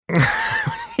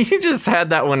You just had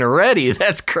that one ready.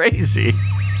 That's crazy.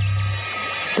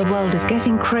 The world is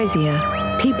getting crazier.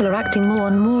 People are acting more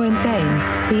and more insane.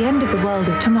 The end of the world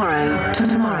is tomorrow.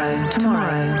 Tomorrow.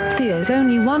 There's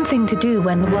only one thing to do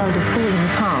when the world is falling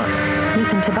apart.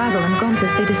 Listen to Basil and Gonz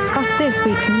as they discuss this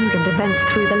week's news and events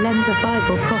through the lens of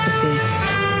Bible prophecy.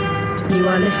 You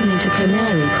are listening to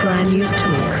Canary Cry News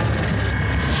Talk.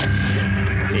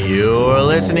 You're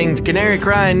listening to Canary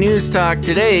Cry News Talk.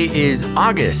 Today is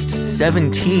August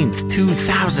 17th,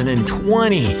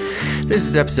 2020. This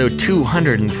is episode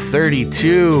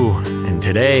 232. And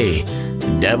today,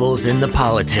 Devil's in the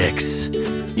Politics.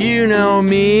 You know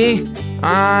me.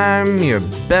 I'm your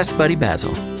best buddy,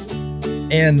 Basil.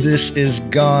 And this is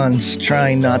Gonz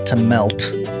trying not to melt.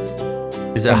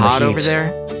 Is it hot over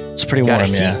there? It's pretty warm, yeah.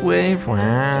 Got a heat wave?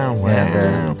 Wow.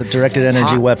 Yeah, the directed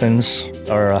energy weapons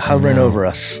are hovering over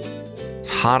us. It's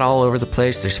hot all over the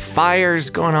place. There's fires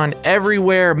going on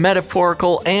everywhere,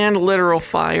 metaphorical and literal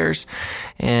fires.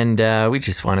 And we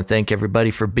just want to thank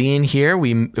everybody for being here.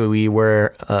 We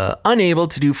were unable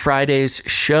to do Friday's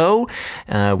show.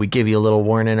 We gave you a little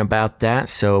warning about that,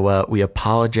 so we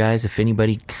apologize if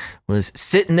anybody was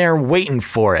sitting there waiting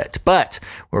for it. But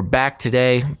we're back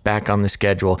today, back on the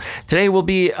schedule. Today will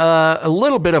be a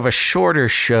little bit of a shorter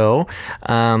show,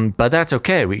 but that's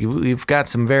okay. We've got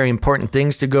some very important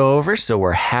things to go over, so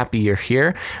we're happy you're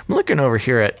here. I'm looking over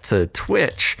here at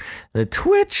Twitch. The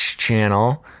Twitch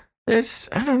channel, I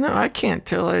don't know, I can't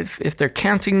tell if they're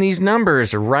counting these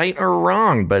numbers right or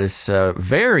wrong, but it's a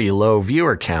very low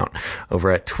viewer count over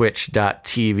at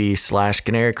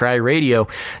twitch.tv/Canary Cry Radio.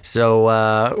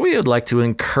 So we would like to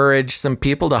encourage some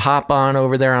people to hop on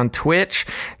over there on Twitch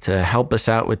to help us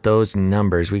out with those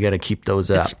numbers. We got to keep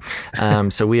those up.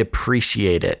 So we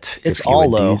appreciate it. It's all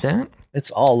low. Do that. It's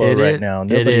all low right now.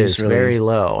 It is very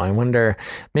low. I wonder,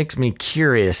 makes me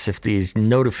curious if these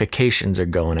notifications are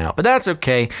going out, but that's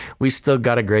okay. We still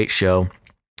got a great show.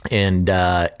 And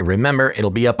remember,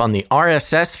 it'll be up on the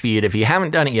RSS feed. If you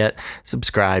haven't done it yet,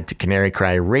 subscribe to Canary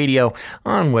Cry Radio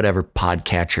on whatever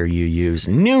podcatcher you use.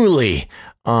 Newly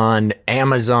on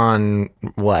Amazon,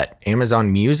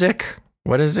 Amazon Music?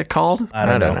 What is it called? I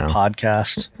don't know.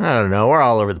 Podcast. I don't know. We're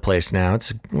all over the place now.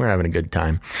 We're having a good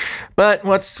time. But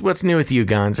what's new with you,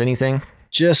 Gonz? Anything?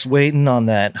 Just waiting on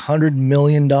that $100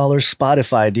 million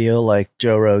Spotify deal like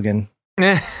Joe Rogan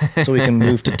so we can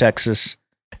move to Texas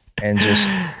and just,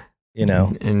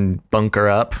 and bunker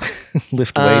up.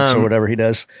 Lift weights or whatever he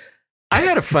does. I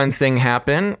had a fun thing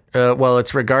happen.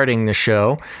 It's regarding the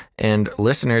show and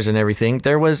listeners and everything.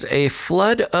 There was a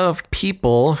flood of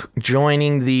people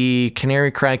joining the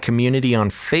Canary Cry community on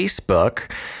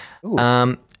Facebook.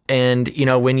 And,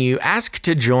 when you ask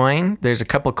to join, there's a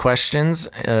couple questions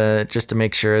just to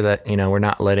make sure that, we're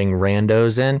not letting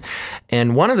randos in.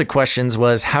 And one of the questions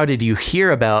was, how did you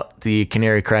hear about the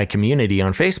Canary Cry community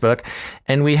on Facebook?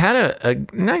 And we had a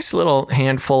nice little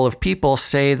handful of people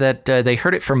say that they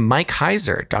heard it from Mike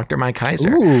Heiser, Dr. Mike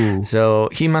Heiser. Ooh. So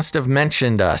he must have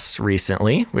mentioned us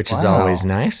recently, which is always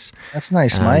nice. That's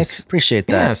nice, Mike. Appreciate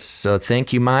that. Yes. So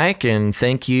thank you, Mike. And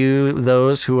thank you,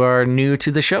 those who are new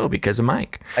to the show because of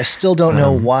Mike. I still don't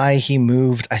know why he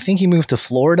moved. I think he moved to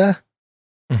Florida.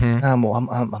 Mm-hmm.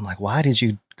 I'm like, why did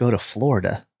you go to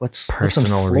Florida? What's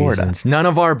personal Florida? Reasons? None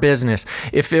of our business.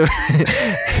 If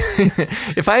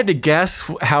I had to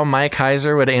guess how Mike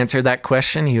Heiser would answer that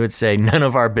question, he would say, none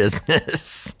of our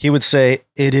business. He would say,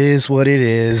 it is what it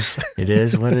is. It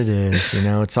is what it is.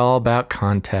 It's all about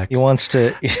context. He wants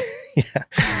to,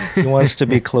 he wants to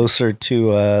be closer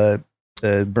to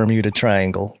the Bermuda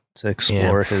Triangle to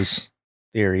explore his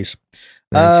theories.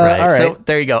 That's right. All right. So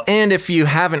there you go. And if you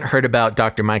haven't heard about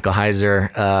Dr. Michael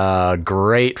Heiser,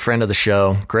 great friend of the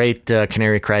show, great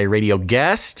Canary Cry Radio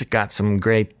guest, got some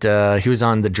great, he was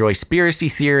on the Joyspiracy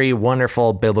Theory,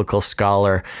 wonderful biblical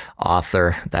scholar,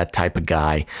 author, that type of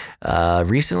guy.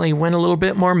 Recently went a little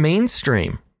bit more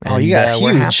mainstream. And,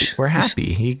 huge. We're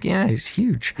happy. He's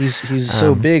huge. He's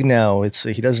so big now.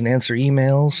 He doesn't answer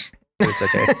emails. It's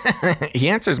okay. He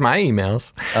answers my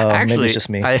emails. Actually, maybe it's just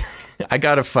me. I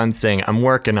got a fun thing I'm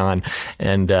working on,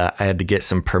 and I had to get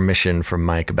some permission from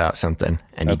Mike about something,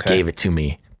 and he gave it to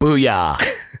me. Booyah.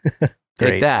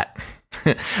 Take that.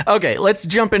 Okay, let's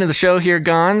jump into the show here,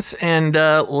 Gonz, and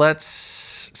let's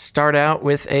start out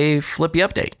with a Flippy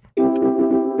update.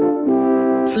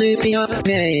 Flippy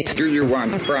update. Do you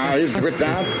want fries with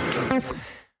that?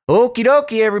 Okie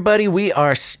dokie, everybody. We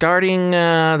are starting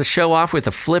the show off with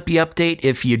a Flippy update.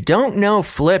 If you don't know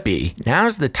Flippy,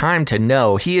 now's the time to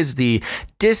know. He is the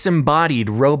disembodied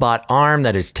robot arm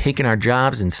that has taken our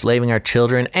jobs, enslaving our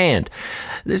children, and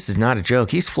this is not a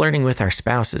joke, he's flirting with our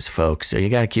spouses, folks, so you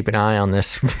got to keep an eye on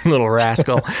this little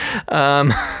rascal.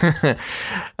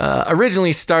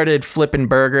 Originally started flipping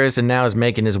burgers and now is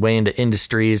making his way into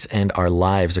industries and our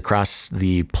lives across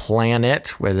the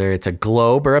planet, whether it's a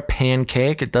globe or a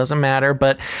pancake, it doesn't matter.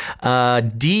 But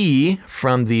D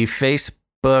from the Facebook,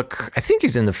 I think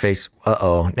he's in the face.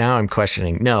 Now I'm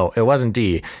questioning. No, it wasn't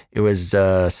D. It was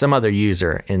some other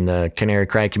user in the Canary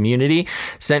Cry community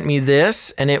sent me this.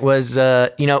 And it was,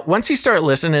 once you start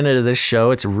listening to this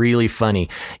show, it's really funny.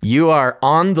 You are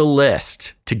on the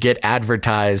list to get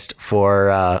advertised for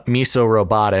Miso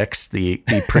Robotics, the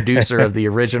producer of the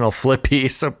original Flippy.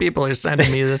 So people are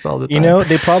sending me this all the time.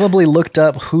 They probably looked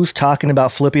up who's talking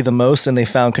about Flippy the most and they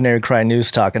found Canary Cry News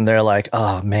Talk and they're like,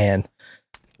 oh man,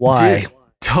 why? Dude,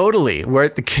 totally. We're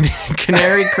at the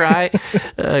Canary Cry,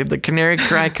 the Canary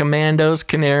Cry Commandos,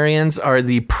 Canarians are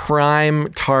the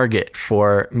prime target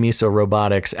for Miso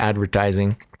Robotics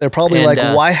advertising. They're probably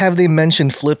why have they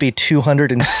mentioned Flippy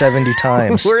 270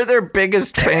 times? We're their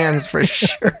biggest fans for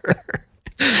sure.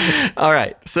 All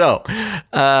right. So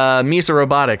Miso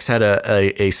Robotics had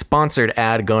a sponsored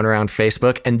ad going around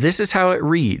Facebook, and this is how it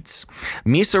reads.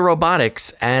 Miso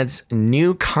Robotics adds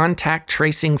new contact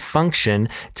tracing function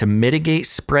to mitigate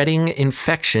spreading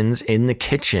infections in the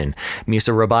kitchen.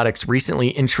 Miso Robotics recently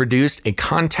introduced a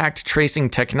contact tracing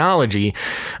technology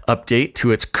update to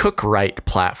its CookRight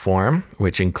platform,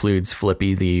 which includes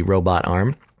Flippy, the robot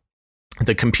arm.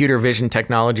 The computer vision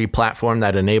technology platform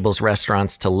that enables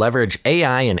restaurants to leverage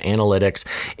AI and analytics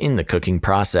in the cooking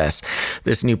process.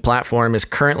 This new platform is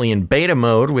currently in beta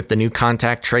mode with the new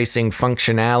contact tracing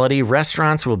functionality.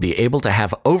 Restaurants will be able to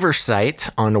have oversight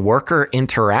on worker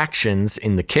interactions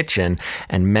in the kitchen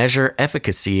and measure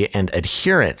efficacy and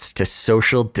adherence to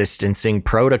social distancing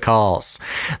protocols.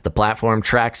 The platform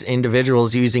tracks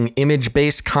individuals using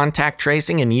image-based contact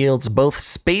tracing and yields both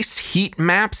space heat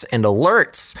maps and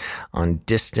alerts on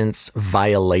distance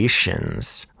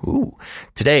violations. Ooh.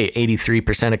 Today,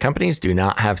 83% of companies do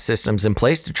not have systems in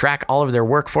place to track all of their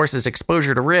workforce's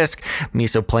exposure to risk.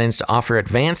 Miso plans to offer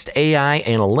advanced AI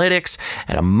analytics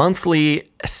at a monthly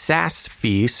SaaS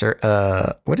fee.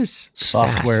 What is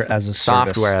Software SaaS? as a service.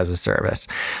 Software as a service.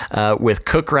 With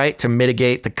CookRight to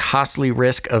mitigate the costly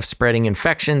risk of spreading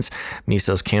infections.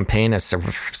 Miso's campaign has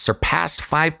surpassed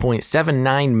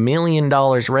 $5.79 million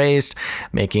raised,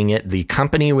 making it the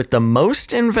company with the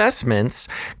most investments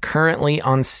currently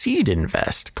on Seed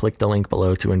Invest. Click the link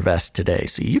below to invest today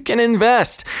so you can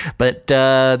invest. But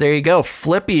there you go.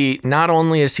 Flippy, not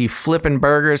only is he flipping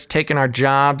burgers, taking our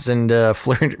jobs, and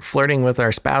flirting with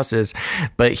our spouses,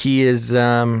 but he is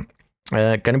going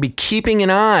to be keeping an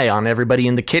eye on everybody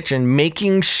in the kitchen,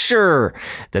 making sure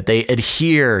that they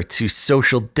adhere to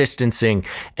social distancing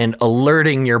and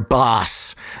alerting your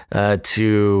boss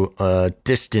to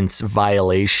distance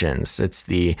violations. It's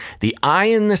the eye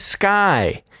in the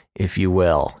sky, if you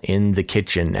will, in the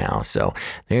kitchen now. So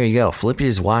there you go. Flippy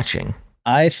is watching.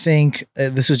 I think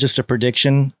this is just a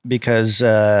prediction because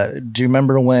do you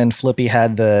remember when Flippy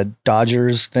had the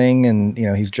Dodgers thing and,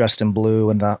 he's dressed in blue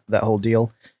and that whole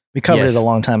deal? We covered it a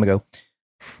long time ago.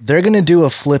 They're going to do a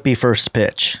Flippy first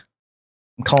pitch.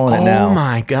 I'm calling it now. Oh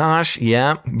my gosh.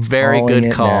 Yeah. Very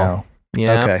good call. Now.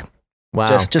 Yeah. Okay.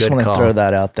 Wow. Just want to throw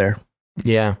that out there.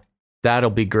 Yeah.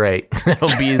 That'll be great.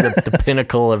 That'll be the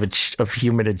pinnacle of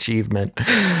human achievement.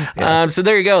 Yeah. So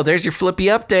there you go. There's your Flippy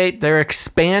update. They're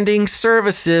expanding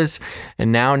services.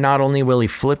 And now not only will he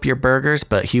flip your burgers,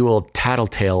 but he will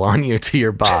tattletale on you to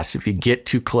your boss if you get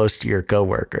too close to your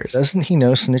coworkers. Doesn't he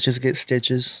know snitches get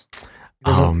stitches?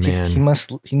 Oh, man.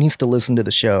 He needs to listen to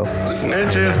the show.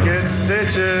 Snitches get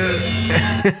stitches.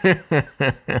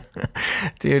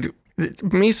 Dude.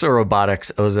 Miso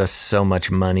Robotics owes us so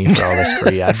much money for all this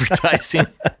free advertising.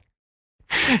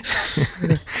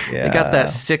 They got that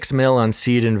 $6 million on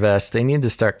Seed Invest. They need to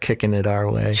start kicking it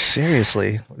our way.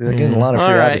 Seriously. They're getting a lot of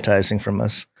free advertising from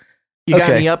us. You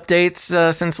got any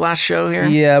updates since last show here?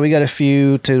 Yeah, we got a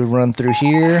few to run through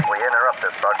here. We interrupt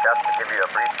this broadcast to give you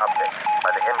a brief update.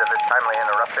 By the end of this timely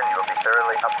interruption, you will be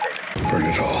thoroughly updated. Burn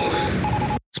it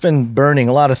all. It's been burning,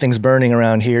 a lot of things burning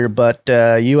around here, but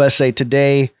USA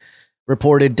Today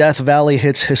reported Death Valley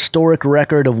hits historic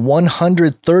record of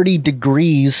 130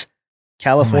 degrees.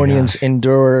 Californians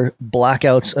endure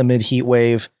blackouts amid heat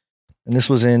wave. And this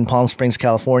was in Palm Springs,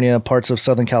 California. Parts of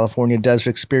Southern California desert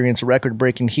experienced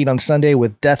record-breaking heat on Sunday,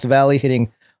 with Death Valley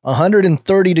hitting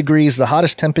 130 degrees, the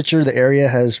hottest temperature the area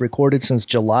has recorded since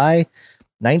July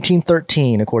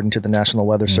 1913, according to the National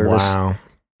Weather Service. Wow.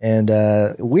 And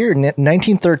weird,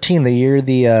 1913, the year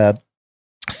the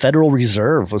Federal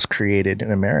Reserve was created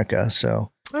in America.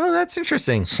 So Oh, that's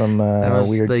interesting. some That was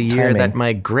weird the year timing. that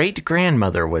my great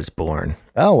grandmother was born.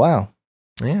 Oh, wow.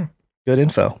 Yeah. Good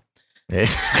info.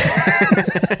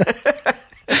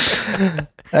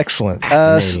 Excellent.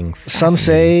 Fascinating. Some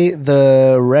say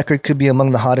the record could be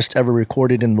among the hottest ever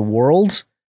recorded in the world.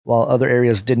 While other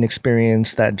areas didn't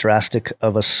experience that drastic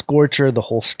of a scorcher, the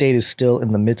whole state is still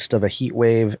in the midst of a heat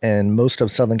wave, and most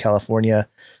of Southern California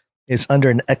is under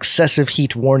an excessive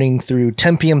heat warning through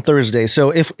 10 p.m. Thursday. So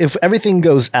if everything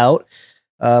goes out,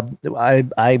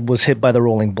 I was hit by the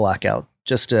rolling blackout.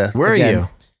 Where are you?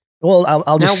 Well,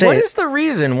 I'll Now, just say what it. is the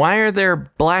reason? Why are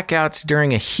there blackouts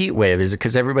during a heat wave? Is it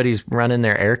because everybody's running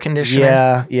their air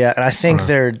conditioner? Yeah, and I think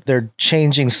they're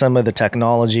changing some of the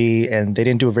technology, and they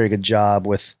didn't do a very good job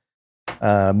with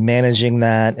managing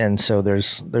that, and so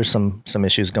there's some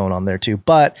issues going on there too.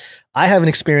 But I haven't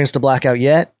experienced a blackout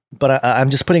yet. But I'm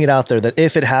just putting it out there that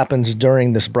if it happens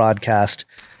during this broadcast,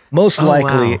 most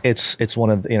likely it's one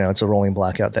of it's a rolling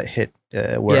blackout that hit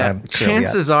where I'm currently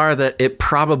chances are that it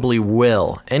probably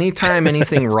will. Anytime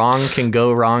anything wrong can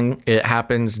go wrong, it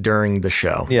happens during the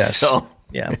show. Yes. So.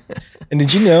 Yeah. And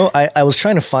did you know, I was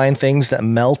trying to find things that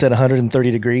melt at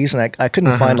 130 degrees, and I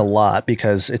couldn't find a lot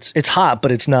because it's hot,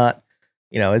 but it's not,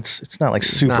 it's not like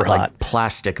super Not hot. like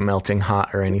plastic melting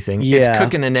hot or anything. Yeah. It's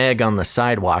cooking an egg on the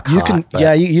sidewalk You hot. can, but-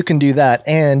 yeah, you can do that.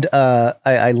 And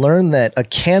I learned that a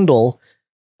candle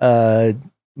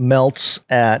melts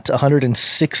at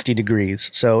 160 degrees.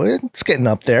 So it's getting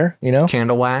up there,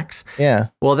 Candle wax. Yeah.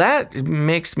 Well, that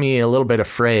makes me a little bit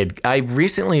afraid. I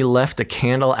recently left a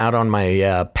candle out on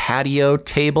my patio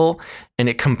table, and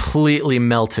it completely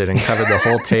melted and covered the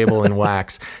whole table in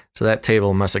wax. So that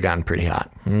table must have gotten pretty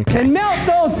hot. Okay. And melt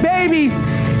those babies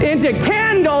into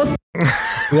candles.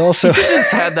 We also You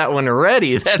just had that one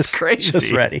ready. That's crazy.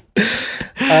 just ready.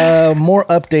 More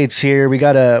updates here. We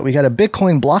got a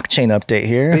Bitcoin blockchain update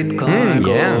here.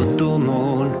 Yeah.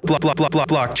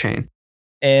 Blockchain.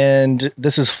 And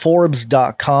this is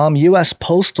Forbes.com. U.S.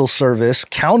 Postal Service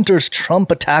counters Trump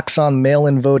attacks on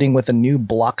mail-in voting with a new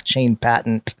blockchain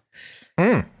patent.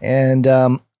 And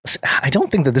I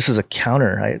don't think that this is a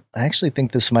counter. I actually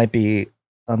think this might be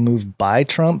a move by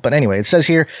Trump. But anyway, it says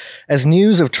here, as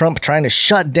news of Trump trying to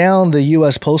shut down the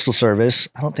U.S. Postal Service.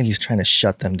 I don't think he's trying to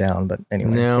shut them down, but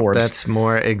anyway. No, Forbes. that's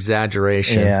more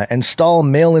exaggeration. Yeah, install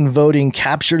mail-in voting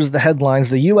captures the headlines.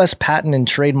 The U.S. Patent and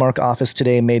Trademark Office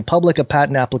today made public a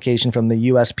patent application from the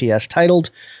USPS titled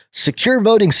Secure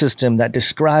Voting System that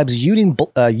describes using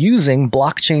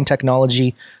blockchain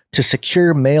technology to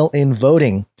secure mail-in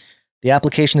voting. The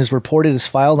application is reported as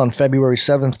filed on February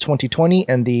 7th, 2020,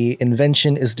 and the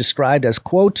invention is described as,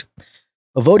 quote,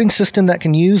 a voting system that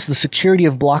can use the security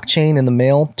of blockchain in the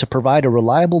mail to provide a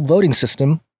reliable voting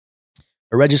system.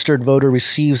 A registered voter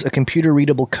receives a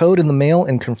computer-readable code in the mail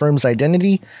and confirms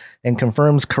identity and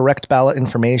confirms correct ballot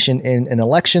information in an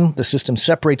election. The system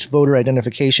separates voter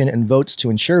identification and votes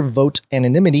to ensure vote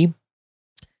anonymity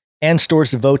and stores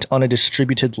the vote on a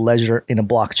distributed ledger in a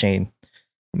blockchain.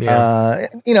 Yeah.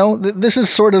 This is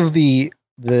sort of the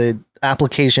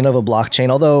application of a blockchain,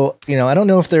 although, I don't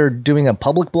know if they're doing a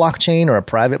public blockchain or a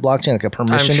private blockchain, like a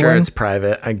permissioned I'm sure one. it's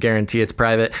private. I guarantee it's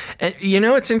private. And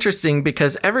it's interesting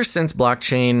because ever since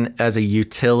blockchain as a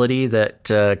utility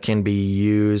that can be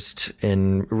used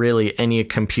in really any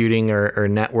computing or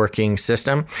networking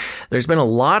system, there's been a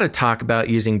lot of talk about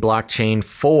using blockchain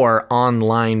for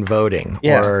online voting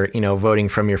or, voting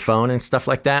from your phone and stuff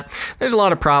like that. There's a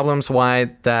lot of problems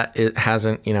why that it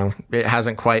hasn't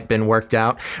quite been worked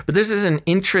out. But this is an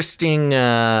interesting,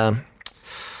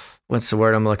 what's the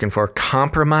word I'm looking for?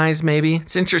 Compromise, maybe?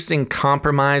 It's interesting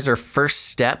compromise or first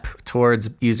step towards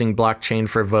using blockchain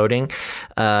for voting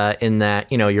in that,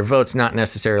 your vote's not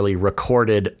necessarily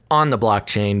recorded on the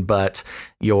blockchain, but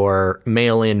your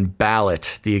mail-in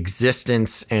ballot, the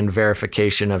existence and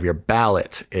verification of your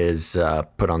ballot is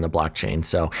put on the blockchain.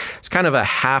 So it's kind of a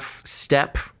half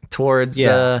step towards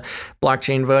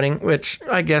blockchain voting, which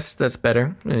I guess that's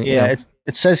better.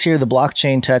 It says here the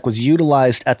blockchain tech was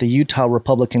utilized at the Utah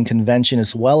Republican Convention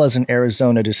as well as in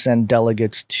Arizona to send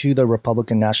delegates to the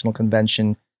Republican National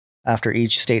Convention after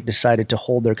each state decided to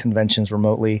hold their conventions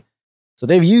remotely. So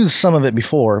they've used some of it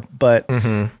before, but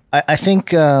I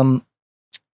think, part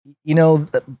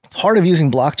of using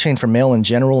blockchain for mail in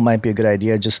general might be a good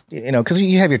idea. Just, because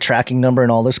you have your tracking number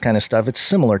and all this kind of stuff. It's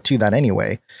similar to that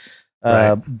anyway.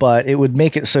 Right. But it would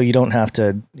make it so you don't have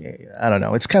to, I don't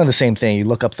know. It's kind of the same thing. You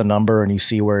look up the number and you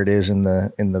see where it is in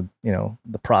the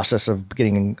the process of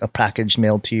getting a package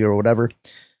mailed to you or whatever.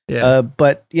 Yeah.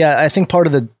 But I think part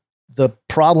of the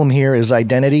problem here is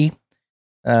identity.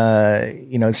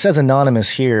 It says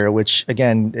anonymous here, which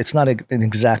again, it's not an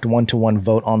exact 1-to-1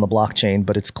 vote on the blockchain,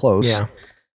 but it's close. Yeah.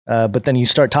 But then you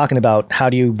start talking about how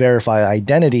do you verify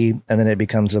identity, and then it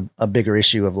becomes a bigger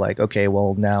issue of like, okay,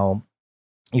 well now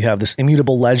you have this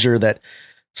immutable ledger that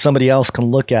somebody else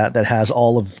can look at that has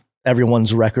all of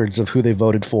everyone's records of who they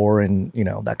voted for and,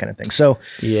 that kind of thing. So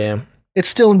yeah, it's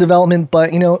still in development,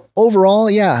 but overall,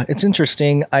 yeah, it's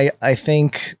interesting. I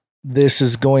think this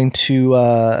is going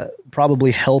to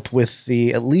probably help with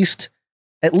the at least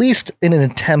in an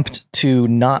attempt to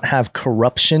not have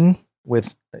corruption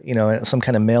with some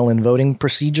kind of mail-in voting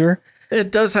procedure.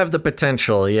 It does have the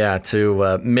potential,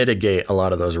 to mitigate a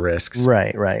lot of those risks.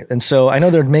 Right. And so I know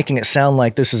they're making it sound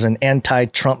like this is an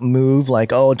anti-Trump move,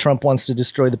 like, oh, Trump wants to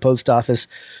destroy the post office.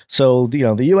 So, the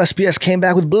USPS came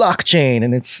back with blockchain,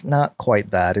 and it's not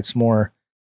quite that. It's more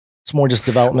just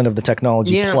development of the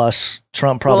technology plus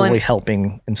Trump probably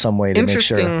helping in some way to make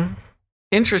sure.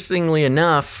 Interestingly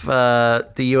enough, the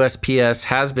USPS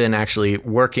has been actually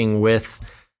working with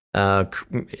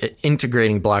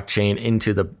integrating blockchain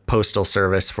into the postal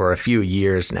service for a few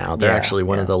years now. They're actually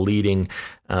one of the leading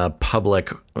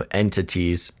public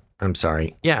entities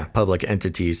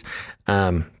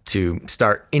to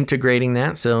start integrating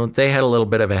that. So they had a little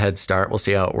bit of a head start. We'll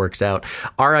see how it works out.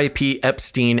 R.I.P.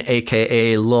 Epstein,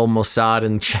 aka Lil Mossad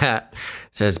in the chat,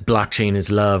 says blockchain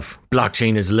is love,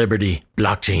 blockchain is liberty,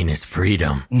 blockchain is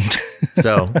freedom.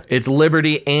 So it's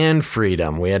liberty and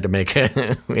freedom. We had to make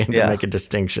a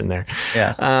distinction there.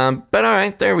 Yeah. But all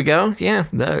right, there we go. Yeah,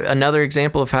 another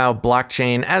example of how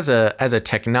blockchain as a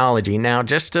technology. Now,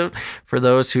 for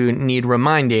those who need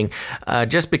reminding,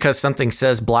 just because something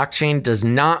says blockchain does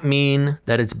not mean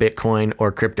that it's Bitcoin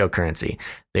or cryptocurrency.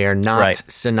 They are not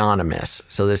synonymous.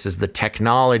 So this is the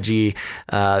technology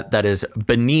that is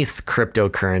beneath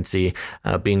cryptocurrency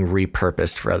being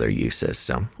repurposed for other uses.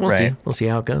 So we'll see. We'll see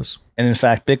how it goes. And in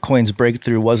fact, Bitcoin's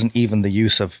breakthrough wasn't even the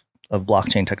use of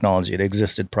blockchain technology. It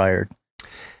existed prior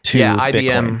to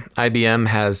Bitcoin. IBM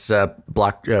has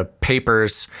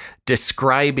papers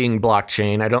describing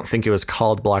blockchain. I don't think it was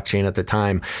called blockchain at the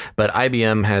time, but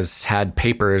IBM has had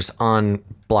papers on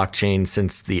blockchain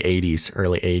since the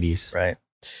early 80s. Right.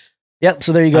 Yep.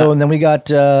 So there you go. And then we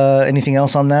got anything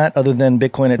else on that other than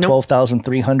Bitcoin at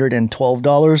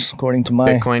 $12,312, according to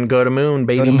my Bitcoin go to moon,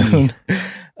 baby. Go to moon.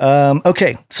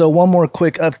 Okay. So one more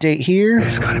quick update here.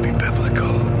 It's got to be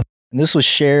biblical. And this was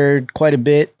shared quite a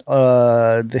bit.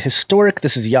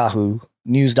 This is Yahoo,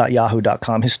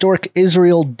 news.yahoo.com. Historic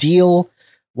Israel deal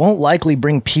won't likely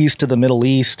bring peace to the Middle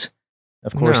East.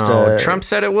 Of course, Trump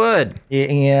said it would.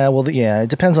 Yeah. Well, it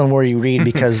depends on where you read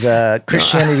because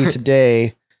Christianity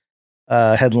Today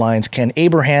headlines: Can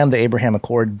the Abraham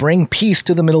Accord, bring peace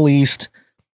to the Middle East?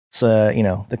 It's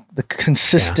the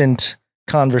consistent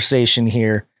conversation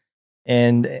here,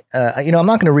 and I'm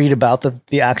not going to read about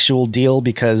the actual deal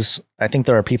because I think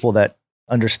there are people that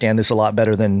understand this a lot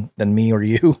better than me or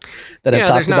you that have talked about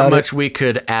it. There's not much we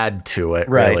could add to it,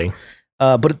 really.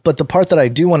 But the part that I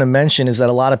do want to mention is that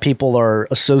a lot of people are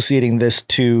associating this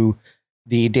to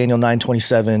the Daniel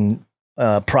 9:27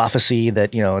 prophecy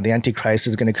that, the Antichrist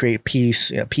is going to create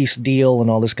peace deal and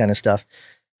all this kind of stuff.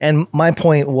 And my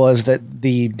point was that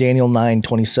the Daniel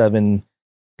 9:27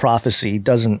 prophecy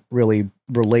doesn't really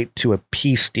relate to a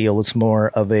peace deal. It's more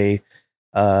of a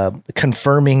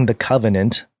confirming the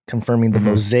covenant, confirming the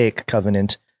Mosaic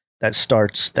covenant that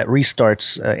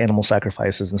restarts animal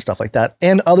sacrifices and stuff like that.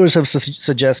 And others have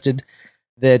suggested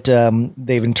that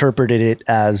they've interpreted it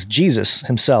as Jesus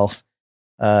himself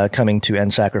coming to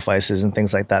end sacrifices and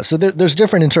things like that. So there's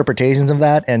different interpretations of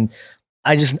that. And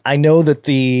I know that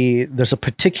there's a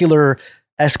particular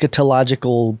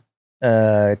eschatological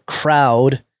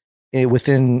crowd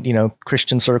within,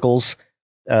 Christian circles,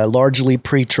 largely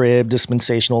pre-trib,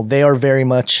 dispensational. They are very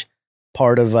much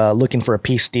part of looking for a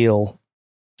peace deal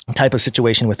type of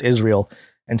situation with Israel.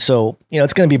 And so,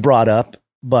 it's going to be brought up,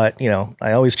 but,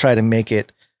 I always try to make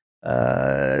it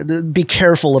be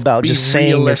careful about just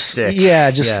realistic.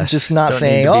 Saying just not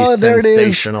saying, there it is.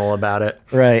 Sensational about it.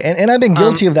 Right. And I've been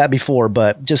guilty of that before,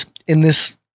 but just in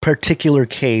this particular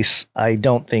case, I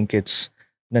don't think it's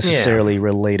necessarily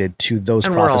related to those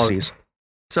prophecies.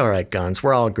 It's all right, Guns.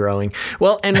 We're all growing.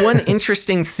 Well, and one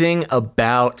interesting thing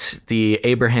about the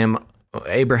Abraham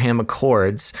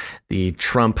Accords, the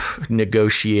Trump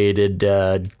negotiated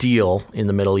deal in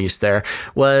the Middle East there,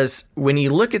 was when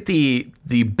you look at the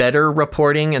better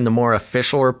reporting and the more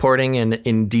official reporting and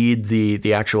indeed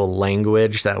the actual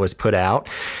language that was put out,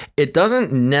 it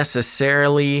doesn't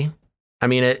necessarily I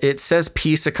mean, it says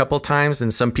peace a couple times,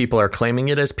 and some people are claiming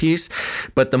it as peace,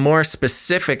 but the more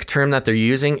specific term that they're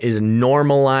using is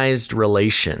normalized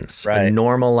relations, right. A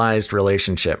normalized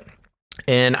relationship.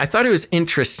 And I thought it was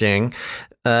interesting,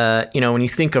 when you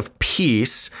think of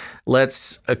peace,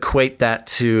 let's equate that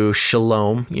to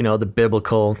shalom, the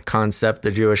biblical concept, the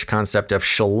Jewish concept of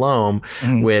shalom,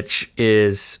 which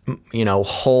is,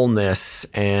 wholeness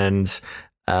and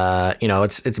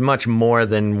it's much more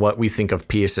than what we think of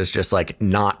peace as just like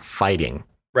not fighting.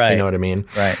 Right. You know what I mean?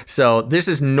 Right. So this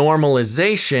is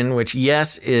normalization, which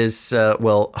yes is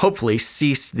will hopefully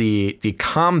cease the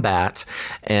combat,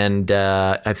 and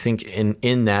I think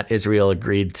in that Israel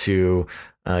agreed to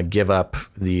give up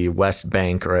the West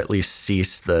Bank, or at least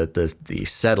cease the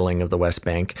settling of the West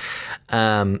Bank.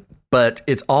 But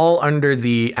it's all under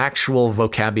the actual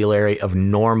vocabulary of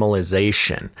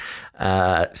normalization.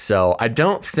 So I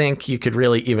don't think you could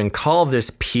really even call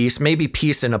this peace, maybe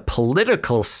peace in a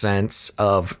political sense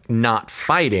of not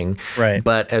fighting. Right.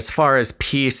 But as far as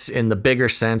peace in the bigger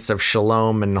sense of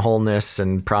shalom and wholeness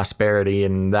and prosperity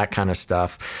and that kind of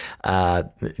stuff,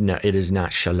 no, it is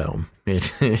not shalom.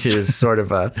 It is sort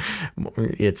of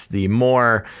it's the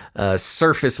more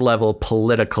surface level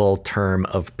political term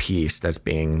of peace that's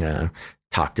being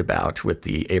talked about with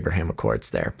the Abraham Accords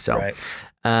there. So, right.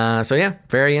 So yeah,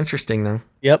 very interesting though.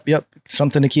 Yep.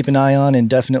 Something to keep an eye on, and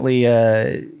definitely,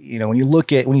 when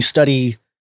you study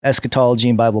eschatology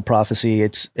and Bible prophecy,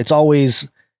 it's always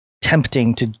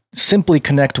tempting to simply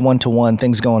connect one-to-one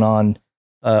things going on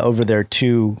over there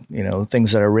to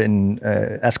things that are written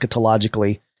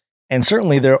eschatologically. And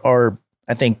certainly there are,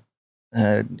 I think,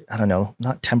 I don't know,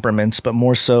 not temperaments, but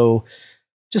more so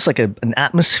just like an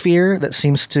atmosphere that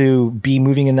seems to be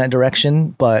moving in that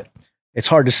direction. But it's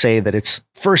hard to say that it's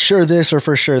for sure this or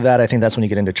for sure that. I think that's when you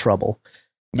get into trouble.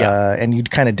 Yeah. And you'd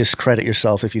kind of discredit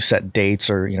yourself if you set dates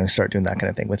or, start doing that kind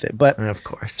of thing with it. But of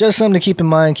course, just something to keep in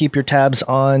mind, keep your tabs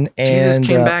on. And Jesus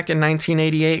came back in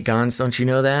 1988, Gons. Don't you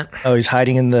know that? Oh, he's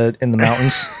hiding in the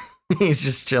mountains. He's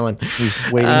just chilling. He's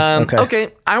waiting.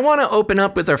 Okay. I want to open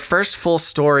up with our first full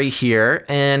story here.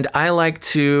 And I like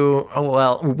to,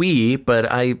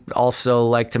 but I also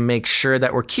like to make sure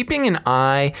that we're keeping an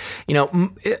eye,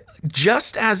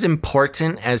 just as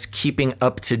important as keeping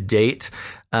up to date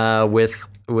with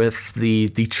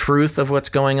the truth of what's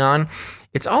going on.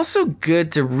 It's also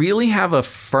good to really have a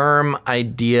firm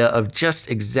idea of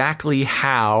just exactly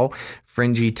how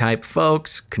fringy type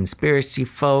folks, conspiracy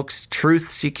folks,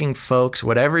 truth-seeking folks,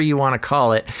 whatever you want to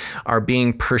call it, are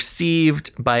being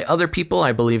perceived by other people.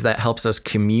 I believe that helps us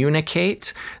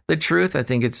communicate the truth. I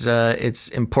think it's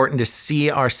important to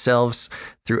see ourselves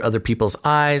through other people's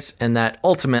eyes, and that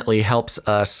ultimately helps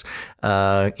us,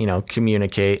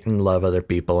 communicate and love other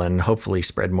people and hopefully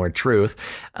spread more truth.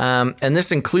 And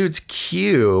this includes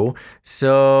Q.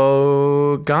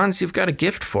 So, Gons, you've got a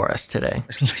gift for us today.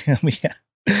 Yeah.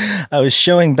 I was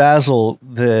showing Basil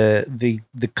the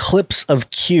clips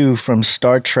of Q from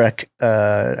Star Trek.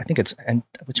 I think and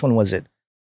which one was it?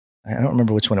 I don't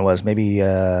remember which one it was. Maybe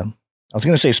I was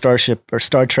going to say Starship or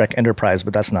Star Trek Enterprise,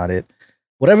 but that's not it.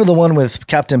 Whatever the one with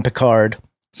Captain Picard.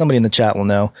 Somebody in the chat will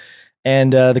know.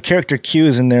 And the character Q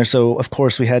is in there, so of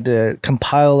course we had to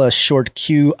compile a short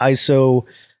Q ISO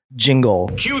jingle.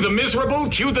 Q the miserable,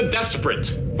 Q the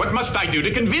desperate. What must I do to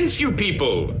convince you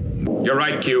people? You're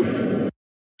right, Q.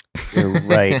 You're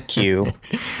right, Q.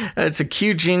 It's a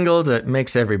Q jingle that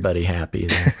makes everybody happy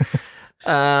there.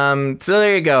 So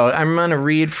there you go. I'm going to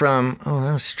read from,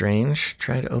 that was strange.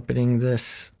 Tried opening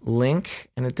this link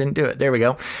and it didn't do it. There we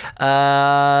go.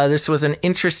 This was an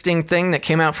interesting thing that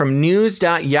came out from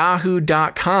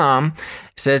news.yahoo.com.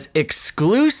 It says,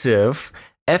 exclusive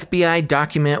FBI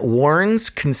document warns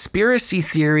conspiracy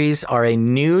theories are a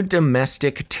new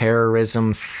domestic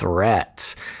terrorism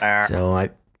threat. So I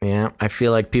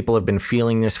feel like people have been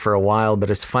feeling this for a while,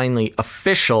 but it's finally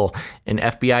official in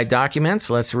FBI documents.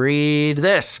 Let's read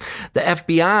this. The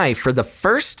FBI, for the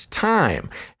first time,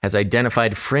 has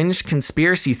identified fringe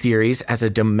conspiracy theories as a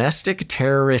domestic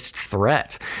terrorist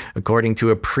threat, according to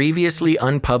a previously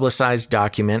unpublicized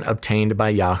document obtained by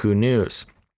Yahoo News.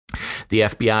 The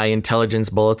FBI intelligence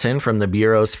bulletin from the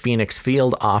Bureau's Phoenix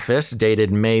Field office, dated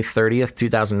May 30th,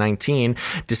 2019,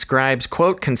 describes,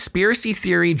 quote, conspiracy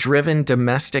theory-driven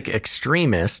domestic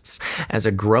extremists as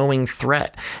a growing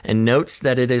threat, and notes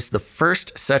that it is the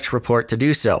first such report to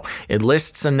do so. It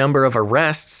lists a number of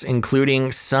arrests,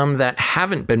 including some that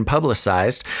haven't been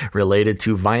publicized, related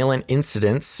to violent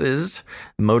incidences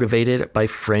motivated by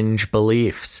fringe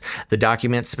beliefs. The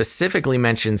document specifically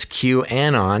mentions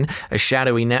QAnon, a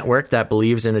shadowy network that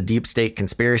believes in a deep state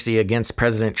conspiracy against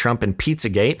President Trump and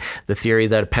Pizzagate, the theory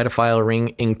that a pedophile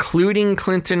ring, including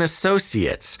Clinton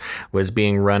associates, was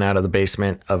being run out of the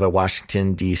basement of a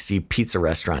Washington, D.C. pizza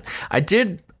restaurant. I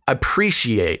did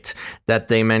appreciate that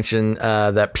they mention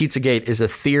that Pizzagate is a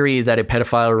theory that a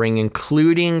pedophile ring,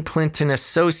 including Clinton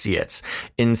associates,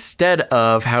 instead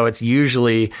of how it's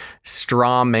usually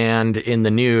straw-manned in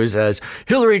the news as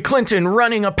Hillary Clinton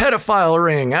running a pedophile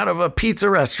ring out of a pizza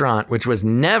restaurant, which was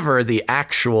never the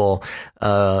actual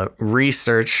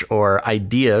research or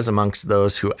ideas amongst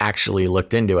those who actually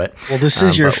looked into it. Well, this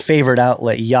is your favorite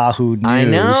outlet, Yahoo News. I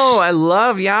know. I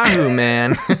love Yahoo,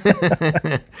 man.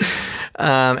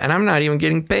 And I'm not even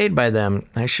getting paid by them.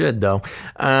 I should, though.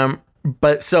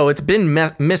 But so it's been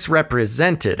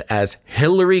misrepresented as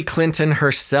Hillary Clinton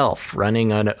herself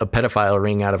running a pedophile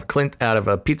ring out of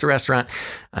a pizza restaurant.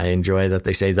 I enjoy that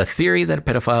they say the theory that a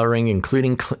pedophile ring,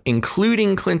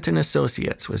 including Clinton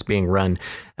associates, was being run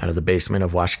out of the basement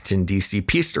of Washington, D.C.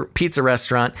 pizza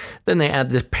restaurant. Then they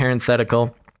add the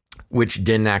parenthetical, which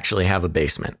didn't actually have a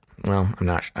basement. Well,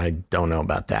 I don't know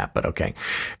about that, but okay.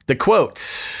 The quote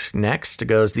next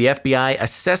goes, the FBI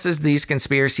assesses these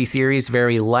conspiracy theories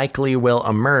very likely will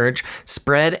emerge,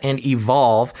 spread, and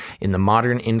evolve in the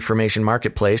modern information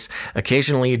marketplace,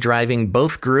 occasionally driving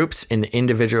both groups and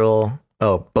individual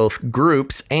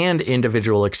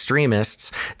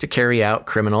extremists to carry out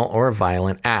criminal or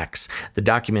violent acts. The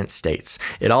document states.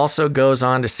 It also goes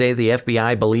on to say the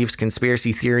FBI believes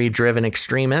conspiracy theory-driven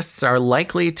extremists are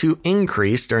likely to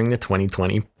increase during the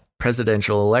 2020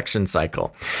 presidential election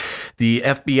cycle. The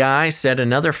FBI said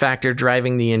another factor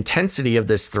driving the intensity of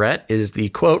this threat is the,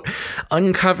 quote,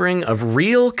 uncovering of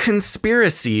real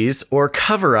conspiracies or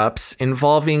cover-ups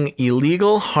involving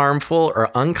illegal, harmful,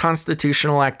 or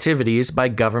unconstitutional activities by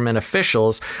government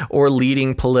officials or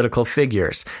leading political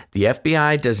figures. The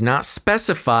FBI does not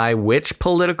specify which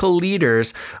political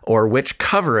leaders or which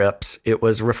cover-ups it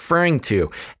was referring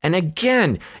to. And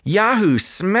again, Yahoo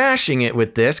smashing it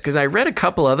with this, because I read a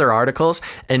couple other articles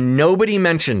and nobody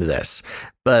mentioned this.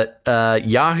 But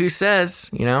Yahoo says,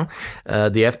 the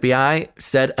FBI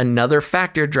said another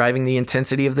factor driving the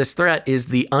intensity of this threat is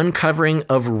the uncovering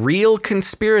of real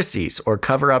conspiracies or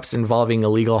cover-ups involving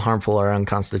illegal, harmful, or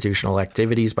unconstitutional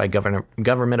activities by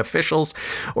government officials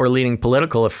or leading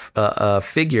political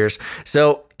figures.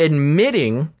 So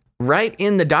admitting right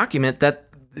in the document that,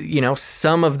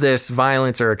 some of this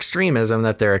violence or extremism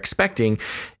that they're expecting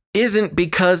isn't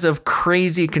because of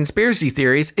crazy conspiracy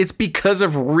theories. It's because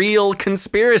of real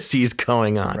conspiracies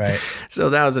going on. Right. So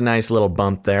that was a nice little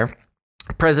bump there.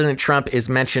 President Trump is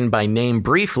mentioned by name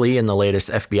briefly in the latest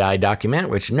FBI document,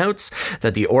 which notes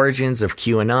that the origins of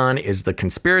QAnon is the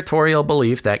conspiratorial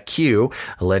belief that Q,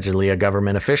 allegedly a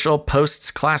government official,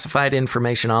 posts classified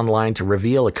information online to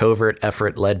reveal a covert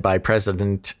effort led by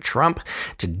President Trump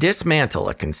to dismantle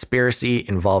a conspiracy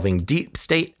involving deep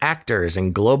state actors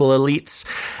and global elites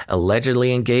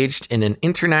allegedly engaged in an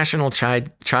international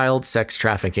child sex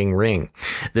trafficking ring.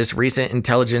 This recent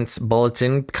intelligence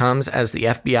bulletin comes as the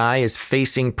FBI is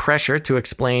facing pressure to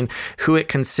explain who it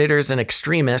considers an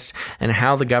extremist and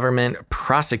how the government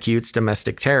prosecutes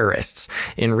domestic terrorists.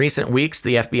 In recent weeks,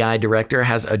 the FBI director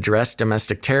has addressed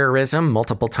domestic terrorism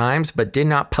multiple times, but did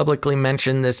not publicly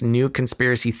mention this new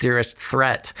conspiracy theorist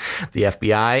threat. The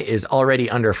FBI is already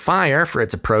under fire for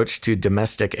its approach to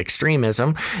domestic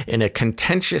extremism. In a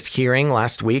contentious hearing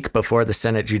last week before the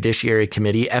Senate Judiciary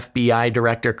Committee, FBI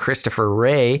Director Christopher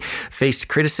Wray faced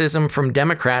criticism from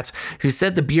Democrats who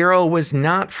said the Bureau was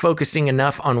not focusing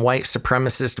enough on white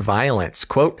supremacist violence.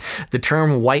 Quote, the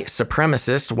term white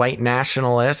supremacist, white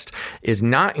nationalist is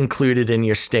not included in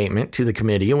your statement to the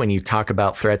committee when you talk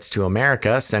about threats to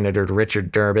America, Senator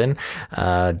Richard Durbin,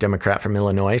 Democrat from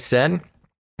Illinois, said.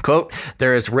 Quote,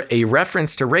 there is a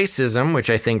reference to racism,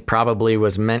 which I think probably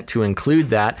was meant to include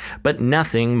that, but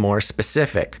nothing more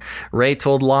specific. Wray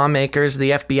told lawmakers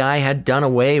the FBI had done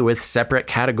away with separate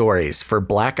categories for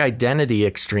black identity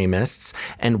extremists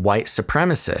and white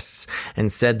supremacists,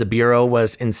 and said the Bureau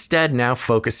was instead now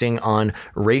focusing on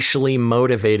racially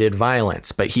motivated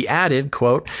violence. But he added,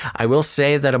 quote, I will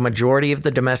say that a majority of the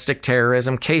domestic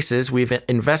terrorism cases we've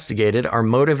investigated are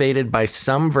motivated by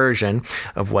some version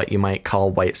of what you might call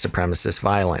white supremacist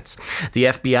violence. The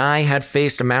FBI had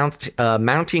faced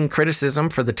mounting criticism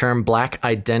for the term black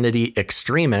identity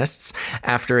extremists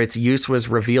after its use was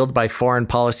revealed by Foreign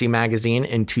Policy magazine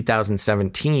in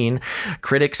 2017.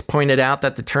 Critics pointed out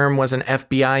that the term was an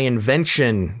FBI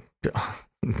invention.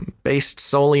 based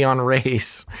solely on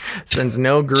race, since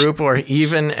no group or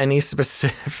even any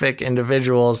specific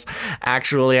individuals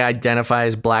actually identify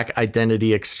as black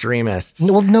identity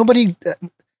extremists. Well, nobody.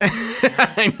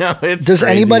 I know it's Does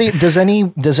crazy.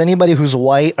 anybody who's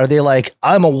white, are they like,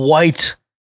 I'm a white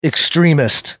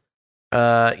extremist?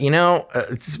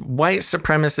 It's white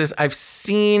supremacists. I've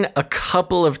seen a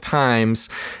couple of times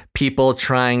people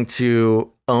trying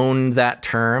to own that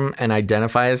term and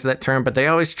identify as that term, but they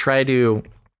always try to,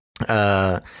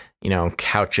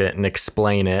 couch it and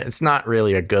explain it. It's not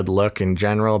really a good look in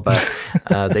general, but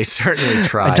they certainly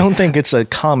try. I don't think it's a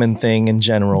common thing in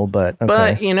general, but okay.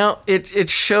 But, it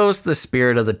shows the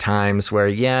spirit of the times where,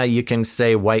 yeah, you can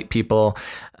say white people,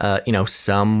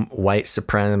 some white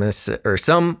supremacists or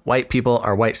some white people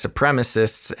are white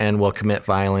supremacists and will commit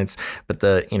violence. But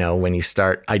when you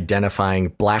start identifying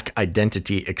black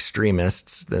identity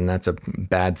extremists, then that's a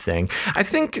bad thing. I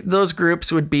think those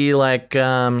groups would be like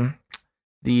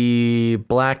the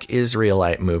Black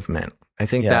Israelite movement. I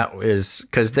think that is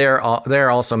because they're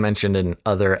also mentioned in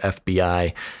other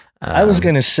FBI. I was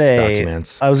going to say,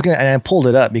 documents. and I pulled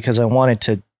it up because I wanted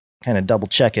to kind of double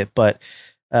check it. But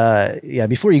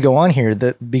before you go on here,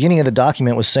 the beginning of the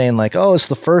document was saying like, oh, it's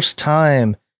the first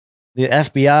time the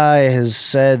FBI has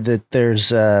said that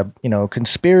there's,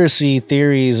 conspiracy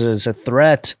theories as a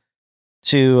threat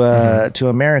to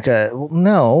America. Well,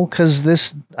 no,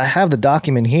 because I have the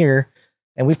document here.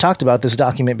 And we've talked about this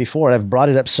document before. I've brought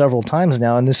it up several times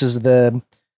now. And this is the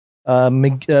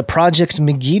Project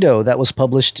Megiddo that was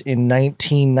published in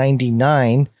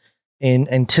 1999 in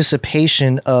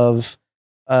anticipation of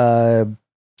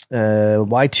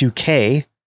Y2K,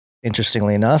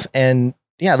 interestingly enough. And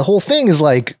yeah, the whole thing is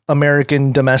like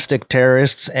American domestic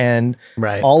terrorists and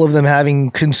all of them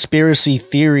having conspiracy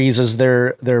theories as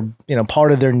their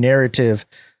part of their narrative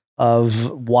of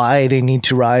why they need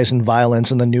to rise in violence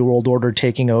and the New World Order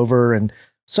taking over. And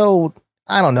so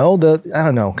I don't know.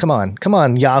 Come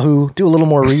on, Yahoo, do a little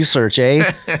more research,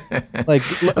 eh? Like,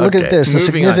 look at this. The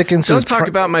significance. Don't talk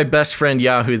about my best friend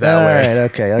Yahoo that way. All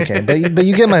right, okay. But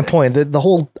you get my point. The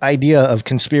whole idea of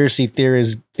conspiracy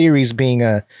theories being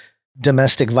a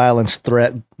domestic violence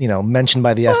threat, mentioned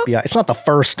by the FBI. It's not the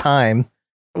first time.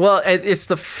 Well,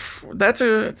 that's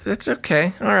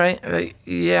okay. All right. I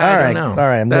don't know. All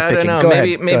right. I'm nitpicking. I don't know. Go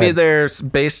maybe ahead. they're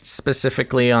based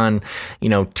specifically on,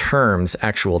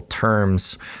 actual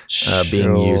terms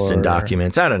being used in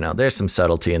documents. I don't know. There's some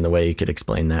subtlety in the way you could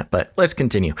explain that, but let's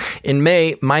continue. In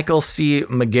May, Michael C.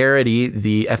 McGarity,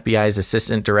 the FBI's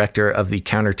assistant director of the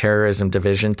Counterterrorism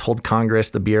Division, told Congress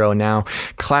the Bureau now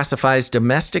classifies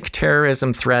domestic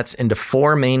terrorism threats into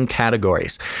four main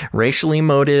categories: racially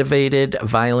motivated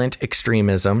violent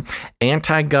extremism,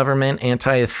 anti-government,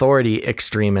 anti-authority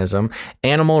extremism,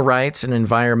 animal rights and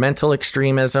environmental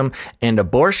extremism, and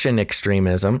abortion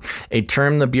extremism, a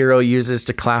term the Bureau uses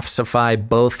to classify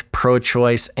both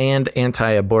pro-choice and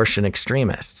anti-abortion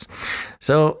extremists.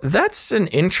 So that's an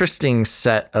interesting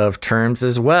set of terms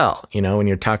as well. When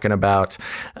you're talking about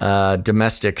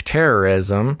domestic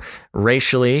terrorism,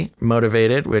 racially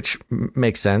motivated, which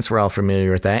makes sense. We're all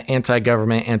familiar with that.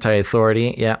 Anti-government,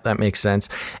 anti-authority. Yeah, that makes sense.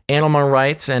 Animal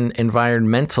rights and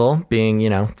environmental being,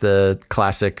 the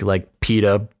classic like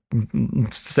PETA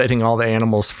setting all the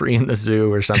animals free in the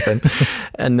zoo or something.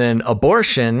 And then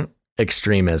abortion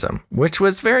extremism, which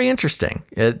was very interesting,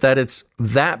 that it's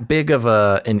that big of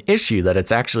an issue that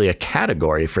it's actually a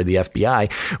category for the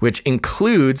FBI, which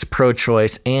includes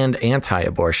pro-choice and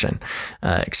anti-abortion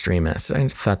extremists. I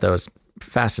thought that was a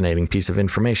fascinating piece of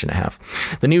information to have.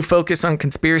 The new focus on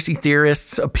conspiracy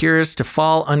theorists appears to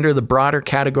fall under the broader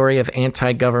category of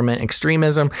anti-government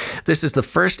extremism. This is the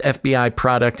first FBI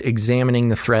product examining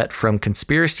the threat from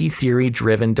conspiracy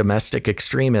theory-driven domestic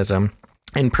extremism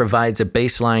and provides a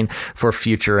baseline for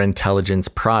future intelligence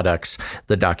products,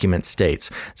 the document states.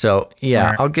 So, yeah,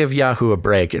 right. I'll give Yahoo a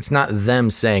break. It's not them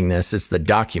saying this, it's the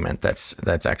document that's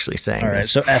actually saying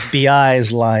this. All right, so FBI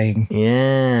is lying.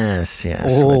 Yes.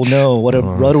 Oh, no, what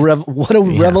a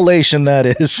revelation that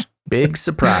is. Big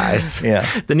surprise. Yeah.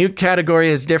 The new category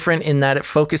is different in that it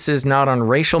focuses not on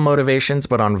racial motivations,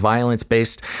 but on violence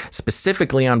based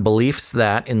specifically on beliefs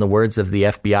that, in the words of the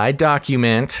FBI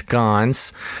document,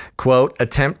 Gons, quote,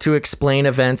 attempt to explain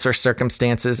events or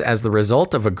circumstances as the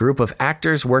result of a group of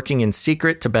actors working in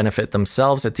secret to benefit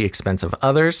themselves at the expense of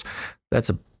others. That's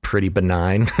a pretty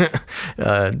benign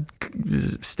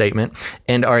statement,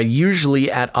 and are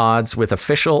usually at odds with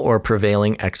official or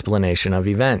prevailing explanation of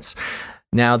events.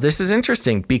 Now, this is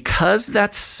interesting because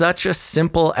that's such a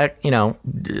simple,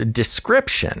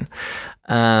 description.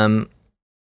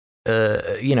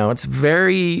 It's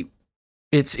very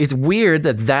it's weird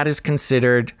that is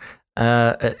considered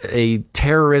a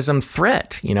terrorism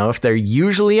threat, if they're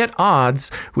usually at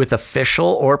odds with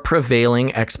official or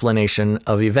prevailing explanation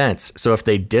of events. So if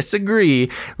they disagree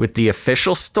with the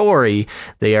official story,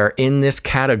 they are in this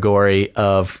category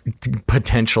of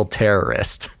potential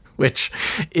terrorist, which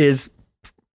is,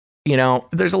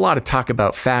 there's a lot of talk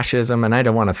about fascism, and I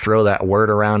don't want to throw that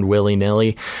word around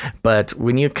willy-nilly, but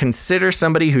when you consider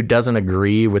somebody who doesn't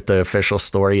agree with the official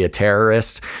story a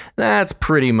terrorist, that's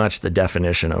pretty much the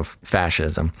definition of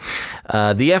fascism.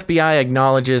 The FBI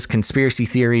acknowledges conspiracy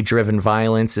theory-driven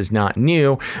violence is not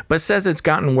new, but says it's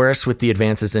gotten worse with the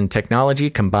advances in technology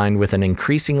combined with an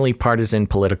increasingly partisan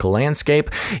political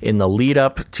landscape in the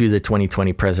lead-up to the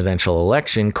 2020 presidential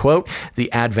election. Quote,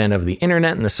 the advent of the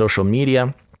internet and the social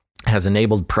media has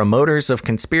enabled promoters of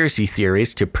conspiracy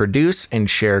theories to produce and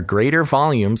share greater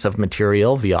volumes of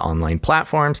material via online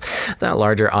platforms that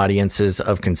larger audiences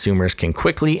of consumers can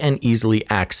quickly and easily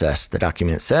access, the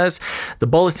document says. The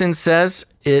bulletin says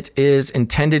it is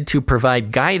intended to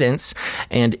provide guidance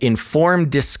and inform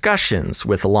discussions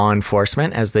with law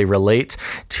enforcement as they relate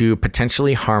to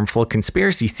potentially harmful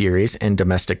conspiracy theories and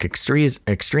domestic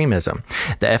extremism.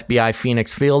 The FBI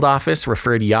Phoenix Field Office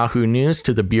referred Yahoo News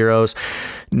to the Bureau's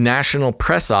National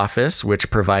Press Office,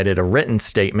 which provided a written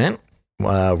statement,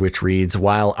 which reads,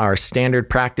 while our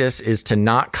standard practice is to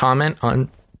not comment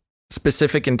on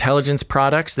specific intelligence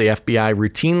products, the FBI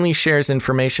routinely shares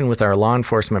information with our law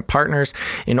enforcement partners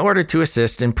in order to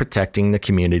assist in protecting the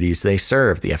communities they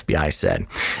serve, the FBI said.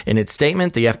 In its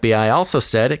statement, the FBI also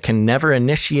said it can never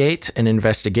initiate an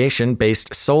investigation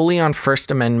based solely on First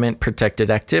Amendment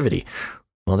protected activity.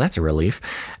 Well, that's a relief.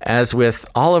 As with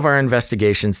all of our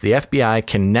investigations, the FBI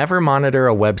can never monitor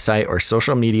a website or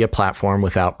social media platform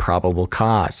without probable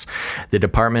cause. The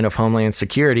Department of Homeland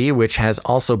Security, which has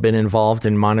also been involved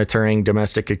in monitoring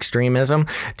domestic extremism,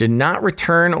 did not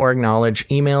return or acknowledge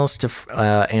emails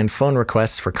and phone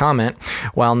requests for comment.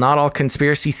 While not all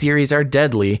conspiracy theories are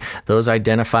deadly, those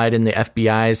identified in the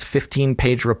FBI's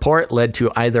 15-page report led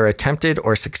to either attempted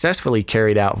or successfully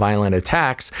carried out violent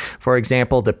attacks. For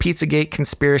example, the Pizzagate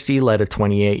conspiracy led a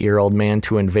 28-year-old man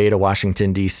to invade a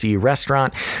Washington, D.C.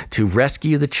 restaurant to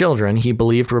rescue the children he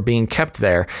believed were being kept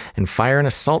there and fire an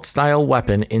assault-style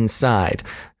weapon inside.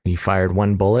 He fired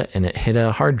one bullet and it hit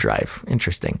a hard drive.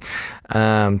 Interesting.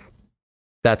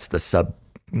 That's the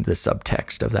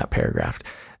subtext of that paragraph.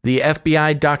 The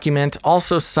FBI document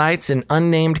also cites an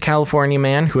unnamed California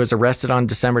man who was arrested on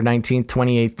December 19,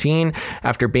 2018,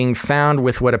 after being found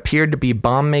with what appeared to be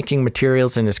bomb-making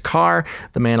materials in his car.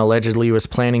 The man allegedly was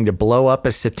planning to blow up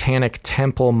a satanic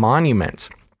temple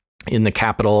monument in the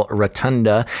Capitol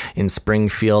Rotunda in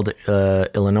Springfield,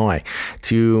 Illinois,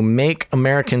 to make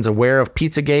Americans aware of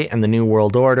Pizzagate and the New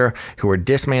World Order, who are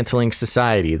dismantling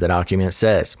society, the document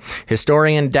says.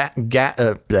 Historian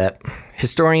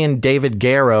David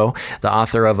Garrow, the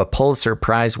author of a Pulitzer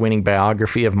Prize-winning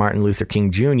biography of Martin Luther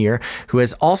King Jr., who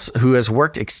has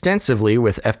worked extensively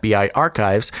with FBI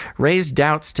archives, raised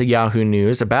doubts to Yahoo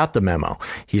News about the memo.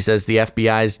 He says the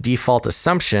FBI's default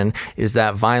assumption is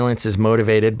that violence is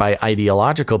motivated by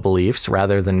ideological beliefs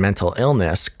rather than mental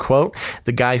illness. Quote,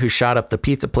 the guy who shot up the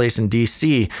pizza place in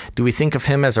D.C., do we think of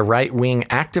him as a right-wing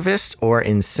activist or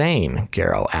insane?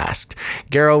 Garrow asked.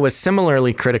 Garrow was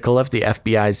similarly critical of the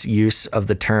FBI's use of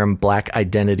the term Black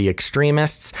identity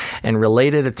extremists and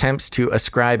related attempts to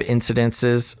ascribe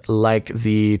incidences like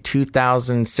the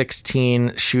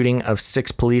 2016 shooting of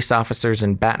 6 police officers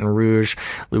in Baton Rouge,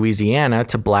 Louisiana,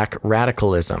 to Black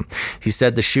radicalism. He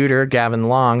said the shooter, Gavin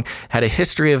Long, had a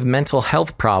history of mental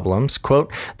health problems.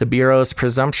 Quote, the Bureau's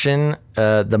presumption,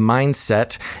 the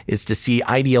mindset is to see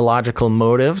ideological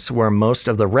motives where most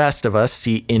of the rest of us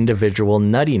see individual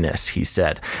nuttiness, he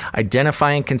said.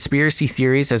 Identifying conspiracy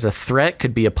theories as a threat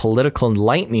could be a political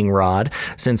lightning rod,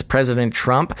 since President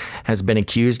Trump has been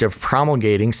accused of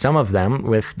promulgating some of them,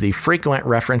 with the frequent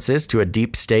references to a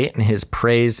deep state and his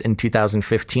praise in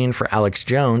 2015 for Alex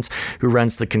Jones, who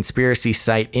runs the conspiracy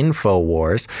site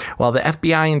InfoWars. While the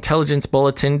FBI intelligence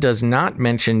bulletin does not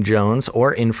mention Jones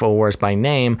or InfoWars by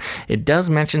name, it does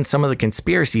mention some of the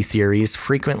conspiracy theories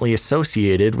frequently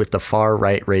associated with the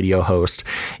far-right radio host,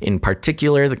 in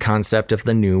particular the concept of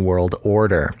the New World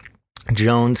Order.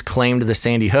 Jones claimed the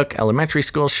Sandy Hook elementary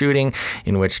school shooting,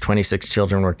 in which 26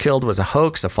 children were killed, was a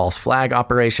hoax, a false flag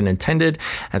operation intended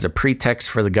as a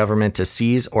pretext for the government to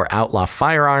seize or outlaw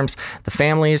firearms. The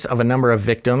families of a number of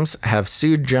victims have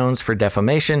sued Jones for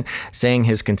defamation, saying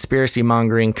his conspiracy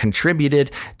mongering contributed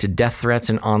to death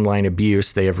threats and online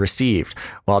abuse they have received.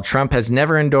 While Trump has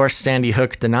never endorsed Sandy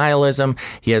Hook denialism,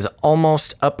 he has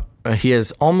almost he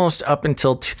is almost up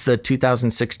until the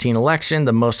 2016 election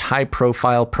the most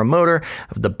high-profile promoter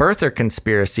of the birther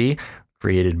conspiracy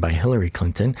created by Hillary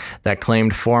Clinton that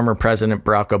claimed former President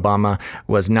Barack Obama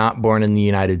was not born in the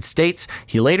United States.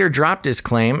 He later dropped his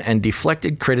claim and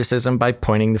deflected criticism by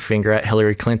pointing the finger at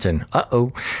Hillary Clinton.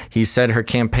 He said her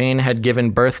campaign had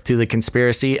given birth to the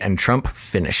conspiracy and Trump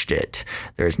finished it.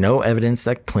 There's no evidence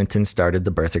that Clinton started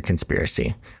the birther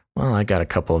conspiracy. Well, I got a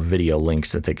couple of video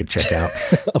links that they could check out.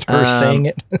 Of her saying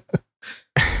it.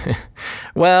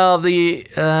 Well, the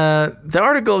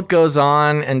article goes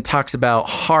on and talks about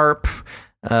HARP,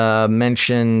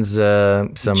 mentions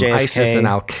some JFK. ISIS and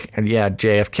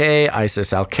JFK,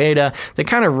 ISIS, Al Qaeda. They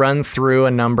kind of run through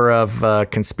a number of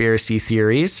conspiracy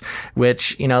theories,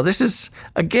 which, this is,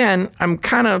 again, I'm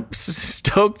kind of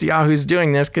stoked Yahoo's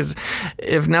doing this because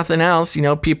if nothing else,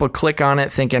 people click on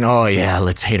it thinking, oh yeah,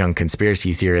 let's hate on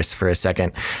conspiracy theorists for a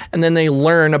second. And then they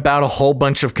learn about a whole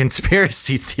bunch of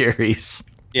conspiracy theories.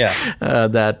 Yeah.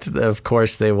 That, of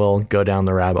course, they will go down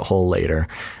the rabbit hole later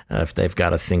if they've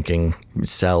got a thinking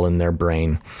cell in their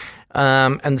brain.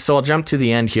 And so I'll jump to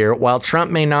the end here. While Trump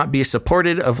may not be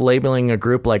supportive of labeling a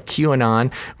group like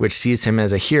QAnon, which sees him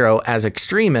as a hero, as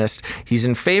extremist, he's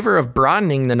in favor of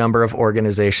broadening the number of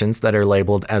organizations that are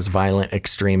labeled as violent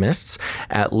extremists,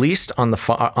 at least on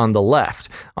the left.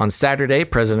 On Saturday,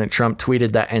 President Trump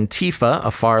tweeted that Antifa,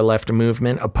 a far-left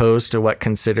movement opposed to what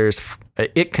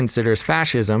it considers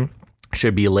fascism,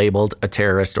 should be labeled a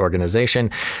terrorist organization.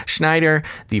 Schneider,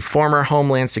 the former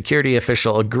Homeland Security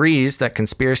official, agrees that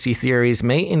conspiracy theories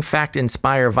may in fact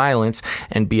inspire violence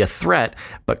and be a threat,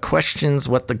 but questions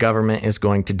what the government is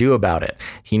going to do about it.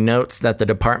 He notes that the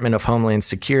Department of Homeland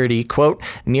Security, quote,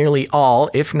 nearly all,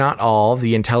 if not all,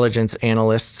 the intelligence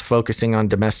analysts focusing on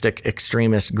domestic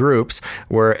extremist groups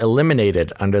were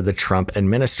eliminated under the Trump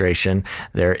administration.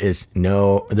 There is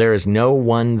no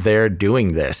one there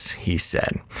doing this, he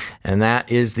said. And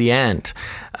that is the end.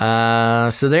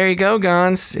 So there you go,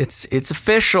 Gons. It's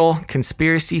official.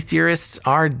 Conspiracy theorists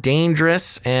are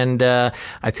dangerous. And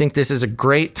I think this is a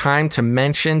great time to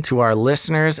mention to our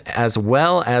listeners, as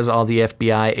well as all the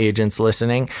FBI agents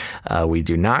listening, we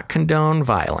do not condone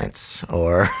violence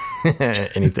or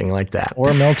anything like that.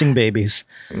 Or melting babies.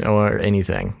 Or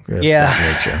anything of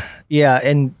that nature. Yeah,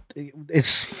 and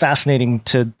it's fascinating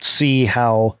to see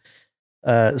how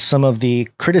some of the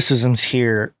criticisms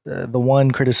here, the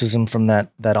one criticism from that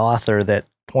author that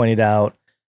pointed out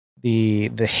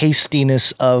the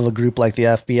hastiness of a group like the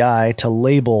FBI to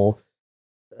label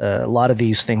a lot of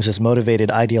these things as motivated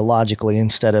ideologically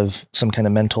instead of some kind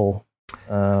of mental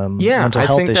health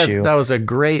issue. That was a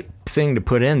great thing to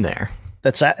put in there.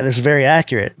 That's very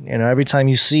accurate. Every time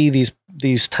you see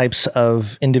these types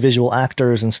of individual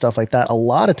actors and stuff like that, a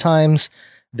lot of times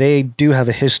they do have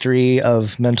a history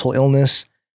of mental illness.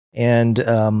 And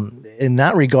in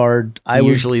that regard,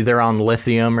 usually they're on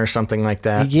lithium or something like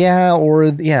that.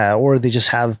 Or they just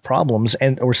have problems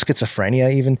or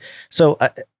schizophrenia even. So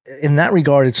in that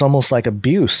regard, it's almost like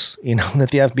abuse, that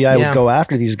the FBI would go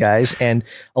after these guys. And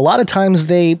a lot of times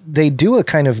they do a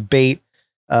kind of bait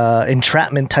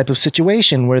entrapment type of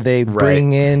situation where they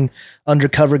bring in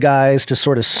undercover guys to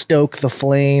sort of stoke the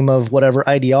flame of whatever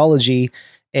ideology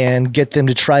and get them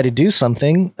to try to do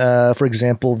something. For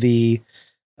example, the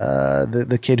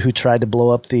kid who tried to blow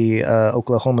up the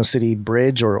Oklahoma City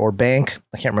bridge or bank.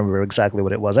 I can't remember exactly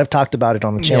what it was. I've talked about it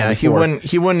on the channel before.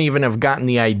 He wouldn't even have gotten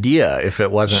the idea if it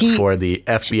wasn't for the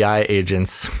FBI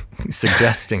agents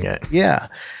suggesting it. Yeah.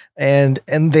 And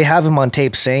they have him on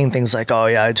tape saying things like, oh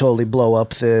yeah, I totally blow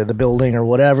up the building or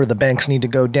whatever. The banks need to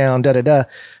go down, da-da-da.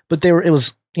 But it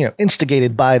was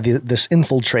instigated by this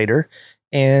infiltrator.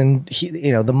 And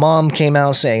the mom came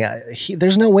out saying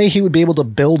there's no way he would be able to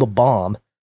build a bomb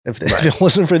if it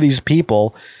wasn't for these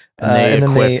people. And they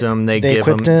equipped him. They gave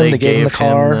him the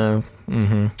car.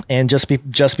 And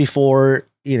just before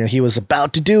he was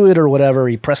about to do it or whatever,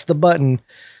 he pressed the button.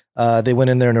 They went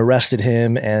in there and arrested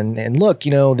him. And look, the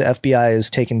FBI is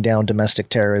taking down domestic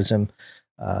terrorism.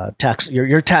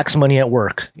 Your tax money at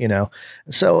work.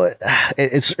 So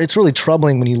it's really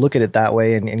troubling when you look at it that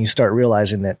way and you start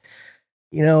realizing that.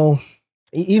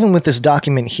 Even with this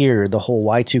document here, the whole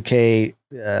Y2K,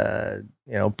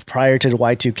 prior to the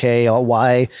Y2K,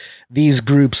 why these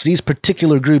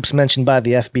particular groups mentioned by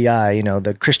the FBI,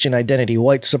 the Christian identity,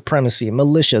 white supremacy,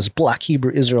 militias, Black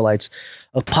Hebrew Israelites,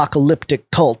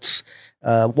 apocalyptic cults,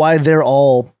 why they're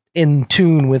all in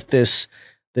tune with this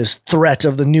threat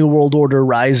of the New World Order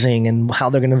rising and how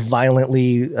they're going to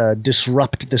violently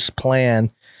disrupt this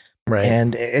plan. Right.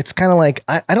 And it's kind of like,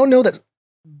 I don't know that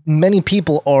many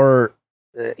people are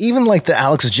even like the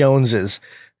Alex Joneses,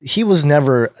 he was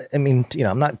never, I mean,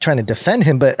 I'm not trying to defend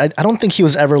him, but I don't think he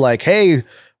was ever like, hey,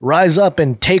 rise up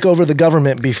and take over the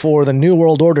government before the New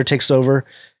World Order takes over.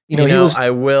 He was.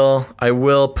 I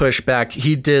will push back.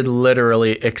 He did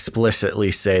literally explicitly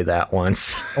say that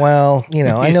once. Well,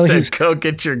 I know said, go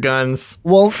get your guns.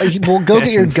 Well, go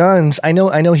get your guns. I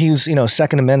know he's,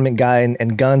 Second Amendment guy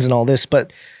and guns and all this,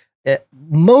 but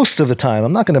most of the time,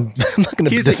 I'm not going to defend him.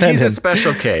 He's a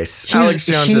special case. Alex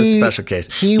Jones is a special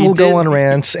case. He will go on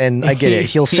rants, and I get it.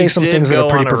 He'll say some things that are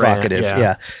pretty provocative. Rant,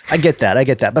 yeah, I get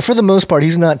that. But for the most part,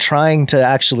 he's not trying to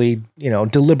actually,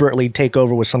 deliberately take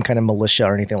over with some kind of militia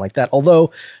or anything like that.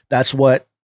 Although that's what,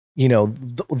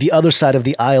 the other side of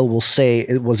the aisle will say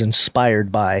it was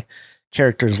inspired by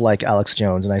characters like Alex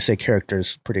Jones, and I say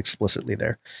characters pretty explicitly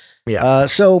there. Yeah.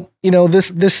 So,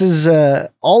 this is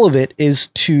all of it is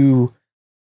to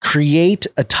create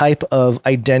a type of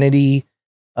identity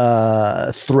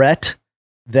threat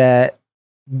that,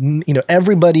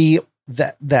 everybody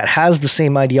that has the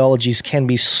same ideologies can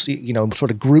be,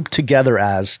 sort of grouped together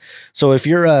as. So if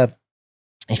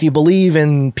you believe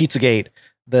in Pizzagate,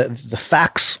 the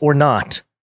facts or not,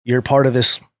 you're part of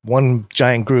this one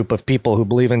giant group of people who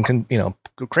believe in,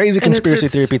 crazy conspiracy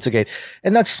theory Pizzagate.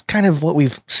 And that's kind of what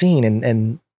we've seen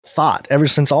and thought ever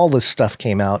since all this stuff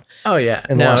came out. Oh yeah.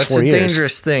 In the last 4 years. It's a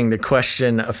dangerous thing to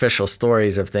question official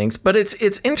stories of things, but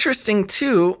it's interesting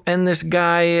too. And this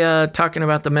guy talking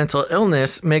about the mental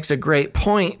illness makes a great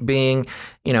point being,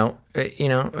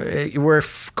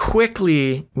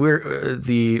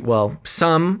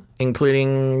 some,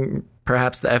 including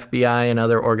perhaps the FBI and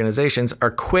other organizations,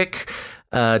 are quick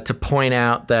to point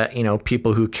out that,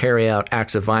 people who carry out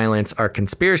acts of violence are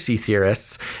conspiracy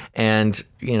theorists and,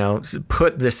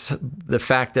 put the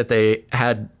fact that they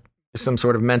had some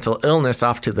sort of mental illness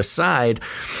off to the side.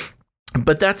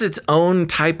 But that's its own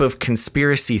type of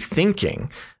conspiracy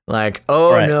thinking. Like,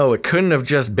 no, it couldn't have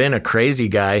just been a crazy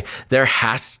guy. There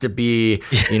has to be,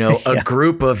 a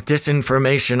group of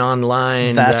disinformation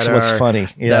online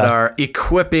that are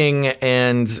equipping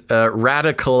and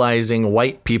radicalizing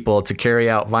white people to carry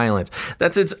out violence.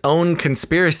 That's its own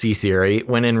conspiracy theory,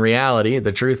 when in reality,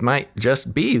 the truth might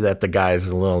just be that the guy's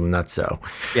a little nutso.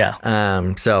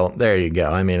 Yeah. So there you go.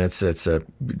 I mean, it's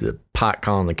the pot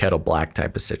calling the kettle black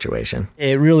type of situation.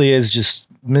 It really is just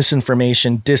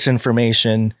misinformation,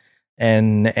 disinformation,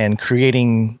 and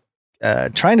creating,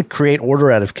 trying to create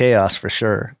order out of chaos for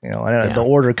sure. The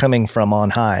order coming from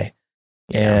on high,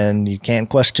 and you can't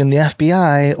question the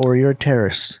FBI or you're a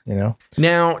terrorist.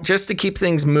 Now, just to keep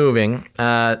things moving,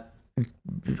 I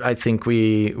think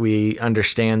we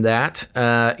understand that.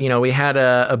 We had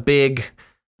a big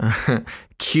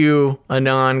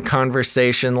QAnon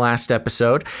conversation last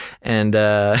episode, and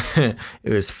it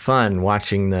was fun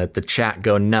watching the chat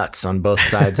go nuts on both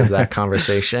sides of that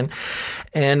conversation.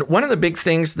 And one of the big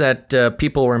things that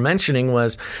people were mentioning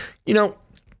was,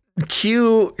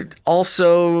 Q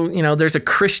also, there's a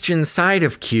Christian side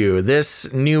of Q.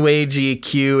 This new agey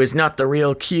Q is not the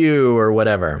real Q or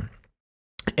whatever.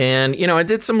 And, I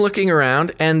did some looking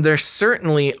around, and there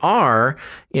certainly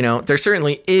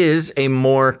is a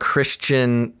more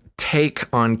Christian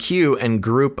take on Q and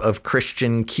group of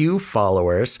Christian Q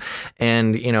followers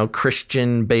and,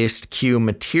 Christian-based Q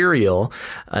material,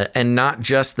 and not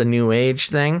just the New Age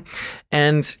thing.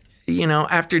 And,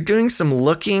 after doing some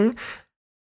looking,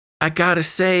 I gotta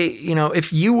say,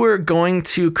 if you were going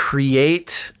to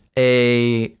create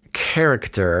a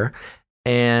character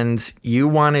and you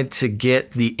wanted to get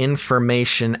the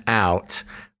information out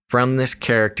from this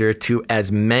character to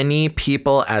as many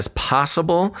people as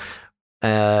possible,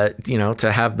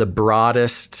 to have the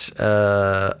broadest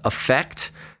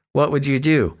effect, what would you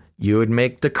do? You would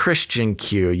make the Christian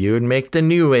Q. You would make the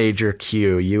New Ager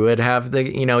Q. You would have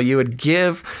you would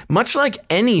give, much like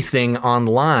anything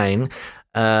online,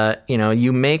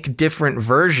 you make different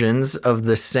versions of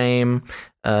the same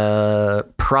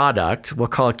product. We'll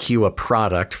call Q a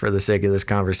product for the sake of this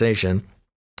conversation.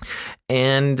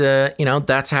 And,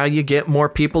 that's how you get more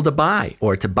people to buy,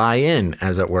 or to buy in,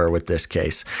 as it were, with this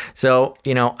case. So,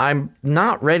 I'm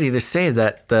not ready to say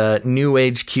that the New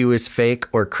Age Q is fake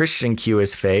or Christian Q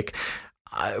is fake.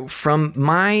 From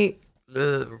my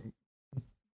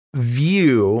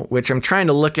view, which I'm trying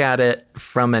to look at it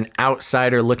from an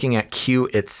outsider looking at Q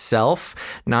itself,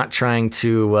 not trying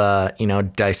to,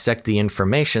 dissect the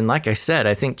information. Like I said,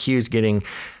 I think Q's getting,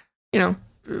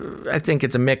 I think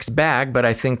it's a mixed bag, but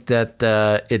I think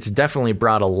that it's definitely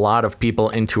brought a lot of people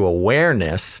into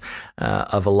awareness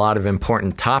of a lot of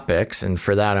important topics. And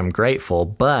for that, I'm grateful.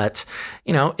 But,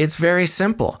 it's very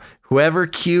simple. Whoever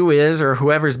Q is, or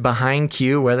whoever's behind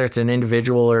Q, whether it's an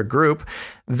individual or a group,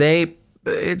 they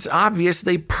it's obvious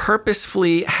they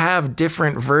purposefully have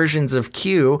different versions of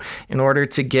Q in order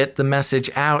to get the message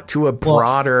out to a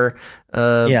broader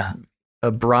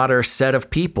a broader set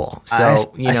of people.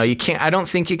 So, you can't, I don't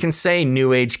think you can say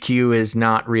New Age Q is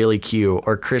not really Q,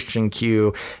 or Christian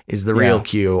Q is the real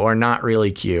Q, or not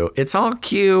really Q. It's all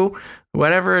Q,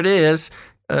 whatever it is,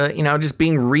 just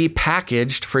being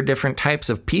repackaged for different types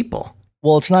of people.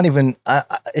 Well, it's not even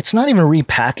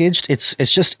repackaged.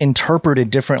 It's just interpreted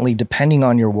differently depending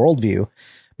on your worldview,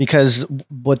 because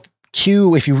what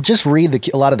Q, if you just read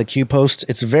a lot of the Q posts,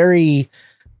 it's very,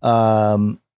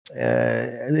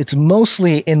 it's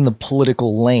mostly in the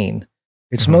political lane.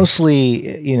 It's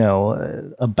mostly,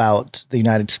 about the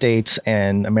United States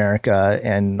and America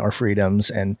and our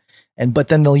freedoms, but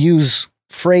then they'll use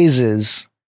phrases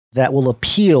that will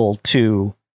appeal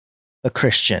to a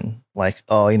Christian, like,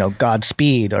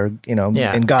 Godspeed, or,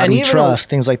 in God we trust,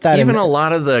 things like that. Even a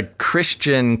lot of the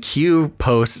Christian Q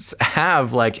posts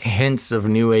have like hints of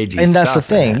New Agey stuff. And that's the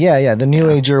thing. Yeah. The New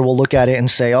Ager will look at it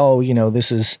and say,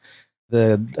 this is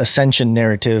the ascension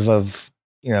narrative of,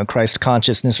 Christ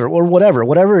consciousness or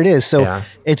whatever it is. So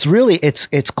it's really,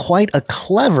 it's quite a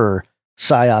clever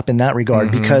psyop in that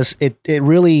regard, because it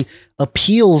really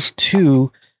appeals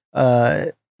to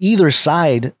either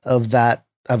side of that,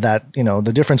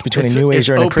 the difference between a New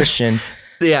Ager and a Christian.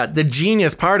 Yeah. The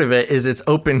genius part of it is it's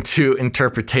open to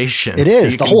interpretation. It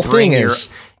is. The whole thing is.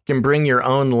 Can bring your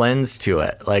own lens to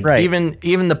it. Like even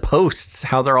the posts,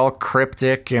 how they're all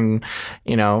cryptic and,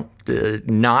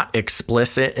 not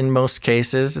explicit in most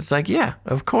cases. It's like, yeah,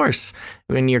 of course.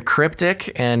 When you're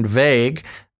cryptic and vague,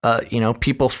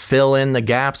 people fill in the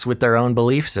gaps with their own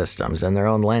belief systems and their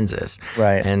own lenses.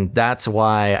 Right. And that's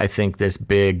why I think this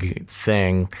big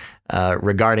thing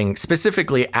regarding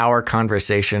specifically our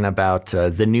conversation about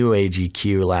the New Age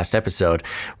Q last episode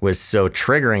was so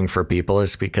triggering for people,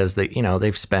 is because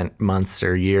they've spent months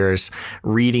or years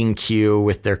reading Q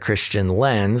with their Christian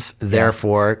lens.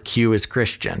 Therefore, Q is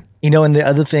Christian. And the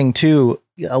other thing too,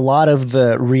 a lot of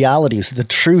the realities, the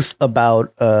truth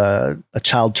about a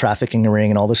child trafficking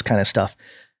ring and all this kind of stuff,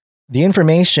 the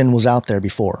information was out there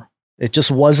before. It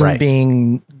just wasn't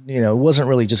being, it wasn't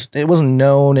really it wasn't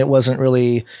known. It wasn't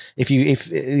really, if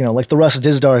like the Russ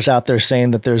Dizdar is out there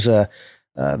saying that there's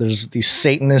these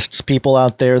Satanists people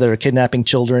out there that are kidnapping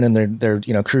children, and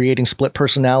they're creating split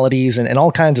personalities and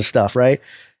all kinds of stuff. Right.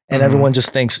 And everyone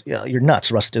just thinks, you're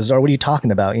nuts, Russ Dizdar. What are you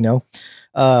talking about?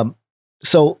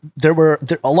 So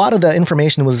a lot of the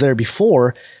information was there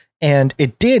before, and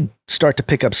it did start to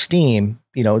pick up steam,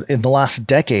 in the last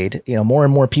decade. More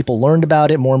and more people learned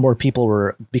about it. More and more people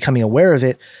were becoming aware of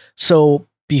it. So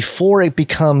before it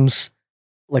becomes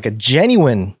like a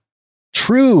genuine,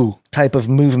 true type of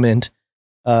movement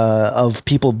of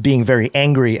people being very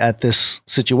angry at this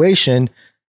situation,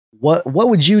 what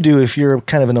would you do if you're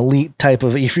kind of an elite type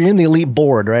of, if you're in the elite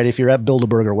board, right? If you're at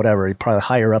Bilderberg or whatever, you're probably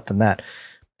higher up than that,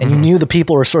 and you knew the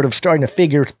people were sort of starting to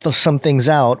figure some things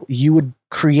out, you would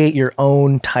create your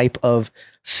own type of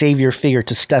savior figure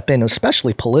to step in,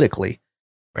 especially politically,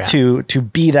 to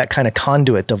be that kind of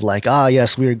conduit of like,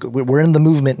 yes, we're in the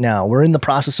movement now. We're in the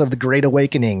process of the Great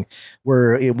Awakening.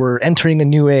 We're entering a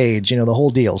new age, the whole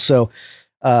deal. So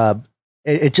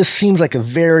it just seems like a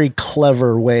very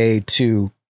clever way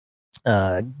to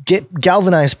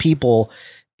galvanize people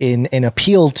and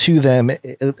appeal to them,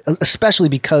 especially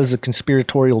because the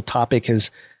conspiratorial topic has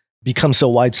become so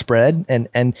widespread. And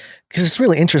because it's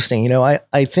really interesting,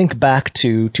 I think back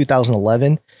to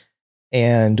 2011,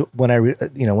 and when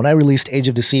I released Age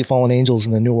of Deceit, Fallen Angels,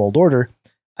 and the New World Order,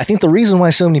 I think the reason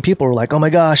why so many people were like, oh my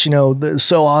gosh,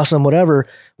 so awesome, whatever,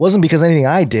 wasn't because anything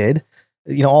I did.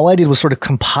 All I did was sort of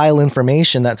compile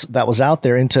information that was out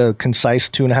there into a concise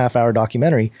 2.5 hour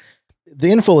documentary. The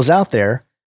info was out there,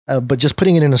 but just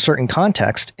putting it in a certain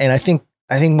context. And I think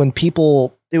when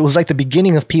people, it was like the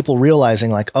beginning of people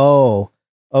realizing like, oh,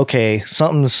 okay,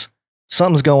 something's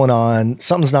going on.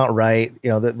 Something's not right.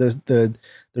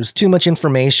 There's too much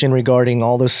information regarding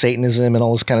all this Satanism and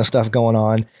all this kind of stuff going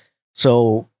on.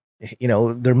 So,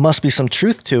 there must be some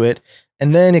truth to it.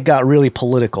 And then it got really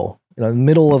political. In the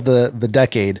middle of the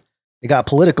decade, it got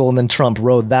political, and then Trump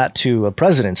rode that to a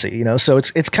presidency. So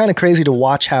it's kind of crazy to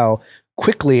watch how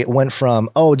quickly it went from,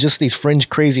 just these fringe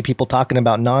crazy people talking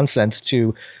about nonsense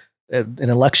to an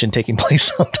election taking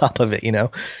place on top of it,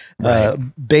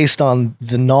 based on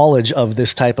the knowledge of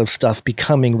this type of stuff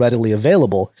becoming readily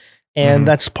available. And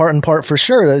that's part and part for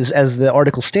sure. As the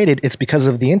article stated, it's because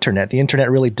of the internet. The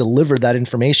internet really delivered that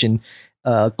information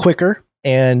quicker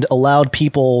and allowed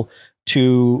people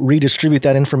to redistribute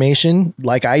that information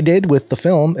like I did with the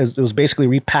film. It was basically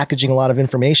repackaging a lot of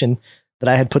information that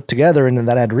I had put together and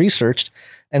that I had researched.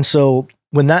 And so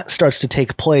when that starts to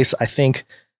take place, I think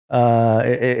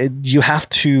you have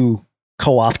to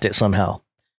co-opt it somehow.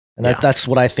 And that's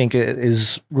what I think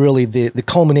is really the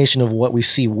culmination of what we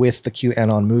see with the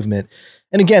QAnon movement.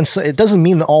 And again, so it doesn't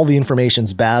mean that all the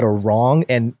information's bad or wrong.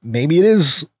 And maybe it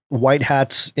is white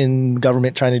hats in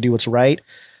government trying to do what's right.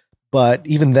 But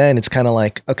even then, it's kind of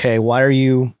like, okay, why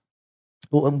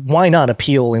not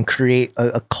appeal and create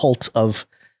a cult of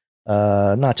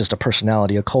not just a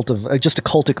personality, a cult of just a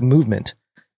cultic movement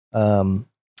out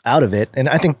of it. And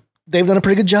I think they've done a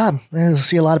pretty good job. I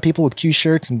see a lot of people with Q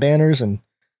shirts and banners and,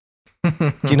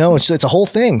 it's a whole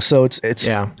thing. So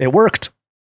it worked.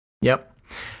 Yep.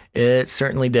 It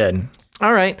certainly did.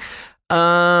 All right.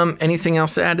 Anything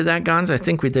else to add to that, Gonz? I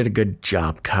think we did a good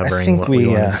job covering what we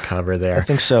wanted to cover there. I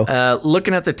think so.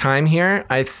 Looking at the time here,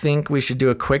 I think we should do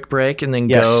a quick break and then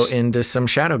go into some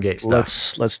Shadowgate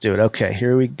stuff. Let's do it. Okay,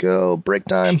 here we go. Break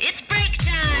time. It's break time.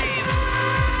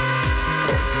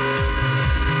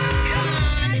 Come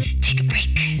on, take a break.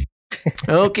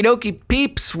 Okie dokie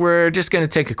peeps, we're just going to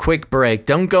take a quick break.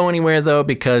 Don't go anywhere though,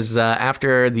 because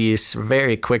after this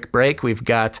very quick break, we've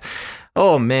got,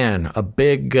 a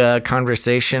big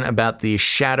conversation about the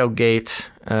Shadowgate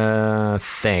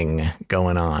thing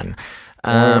going on.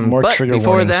 More trigger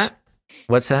before warnings. That,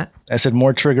 what's that? I said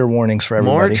more trigger warnings for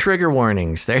everybody. More trigger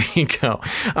warnings. There you go.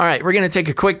 All right, we're going to take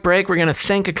a quick break. We're going to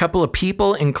thank a couple of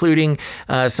people, including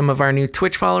some of our new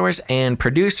Twitch followers and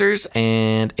producers,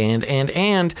 and.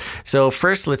 So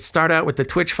first, let's start out with the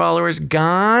Twitch followers.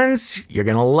 Gonz, you're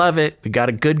going to love it. We got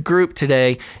a good group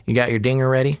today. You got your dinger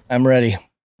ready? I'm ready.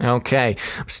 Okay.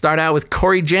 Start out with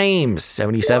Corey James,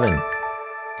 77.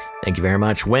 Thank you very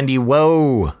much. Wendy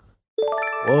Whoa.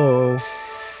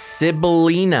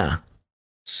 Sibylina.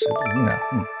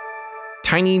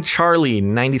 Tiny Charlie,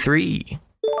 93.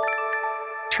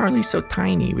 Charlie's so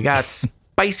tiny. We got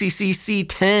Spicy CC,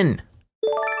 10.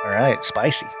 All right,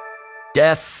 spicy.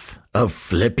 Death of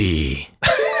Flippy.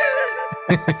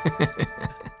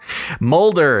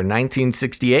 Mulder,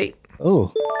 1968.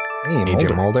 Oh, hey,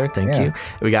 Agent Mulder, thank you.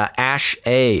 We got Ash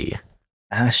A.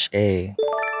 Sweet.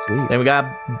 Then we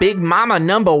got Big Mama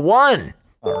number 1.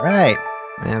 All right.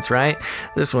 That's right.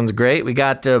 This one's great. We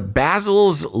got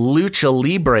Basil's Lucha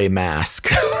Libre mask.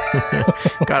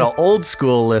 Got an old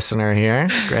school listener here.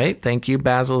 Great. Thank you,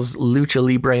 Basil's Lucha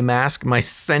Libre mask. My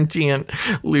sentient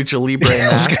Lucha Libre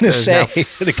mask. I was going to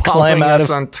say, climb out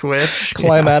on Twitch.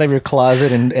 Climb out of your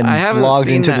closet and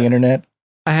logged into the internet.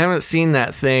 I haven't seen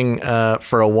that thing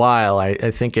for a while.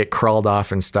 I think it crawled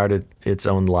off and started its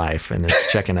own life and is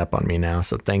checking up on me now.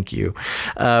 So thank you.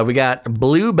 We got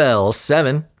Bluebell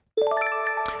 7.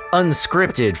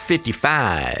 Unscripted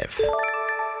 55.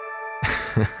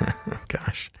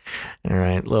 Gosh. All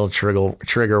right. Little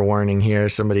trigger warning here.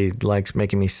 Somebody likes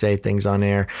making me say things on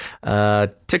air.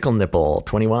 Tickle Nipple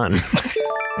 21.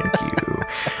 Thank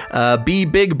you. B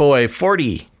Big Boy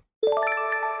 40.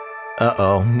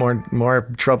 Uh-oh, more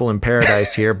trouble in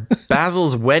paradise here.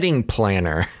 Basil's wedding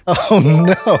planner. Oh,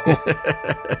 no.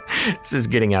 This is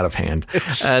getting out of hand.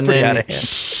 It's and pretty then out of hand.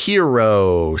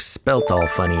 Hero, spelt all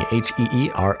funny,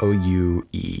 Heeroue.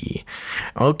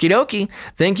 Okie dokie.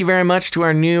 Thank you very much to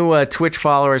our new Twitch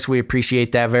followers. We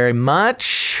appreciate that very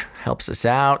much. Helps us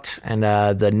out. And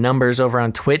the numbers over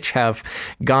on Twitch have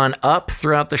gone up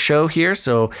throughout the show here.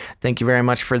 So thank you very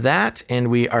much for that. And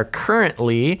we are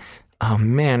currently... Oh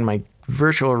man, my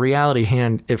virtual reality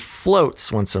hand, it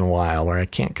floats once in a while where I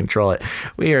can't control it.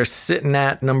 We are sitting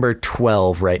at number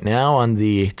 12 right now on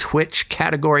the Twitch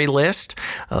category list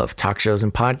of talk shows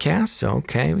and podcasts. So,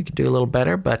 okay, we could do a little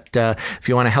better. But if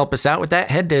you want to help us out with that,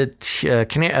 head to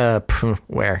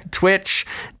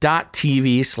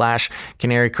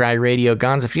twitch.tv/Canary Cry Radio.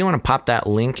 Gonz, if you want to pop that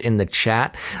link in the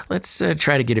chat, let's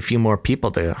try to get a few more people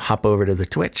to hop over to the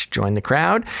Twitch, join the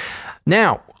crowd.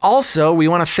 Now, also, we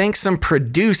want to thank some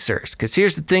producers, because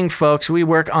here's the thing, folks. We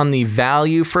work on the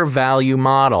value for value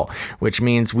model, which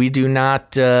means we do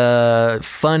not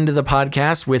fund the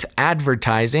podcast with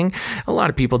advertising. A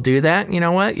lot of people do that. You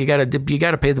know what? You got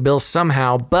to pay the bills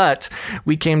somehow. But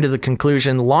we came to the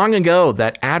conclusion long ago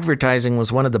that advertising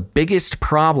was one of the biggest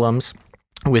problems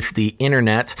with the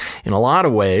internet in a lot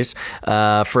of ways,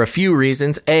 for a few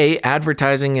reasons. A,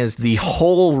 advertising is the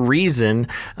whole reason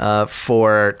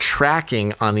for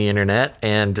tracking on the internet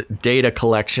and data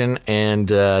collection and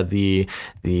the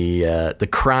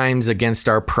crimes against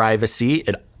our privacy.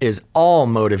 It is all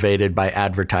motivated by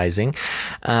advertising.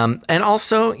 And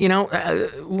also,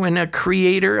 when a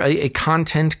creator, a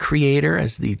content creator,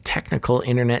 as the technical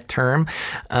internet term,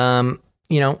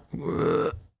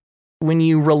 when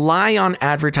you rely on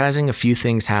advertising, a few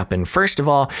things happen. First of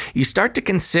all, you start to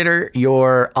consider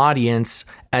your audience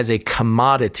as a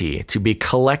commodity to be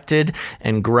collected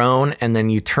and grown, and then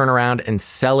you turn around and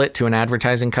sell it to an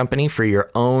advertising company for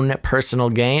your own personal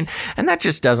gain. And that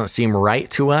just doesn't seem right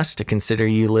to us, to consider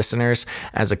you listeners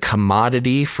as a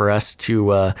commodity for us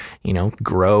to,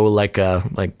 grow like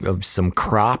some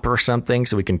crop or something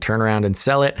so we can turn around and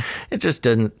sell it. It just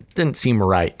didn't seem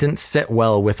right. Didn't sit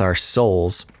well with our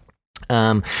souls.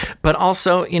 But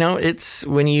also, it's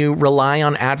when you rely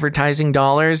on advertising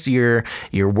dollars, you're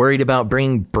worried about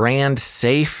being brand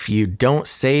safe. You don't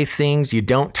say things. You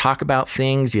don't talk about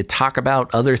things. You talk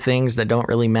about other things that don't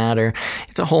really matter.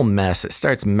 It's a whole mess. It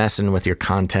starts messing with your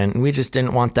content, and we just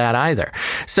didn't want that either.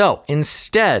 So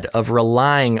instead of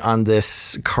relying on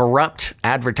this corrupt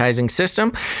advertising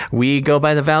system, we go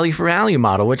by the value for value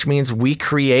model, which means we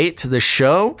create the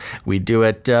show. We do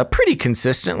it pretty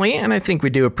consistently, and I think we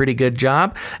do a pretty good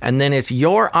job. And then it's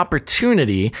your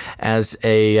opportunity as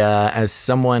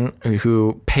someone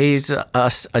who pays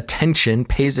attention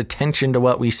to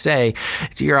what we say.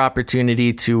 It's your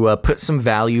opportunity to put some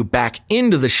value back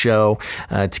into the show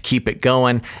to keep it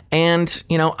going. And,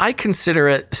 I consider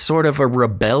it sort of a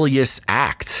rebellious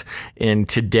act in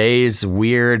today's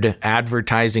weird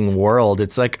advertising world.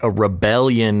 It's like a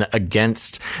rebellion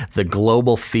against the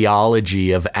global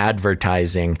theology of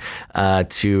advertising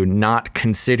to not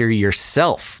consider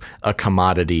yourself a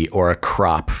commodity or a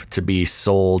crop to be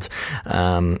sold,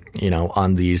 on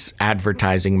these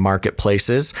advertising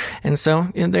marketplaces. And so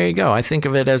there you go. I think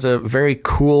of it as a very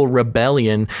cool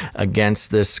rebellion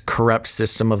against this corrupt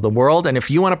system of the world. And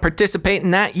if you want to participate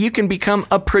in that, you can become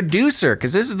a producer,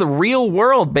 because this is the real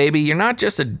world, baby. You're not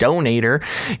just a donator.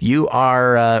 You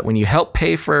are, when you help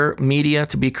pay for media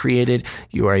to be created,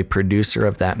 you are a producer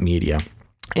of that media.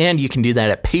 And you can do that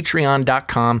at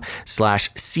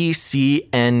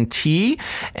patreon.com/CCNT.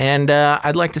 And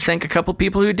I'd like to thank a couple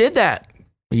people who did that.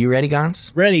 Are you ready,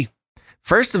 Gons? Ready.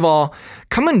 First of all,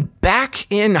 coming back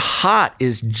in hot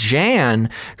is Jan,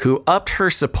 who upped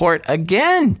her support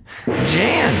again.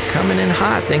 Jan, coming in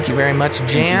hot. Thank you very much,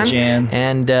 Jan. Thank you, Jan.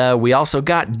 And we also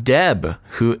got Deb,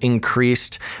 who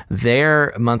increased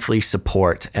their monthly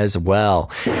support as well.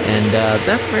 And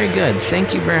that's very good.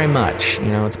 Thank you very much.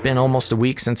 It's been almost a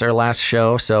week since our last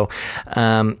show. So,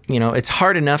 it's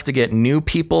hard enough to get new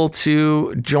people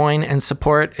to join and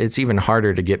support. It's even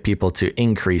harder to get people to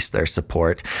increase their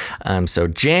support. So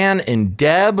Jan and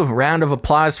Deb, round of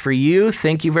applause for you.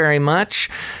 Thank you very much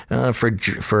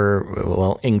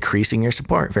for increasing your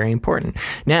support. Very important.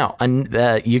 Now,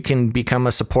 you can become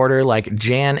a supporter like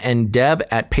Jan and Deb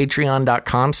at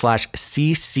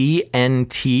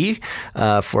patreon.com/CCNT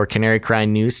for Canary Cry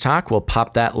News Talk. We'll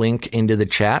pop that link into the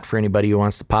chat for anybody who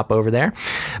wants to pop over there.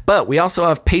 But we also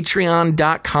have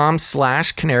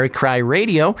patreon.com/Canary Cry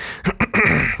Radio.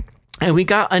 And we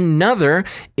got another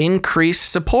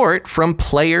increased support from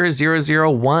Player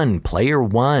 001. Player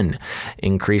 1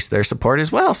 increased their support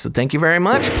as well. So thank you very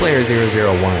much, Player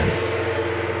 001.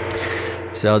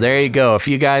 So there you go. If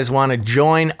you guys want to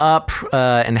join up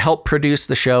and help produce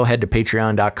the show, head to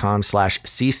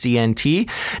patreon.com/CCNT.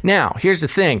 Now, here's the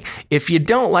thing. If you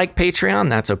don't like Patreon,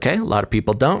 that's okay. A lot of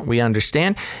people don't. We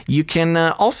understand. You can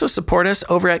also support us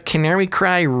over at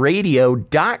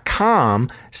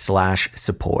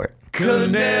canarycryradio.com/support.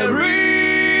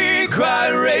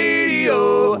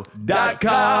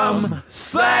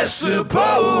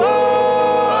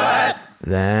 canarycryradio.com/support.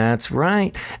 That's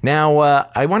right. Now,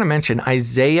 I want to mention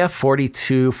Isaiah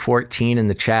 42:14 in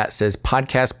the chat says,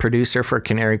 podcast producer for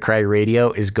Canary Cry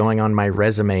Radio is going on my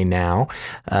resume now.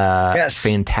 Yes.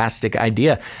 Fantastic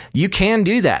idea. You can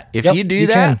do that. If you do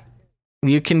that,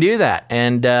 you can do that.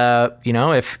 And,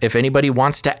 if anybody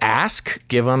wants to ask,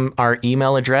 give them our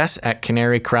email address at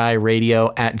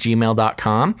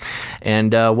canarycryradio@gmail.com,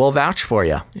 and we'll vouch for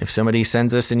you. If somebody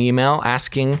sends us an email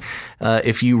asking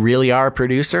if you really are a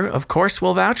producer, of course,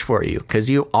 we'll vouch for you because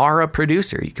you are a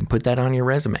producer. You can put that on your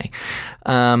resume.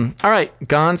 All right,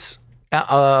 Gons,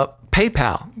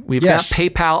 PayPal. We've got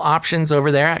PayPal options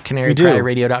over there at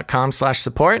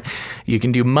canarycryradio.com/support. You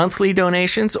can do monthly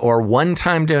donations or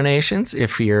one-time donations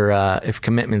if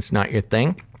commitment's not your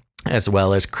thing, as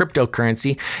well as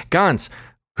cryptocurrency. Gons,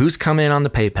 who's come in on the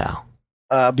PayPal?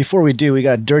 Before we do, we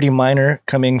got Dirty Miner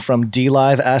coming from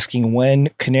DLive asking when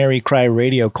Canary Cry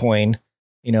Radio coin,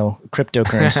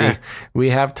 cryptocurrency.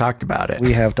 We have talked about it.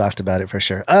 We have talked about it for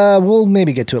sure. We'll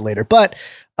maybe get to it later. But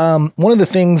one of the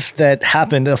things that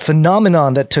happened, a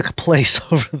phenomenon that took place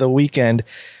over the weekend,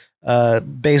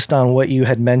 based on what you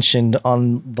had mentioned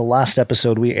on the last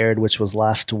episode we aired, which was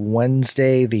last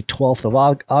Wednesday, the 12th of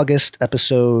August,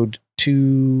 episode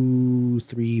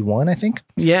 231, I think.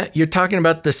 Yeah, you're talking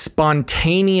about the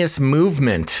spontaneous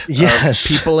movement Yes.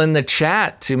 of people in the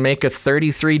chat to make a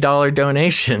 $33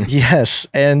 donation. Yes.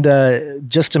 And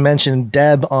just to mention,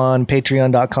 Deb on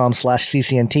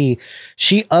patreon.com/CCNT,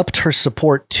 she upped her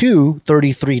support to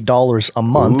 $33 a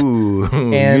month. Ooh,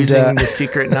 And, using the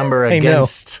secret number I know.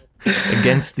 against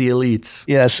the elites.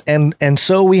 Yes, and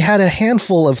so we had a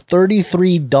handful of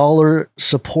 $33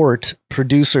 support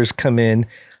producers come in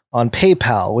on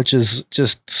PayPal, which is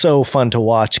just so fun to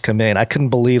watch come in. I couldn't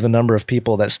believe the number of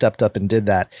people that stepped up and did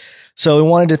that. So we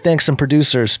wanted to thank some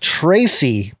producers.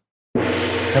 Tracy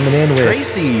coming in with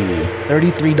Tracy.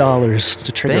 $33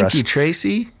 to trigger us. Thank you,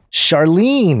 Tracy.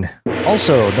 Charlene,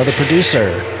 also another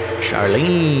producer,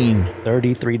 Charlene.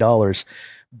 $33.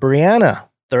 Brianna,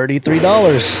 $33.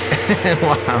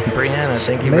 Wow, Brianna,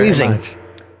 thank you Amazing. very much.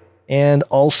 And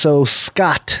also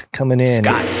Scott coming in.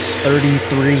 Scott.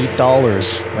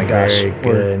 $33. My gosh. Very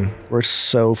good. We're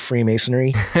so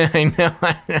Freemasonry. I know.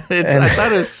 I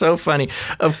thought it was so funny.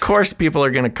 Of course, people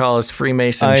are going to call us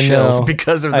Freemason I shills know.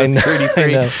 because of I the know. 33. I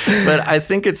know. But I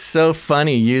think it's so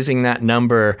funny using that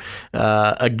number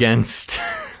against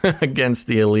against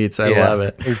the elites. I love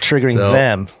it. We're triggering So,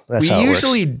 them. That's how we it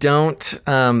usually don't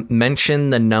mention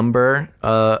the number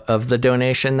of the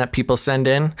donation that people send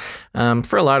in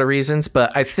for a lot of reasons.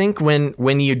 But I think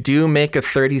when you do make a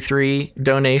 33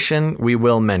 donation, we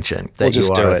will mention that We'll just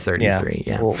you do are a it. 33.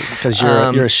 Yeah. Because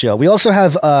you're a shill. We also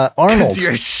have Arnold. Because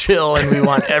you're a shill and we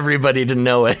want everybody to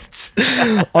know it.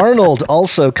 Arnold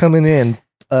also coming in,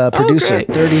 producer, great.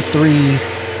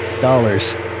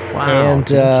 $33. Wow. And,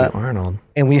 thank you, Arnold.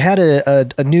 And we had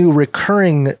a new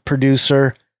recurring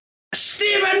producer.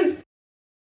 Steven!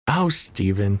 Oh,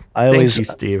 Steven. Thank you,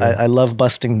 Steven. I love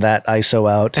busting that ISO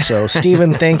out. So,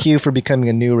 Steven, thank you for becoming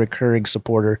a new recurring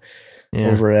supporter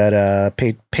over at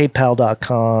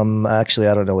paypal.com. Actually,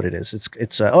 I don't know what it is. It's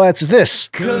this.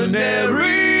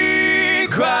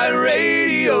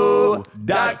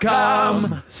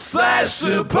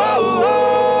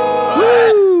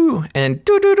 CanaryCryRadio.com/support. And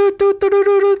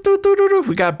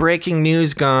we got breaking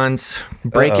news, Gons.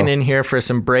 Breaking in here for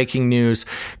some breaking news.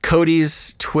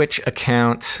 Cody's Twitch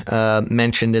account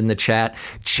mentioned in the chat.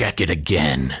 Check it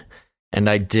again. And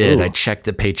I did. Ooh. I checked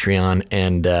the Patreon,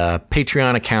 and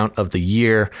Patreon account of the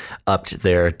year upped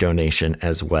their donation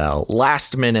as well.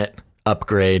 Last minute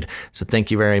upgrade. So thank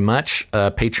you very much.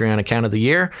 Patreon account of the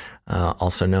year,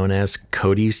 also known as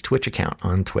Cody's Twitch account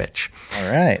on Twitch.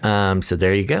 All right. So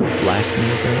there you go. Last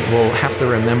minute donation. We'll have to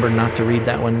remember not to read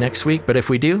that one next week, but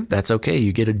if we do, that's okay.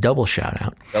 You get a double shout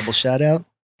out. Double shout out.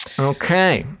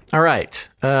 Okay. All right.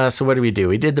 So what do?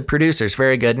 We did the producers.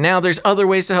 Very good. Now there's other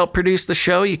ways to help produce the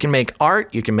show. You can make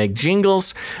art. You can make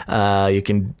jingles. You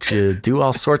can do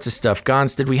all sorts of stuff.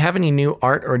 Gons, did we have any new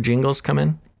art or jingles come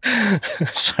in?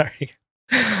 Sorry.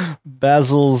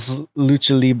 Basil's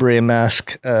Lucha Libre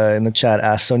mask in the chat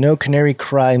asked, so no Canary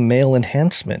Cry male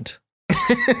enhancement.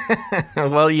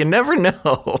 Well, you never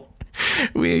know.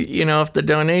 If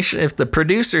the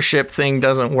producership thing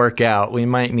doesn't work out, we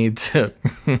might need to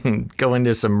go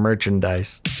into some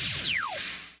merchandise.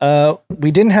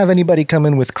 We didn't have anybody come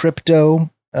in with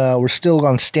crypto. We're still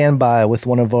on standby with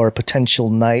one of our potential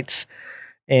nights.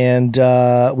 And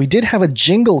we did have a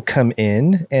jingle come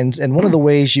in. And one of the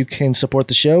ways you can support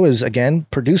the show is, again,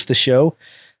 produce the show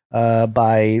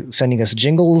by sending us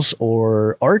jingles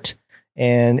or art.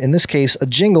 And in this case, a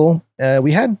jingle.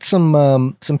 We had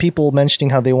some people mentioning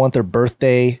how they want their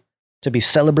birthday to be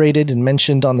celebrated and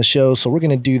mentioned on the show. So we're going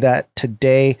to do that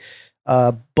today.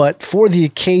 But for the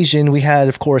occasion, we had,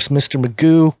 of course, Mr.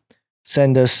 Magoo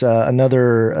send us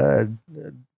another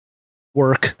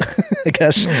work, I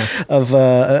guess, of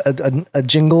a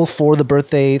jingle for the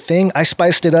birthday thing. I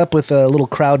spiced it up with a little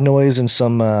crowd noise and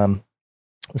some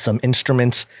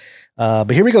instruments.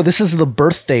 But here we go. This is the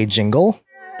birthday jingle.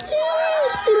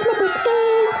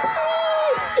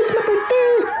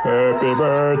 Happy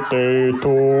birthday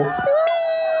to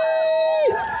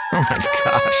Oh my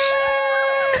gosh.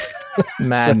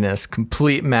 Madness.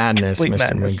 Complete madness, Complete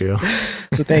Mr. madness. Magoo.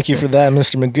 So thank you for that,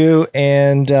 Mr. Magoo.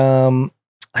 And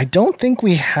I don't think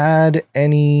we had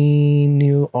any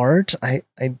new art. I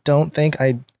don't think.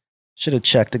 I should have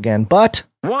checked again. But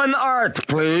One art,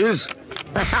 please.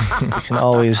 you can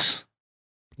always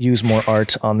use more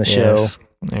art on the show. Yes.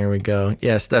 There we go.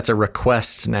 Yes, that's a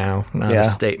request now, not a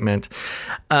statement.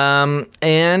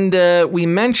 And we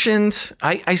mentioned,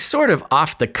 I sort of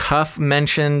off the cuff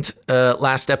mentioned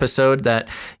last episode that,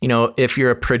 if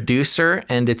you're a producer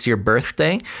and it's your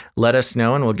birthday, let us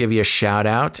know and we'll give you a shout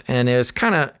out. And it was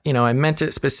kind of, I meant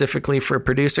it specifically for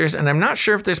producers. And I'm not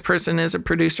sure if this person is a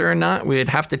producer or not. We'd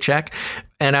have to check.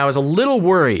 And I was a little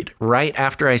worried right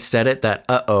after I said it that,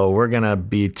 we're going to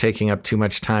be taking up too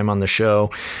much time on the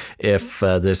show if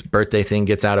this birthday thing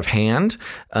gets out of hand.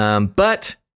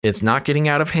 But it's not getting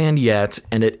out of hand yet.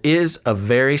 And it is a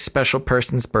very special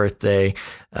person's birthday,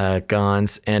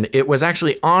 Gons. And it was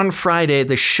actually on Friday,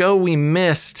 the show we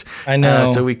missed. I know.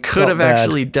 So we could have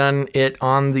actually done it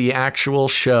on the actual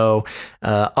show,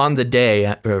 on the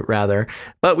day, rather.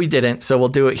 But we didn't. So we'll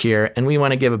do it here. And we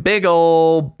want to give a big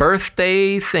old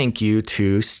birthday thank you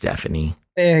to Stephanie.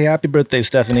 Hey, happy birthday,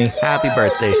 Stephanie. Happy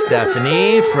birthday,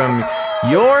 Stephanie, from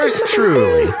yours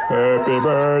truly. Happy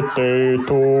birthday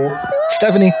to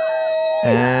Stephanie.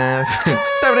 And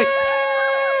Stephanie.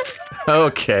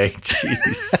 Okay,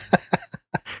 jeez.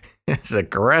 It's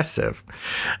aggressive.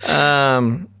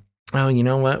 Oh, you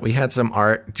know what? We had some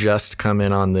art just come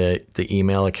in on the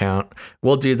email account.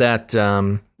 We'll do that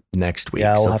next week.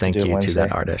 Yeah, we'll so have thank to do it you Wednesday. to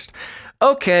that artist.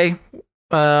 Okay.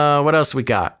 What else we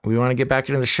got? We want to get back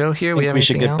into the show here? We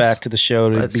should get back to the show.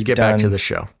 Let's get back to the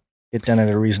show. Get done at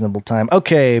a reasonable time.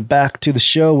 Okay, back to the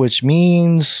show, which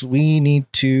means we need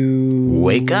to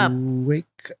wake up.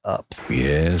 Wake up.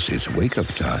 Yes, it's wake up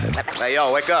time. Hey,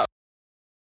 yo, wake up.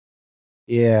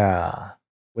 Yeah.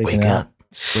 Wake up.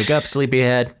 Wake up,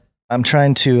 sleepyhead. I'm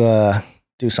trying to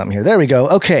do something here. There we go.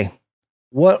 Okay.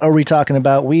 What are we talking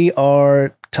about? We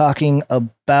are talking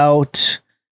about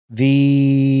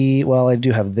I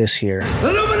do have this here.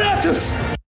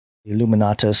 Illuminatus! The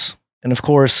Illuminatus. And of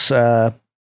course, a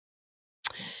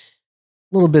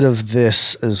little bit of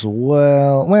this as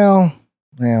well. Well,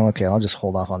 okay, I'll just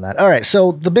hold off on that. All right,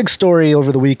 so the big story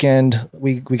over the weekend,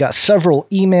 we got several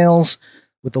emails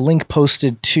with the link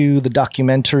posted to the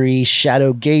documentary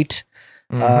Shadowgate.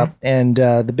 And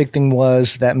the big thing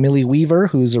was that Millie Weaver,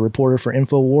 who's a reporter for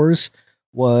InfoWars,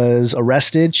 was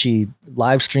arrested. She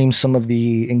live streamed some of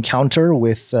the encounter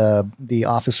with the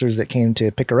officers that came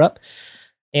to pick her up.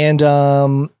 And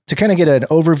to kind of get an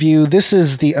overview, this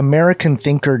is the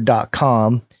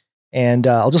AmericanThinker.com. And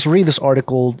I'll just read this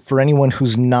article for anyone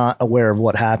who's not aware of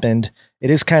what happened. It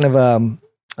is kind of,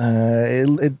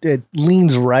 it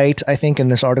leans right, I think, in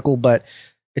this article, but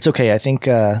it's okay. I think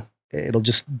it'll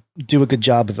just do a good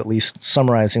job of at least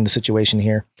summarizing the situation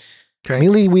here. Okay.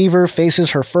 Millie Weaver faces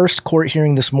her first court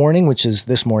hearing this morning, which is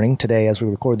this morning, today as we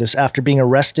record this, after being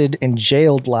arrested and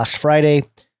jailed last Friday.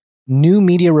 New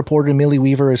media reporter Millie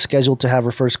Weaver is scheduled to have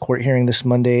her first court hearing this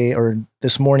Monday or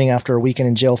this morning after a weekend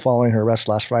in jail following her arrest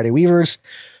last Friday. Weaver's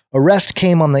arrest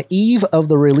came on the eve of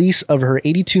the release of her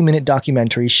 82-minute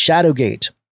documentary,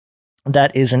 Shadowgate.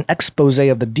 That is an expose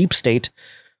of the deep state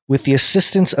with the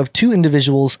assistance of two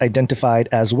individuals identified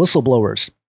as whistleblowers.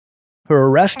 Her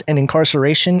arrest and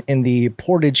incarceration in the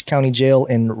Portage County Jail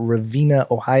in Ravenna,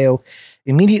 Ohio,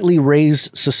 immediately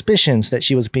raised suspicions that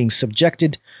she was being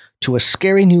subjected to a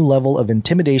scary new level of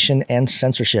intimidation and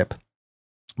censorship.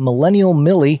 Millennial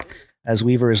Millie, as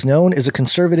Weaver is known, is a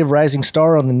conservative rising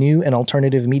star on the new and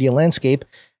alternative media landscape,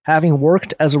 having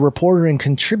worked as a reporter and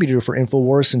contributor for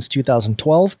InfoWars since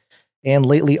 2012, and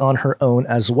lately on her own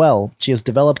as well. She has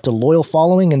developed a loyal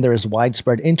following, and there is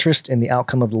widespread interest in the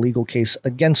outcome of the legal case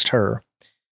against her.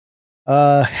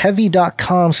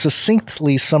 Heavy.com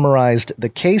succinctly summarized the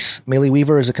case. Millie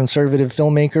Weaver is a conservative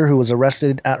filmmaker who was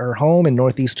arrested at her home in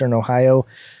northeastern Ohio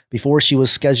before she was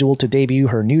scheduled to debut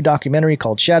her new documentary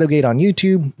called Shadowgate on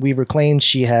YouTube. Weaver claimed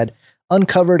she had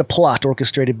uncovered a plot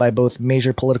orchestrated by both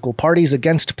major political parties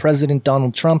against President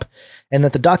Donald Trump, and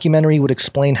that the documentary would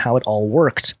explain how it all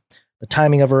worked. The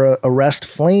timing of her arrest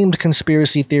flamed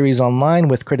conspiracy theories online,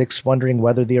 with critics wondering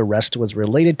whether the arrest was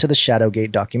related to the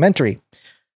Shadowgate documentary.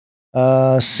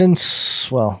 Since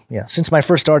my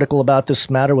first article about this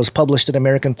matter was published at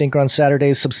American Thinker on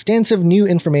Saturday, substantive new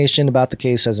information about the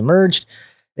case has emerged.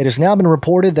 It has now been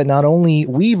reported that not only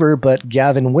Weaver, but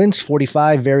Gavin Wintz,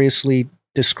 45, variously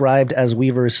described as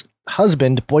Weaver's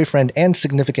husband, boyfriend, and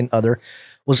significant other,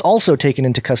 was also taken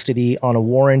into custody on a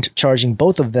warrant charging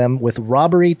both of them with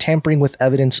robbery, tampering with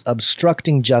evidence,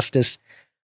 obstructing justice,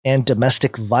 and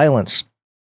domestic violence.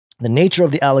 The nature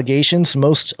of the allegations,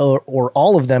 most or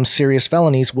all of them serious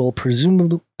felonies, will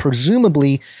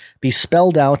presumably be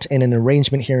spelled out in an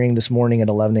arraignment hearing this morning at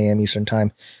 11 a.m. Eastern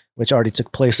Time, which already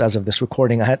took place as of this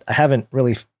recording. I haven't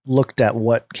really looked at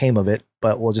what came of it,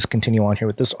 but we'll just continue on here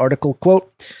with this article.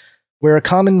 Quote, where a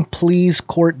common pleas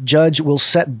court judge will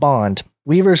set bond.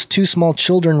 Weaver's two small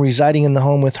children residing in the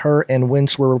home with her and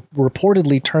Wintz were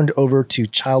reportedly turned over to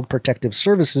Child Protective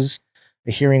Services.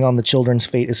 A hearing on the children's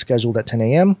fate is scheduled at 10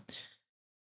 a.m.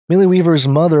 Millie Weaver's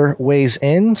mother weighs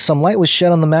in. Some light was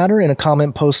shed on the matter in a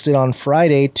comment posted on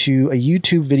Friday to a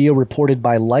YouTube video reported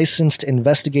by licensed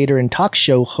investigator and talk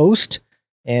show host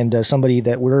and somebody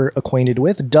that we're acquainted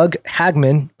with, Doug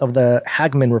Hagman of the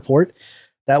Hagman Report,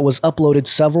 that was uploaded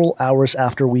several hours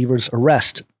after Weaver's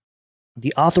arrest.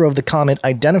 The author of the comment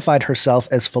identified herself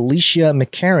as Felicia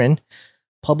McCarran.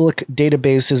 Public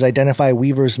databases identify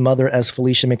Weaver's mother as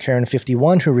Felicia McCarran,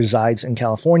 51, who resides in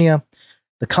California.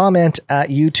 The comment at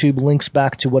YouTube links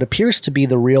back to what appears to be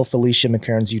the real Felicia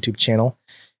McCarran's YouTube channel.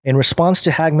 In response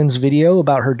to Hagman's video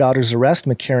about her daughter's arrest,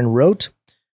 McCarran wrote,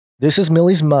 "This is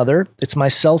Millie's mother. It's my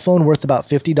cell phone worth about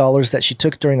 $50 that she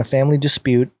took during a family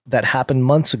dispute that happened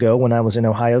months ago when I was in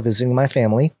Ohio visiting my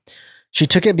family. She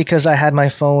took it because I had my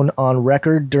phone on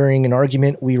record during an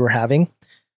argument we were having.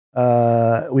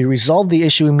 We resolved the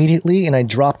issue immediately, and I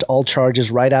dropped all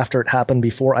charges right after it happened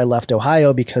before I left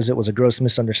Ohio because it was a gross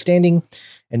misunderstanding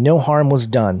and no harm was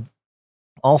done.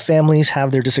 All families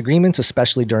have their disagreements,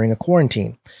 especially during a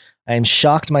quarantine. I am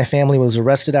shocked my family was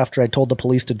arrested after I told the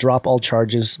police to drop all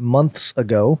charges months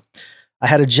ago. I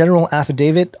had a general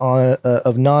affidavit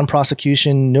of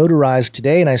non-prosecution notarized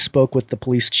today, and I spoke with the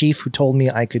police chief who told me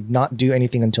I could not do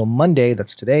anything until Monday,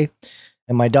 that's today,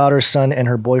 and my daughter's son and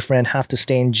her boyfriend have to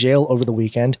stay in jail over the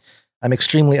weekend. I'm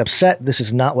extremely upset. This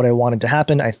is not what I wanted to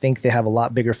happen. I think they have a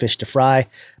lot bigger fish to fry.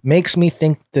 Makes me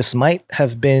think this might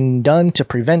have been done to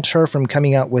prevent her from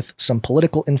coming out with some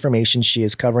political information she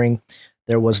is covering.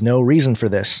 There was no reason for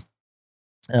this."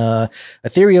 A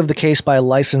theory of the case by a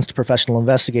licensed professional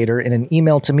investigator. In an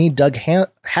email to me, Doug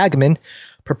Hagman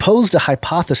proposed a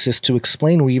hypothesis to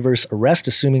explain Weaver's arrest,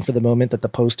 assuming for the moment that the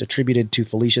post attributed to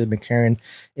Felicia McCarran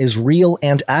is real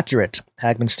and accurate.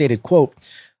 Hagman stated, quote,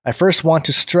 "I first want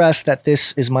to stress that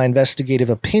this is my investigative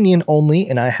opinion only,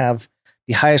 and I have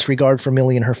the highest regard for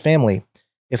Millie and her family.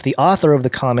 If the author of the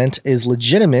comment is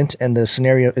legitimate and the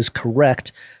scenario is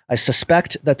correct, I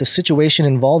suspect that the situation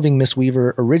involving Miss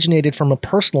Weaver originated from a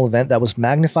personal event that was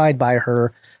magnified by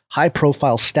her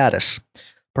high-profile status.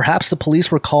 Perhaps the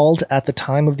police were called at the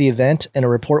time of the event and a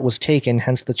report was taken,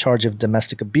 hence the charge of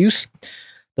domestic abuse.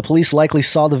 The police likely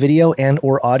saw the video and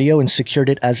or audio and secured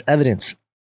it as evidence.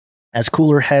 As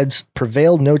cooler heads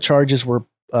prevailed, no charges were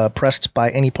pressed by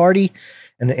any party,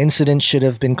 and the incident should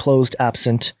have been closed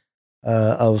absent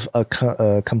of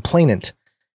a complainant.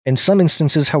 In some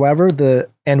instances, however,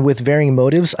 and with varying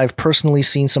motives, I've personally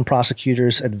seen some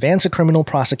prosecutors advance a criminal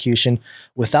prosecution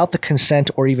without the consent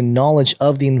or even knowledge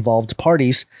of the involved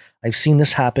parties. I've seen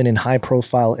this happen in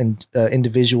high-profile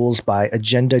individuals by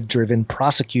agenda-driven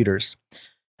prosecutors."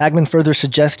 Hagman further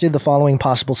suggested the following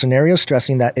possible scenario,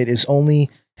 stressing that it is only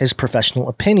his professional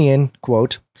opinion,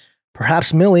 quote,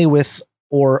 "Perhaps Millie, with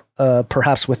or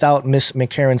perhaps without Miss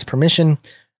McCarran's permission,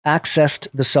 accessed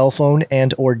the cell phone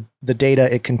and or the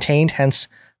data it contained, hence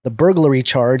the burglary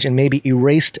charge, and maybe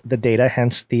erased the data,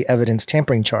 hence the evidence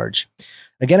tampering charge.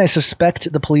 Again, I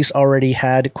suspect the police already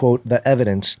had, quote, the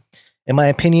evidence. In my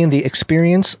opinion, the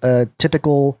experience, a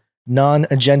typical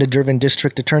non-agenda driven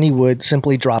district attorney would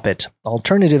simply drop it.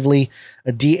 Alternatively,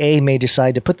 a DA may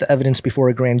decide to put the evidence before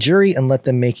a grand jury and let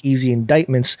them make easy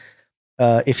indictments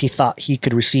if he thought he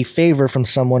could receive favor from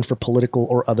someone for political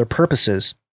or other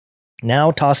purposes.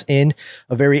 Now toss in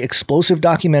a very explosive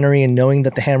documentary and knowing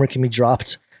that the hammer can be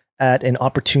dropped at an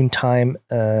opportune time,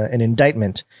 an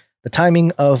indictment. The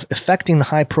timing of effecting the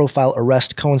high-profile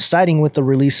arrest coinciding with the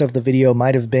release of the video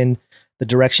might have been the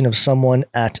direction of someone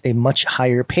at a much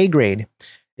higher pay grade.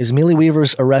 Is Millie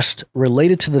Weaver's arrest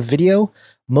related to the video?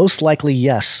 Most likely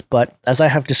yes, but as I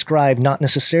have described, not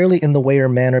necessarily in the way or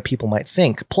manner people might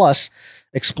think. Plus,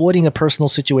 exploiting a personal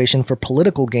situation for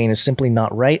political gain is simply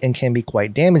not right and can be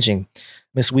quite damaging.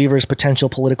 Miss Weaver's potential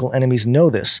political enemies know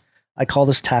this. I call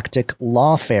this tactic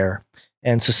lawfare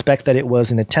and suspect that it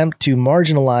was an attempt to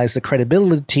marginalize the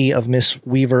credibility of Miss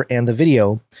Weaver and the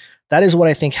video. That is what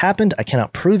I think happened. I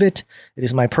cannot prove it. It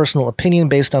is my personal opinion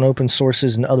based on open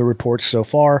sources and other reports so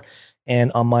far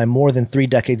and on my more than 3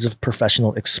 decades of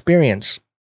professional experience.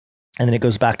 And then it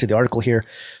goes back to the article here.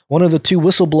 One of the 2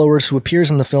 whistleblowers who appears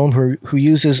in the film, who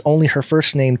uses only her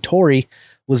first name, Tori,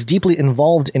 was deeply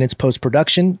involved in its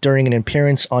post-production. During an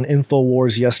appearance on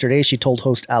InfoWars yesterday, she told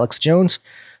host Alex Jones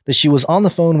that she was on the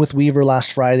phone with Weaver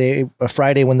last Friday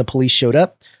when the police showed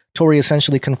up. Tori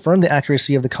essentially confirmed the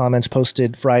accuracy of the comments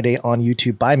posted Friday on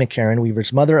YouTube by McCarran,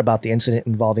 Weaver's mother, about the incident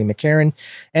involving McCarran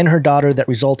and her daughter that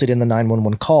resulted in the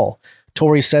 911 call.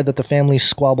 Tori said that the family's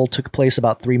squabble took place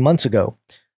about 3 months ago.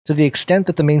 To the extent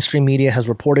that the mainstream media has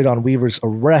reported on Weaver's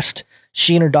arrest,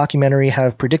 she and her documentary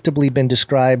have predictably been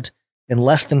described in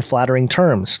less than flattering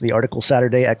terms. The article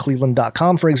Saturday at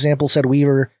Cleveland.com, for example, said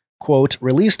Weaver, quote,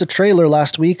 released a trailer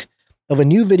last week of a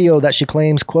new video that she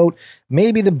claims, quote,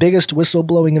 may be the biggest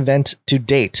whistleblowing event to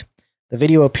date. The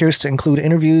video appears to include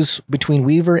interviews between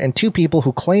Weaver and two people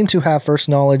who claim to have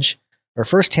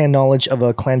first-hand knowledge of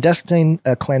a clandestine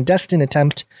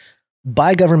attempt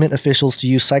by government officials to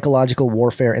use psychological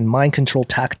warfare and mind control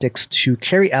tactics to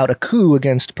carry out a coup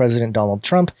against President Donald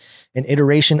Trump, an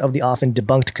iteration of the often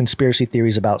debunked conspiracy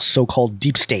theories about so-called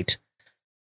deep state.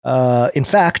 In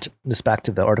fact, this back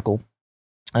to the article.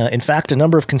 In fact, a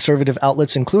number of conservative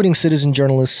outlets, including citizen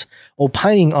journalists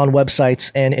opining on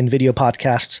websites and in video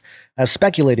podcasts, have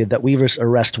speculated that Weaver's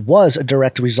arrest was a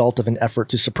direct result of an effort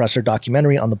to suppress her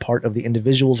documentary on the part of the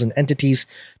individuals and entities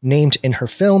named in her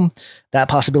film. That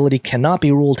possibility cannot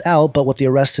be ruled out, but what the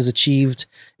arrest has achieved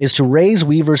is to raise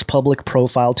Weaver's public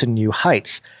profile to new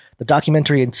heights. The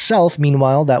documentary itself,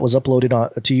 meanwhile, that was uploaded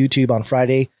to YouTube on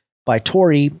Friday by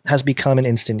Tory, has become an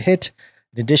instant hit.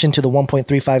 In addition to the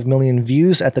 1.35 million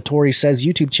views at the Tory Says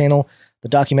YouTube channel, the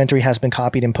documentary has been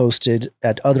copied and posted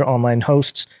at other online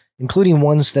hosts, including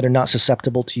ones that are not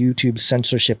susceptible to YouTube's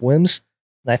censorship whims.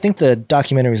 And I think the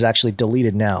documentary is actually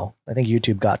deleted now. I think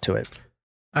YouTube got to it.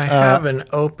 I have an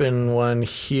open one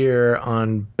here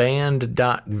on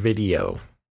banned.video.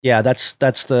 Yeah, that's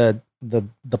the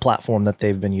platform that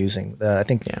they've been using. I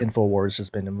think InfoWars has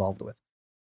been involved with.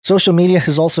 Social media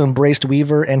has also embraced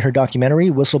Weaver and her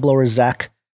documentary. Whistleblower Zach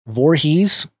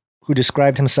Voorhees, who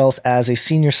described himself as a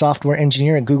senior software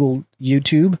engineer at Google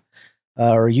YouTube,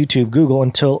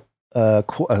 until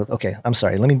okay, I'm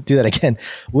sorry, let me do that again.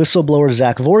 Whistleblower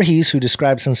Zach Voorhees, who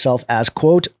describes himself as,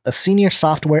 quote, a senior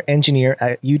software engineer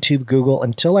at YouTube Google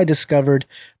until I discovered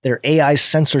their AI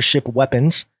censorship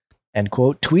weapons, end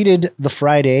quote, tweeted the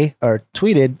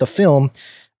film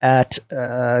at,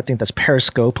 I think that's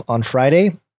Periscope on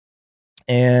Friday.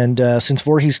 And since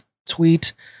Voorhees'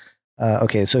 tweet,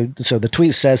 so the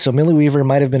tweet says, so Millie Weaver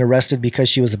might have been arrested because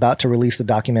she was about to release the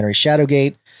documentary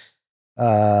Shadowgate.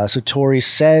 So Tory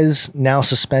Says, now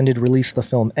suspended, released the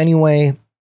film anyway.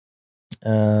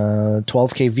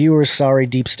 12K viewers, sorry,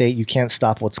 Deep State, you can't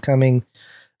stop what's coming.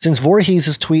 Since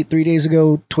Voorhees' tweet 3 days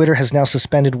ago, Twitter has now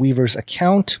suspended Weaver's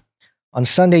account. On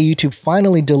Sunday, YouTube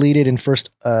finally deleted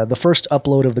the first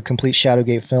upload of the complete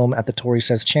Shadowgate film at the Tory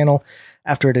Says channel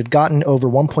after it had gotten over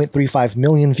 1.35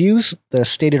 million views. The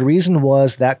stated reason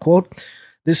was that, quote,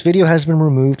 this video has been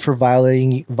removed for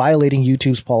violating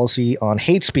YouTube's policy on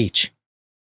hate speech.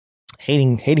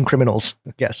 Hating criminals,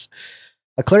 I guess.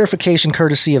 A clarification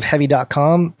courtesy of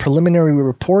Heavy.com. Preliminary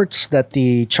reports that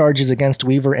the charges against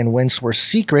Weaver and Wentz were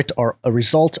secret are a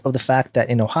result of the fact that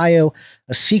in Ohio,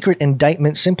 a secret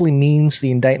indictment simply means the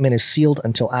indictment is sealed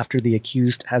until after the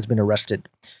accused has been arrested.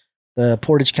 The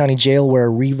Portage County Jail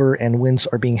where Weaver and Wentz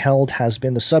are being held has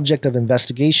been the subject of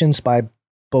investigations by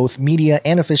both media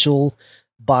and official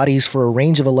bodies for a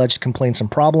range of alleged complaints and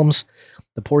problems.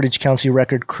 The Portage County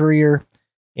Record-Courier,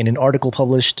 in an article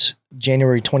published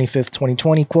January 25th,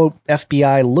 2020, quote,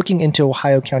 FBI looking into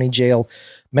Ohio County Jail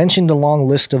mentioned a long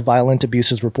list of violent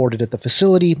abuses reported at the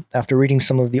facility. After reading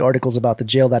some of the articles about the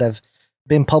jail that have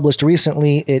been published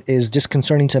recently, it is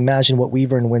disconcerting to imagine what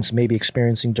Weaver and Wentz may be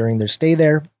experiencing during their stay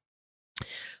there.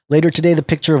 Later today, the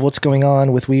picture of what's going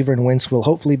on with Weaver and Wentz will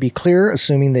hopefully be clearer,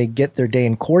 assuming they get their day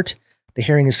in court. The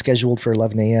hearing is scheduled for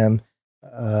 11 a.m.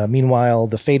 Meanwhile,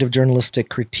 the fate of journalistic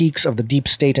critiques of the deep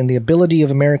state and the ability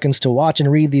of Americans to watch and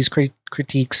read these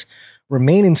critiques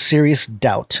remain in serious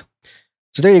doubt.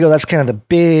 So there you go. That's kind of the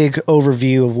big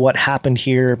overview of what happened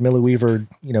here. Millie Weaver,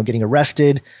 getting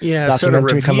arrested. Yeah,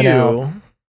 documentary coming out.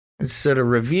 Sort of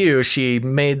review. She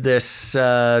made this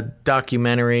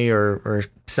documentary or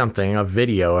something, a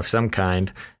video of some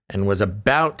kind, and was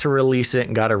about to release it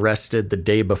and got arrested the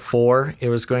day before it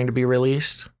was going to be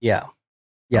released. Yeah.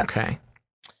 Okay.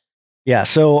 Yeah.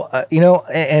 So,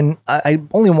 and I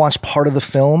only watched part of the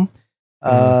film.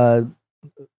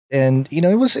 And,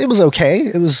 it was okay.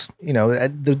 It was,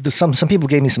 some people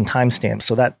gave me some timestamps,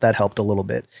 so that helped a little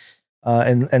bit.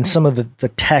 And some of the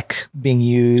tech being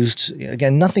used,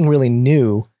 again, nothing really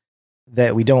new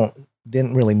that we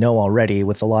didn't really know already,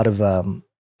 with a lot of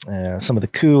some of the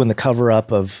coup and the cover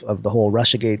up of the whole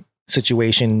Russiagate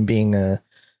situation being a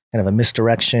kind of a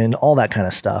misdirection, all that kind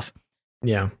of stuff.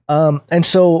 Yeah. And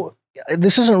so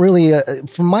this isn't really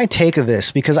from my take of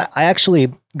this, because I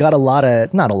actually got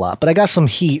not a lot, but I got some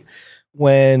heat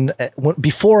when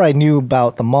before I knew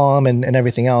about the mom and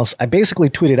everything else. I basically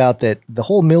tweeted out that the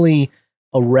whole Millie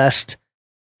arrest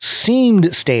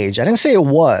seemed staged. I didn't say it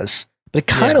was, but it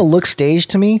kind of looked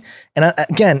staged to me. And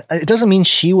again, it doesn't mean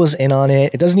she was in on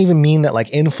it. It doesn't even mean that like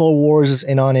InfoWars is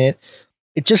in on it.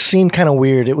 It just seemed kind of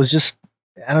weird. It was just,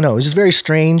 I don't know. It was just very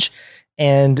strange.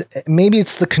 And maybe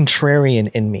it's the contrarian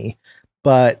in me,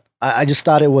 but I just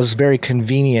thought it was very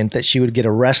convenient that she would get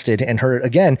arrested. And her,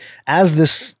 again, as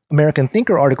this American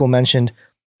Thinker article mentioned,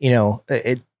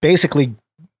 it basically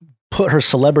put her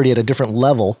celebrity at a different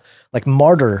level, like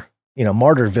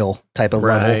Martyrville type of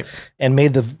level, and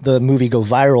made the movie go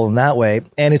viral in that way.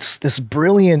 And it's this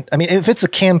brilliant, I mean, if it's a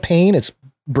campaign, it's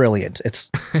brilliant. It's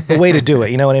the way to do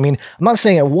it. You know what I mean? I'm not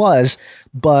saying it was,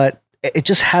 but it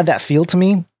just had that feel to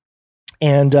me.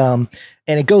 And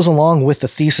it goes along with the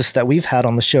thesis that we've had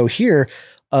on the show here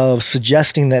of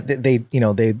suggesting that they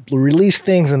release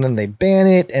things and then they ban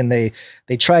it, and they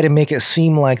try to make it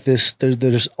seem like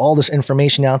there's all this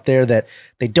information out there that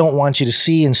they don't want you to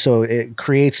see. And so it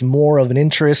creates more of an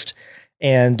interest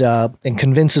and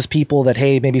convinces people that,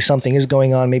 hey, maybe something is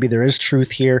going on. Maybe there is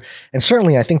truth here. And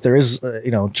certainly I think there is,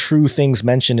 true things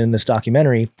mentioned in this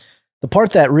documentary. The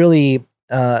part that really,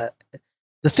 the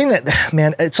thing that,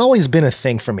 man, it's always been a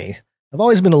thing for me. I've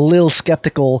always been a little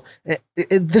skeptical.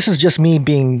 This is just me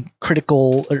being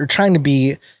critical or trying to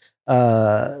be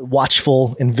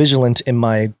watchful and vigilant in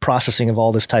my processing of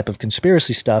all this type of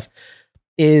conspiracy stuff,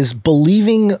 is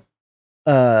believing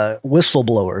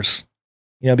whistleblowers,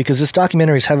 because this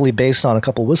documentary is heavily based on a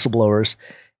couple whistleblowers.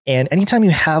 And anytime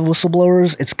you have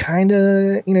whistleblowers, it's kind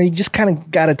of, you just kind of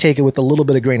got to take it with a little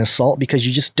bit of grain of salt, because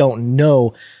you just don't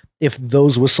know if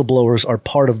those whistleblowers are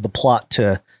part of the plot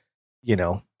to,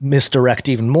 misdirect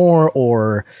even more,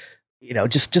 or,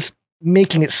 just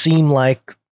making it seem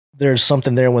like there's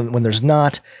something there when there's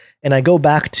not. And I go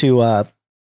back to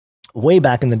way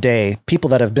back in the day,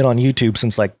 people that have been on YouTube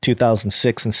since like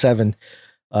 2006 and 7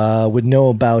 would know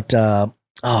about,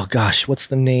 what's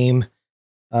the name?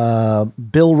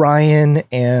 Bill Ryan,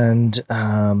 and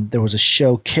there was a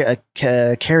show,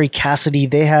 Carrie Cassidy.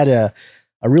 They had a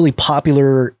really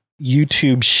popular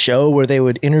YouTube show where they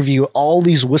would interview all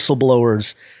these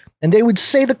whistleblowers, and they would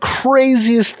say the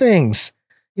craziest things.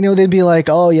 They'd be like,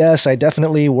 oh yes, I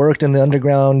definitely worked in the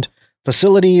underground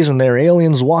facilities, and there are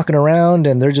aliens walking around,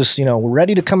 and they're just,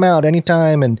 ready to come out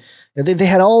anytime. And they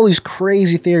had all these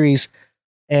crazy theories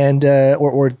and,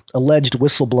 or alleged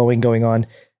whistleblowing going on.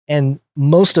 And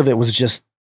most of it was just,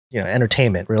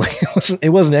 entertainment, really. It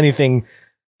wasn't anything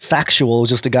factual. It was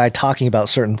just a guy talking about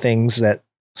certain things that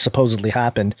supposedly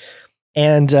happened.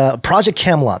 And Project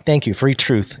Camelot, thank you, Free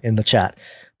Truth in the chat.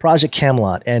 Project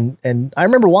Camelot. And I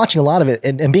remember watching a lot of it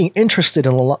and being interested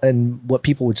in what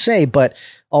people would say, but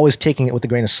always taking it with a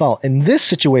grain of salt. In this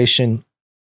situation,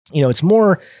 it's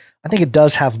more, I think it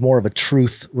does have more of a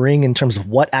truth ring in terms of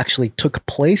what actually took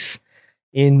place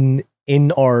in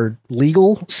our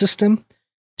legal system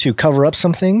to cover up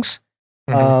some things.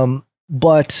 Mm-hmm.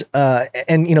 But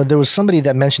there was somebody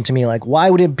that mentioned to me, like, why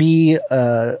would it be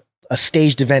a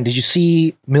staged event? Did you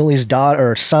see Millie's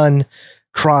daughter or son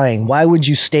crying? Why would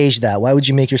you stage that? Why would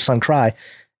you make your son cry?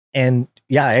 And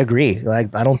yeah, I agree.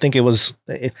 Like, I don't think it was,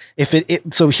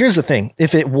 so here's the thing.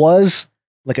 If it was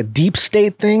like a deep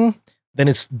state thing, then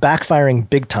it's backfiring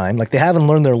big time. Like, they haven't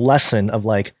learned their lesson of,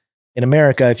 like, in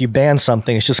America, if you ban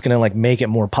something, it's just going to, like, make it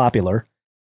more popular.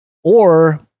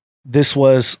 Or this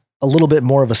was a little bit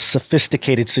more of a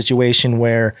sophisticated situation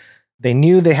where they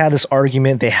knew they had this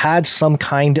argument. They had some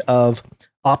kind of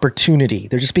opportunity.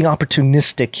 They're just being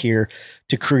opportunistic here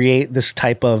to create this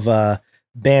type of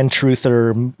ban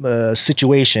truther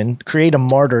situation, create a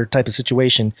martyr type of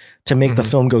situation to make the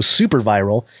film go super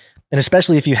viral. And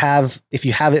especially if you have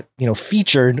it,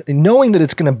 featured, knowing that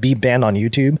it's going to be banned on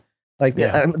YouTube. Like,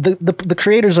 the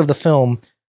creators of the film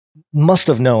must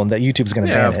have known that YouTube's going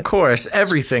to ban it. Of course,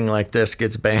 everything like this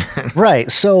gets banned. Right.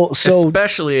 So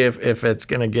especially if it's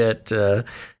going to get a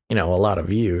lot of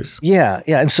views. Yeah.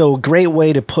 And so, great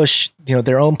way to push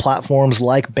their own platforms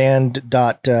like band.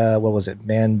 What was it?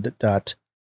 Band.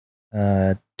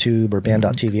 Tube or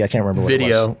band.tv. I can't remember what it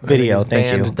was. Video.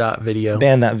 Thank you. Band.video.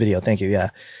 Ban that video. Thank you. Yeah.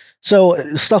 So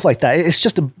stuff like that. It's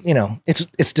just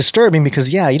it's disturbing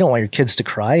because you don't want your kids to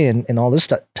cry and all this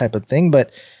type of thing.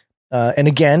 But and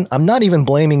again, I'm not even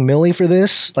blaming Millie for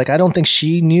this. Like, I don't think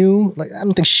she knew. Like, I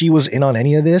don't think she was in on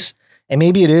any of this. And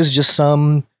maybe it is just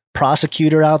some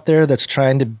prosecutor out there that's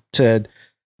trying to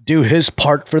do his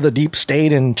part for the deep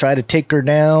state and try to take her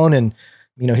down. And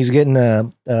he's getting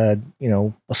a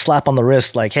slap on the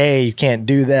wrist, like, hey, you can't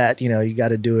do that. You got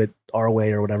to do it our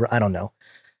way or whatever. I don't know.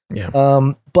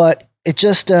 Yeah. But it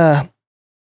just, I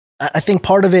think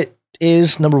part of it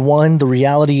is, number one, the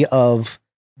reality of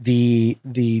the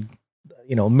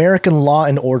American law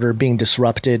and order being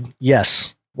disrupted.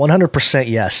 Yes. 100%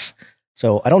 yes.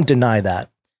 So I don't deny that.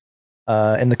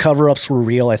 And the cover-ups were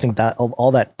real. I think that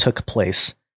all that took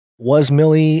place. Was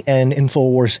Millie and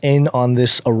InfoWars in on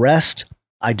this arrest?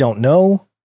 I don't know.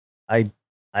 I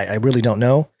really don't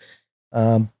know.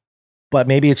 but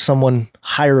maybe it's someone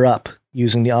higher up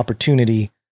using the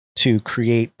opportunity to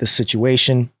create the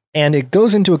situation. And it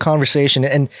goes into a conversation.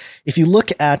 And if you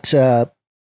look at the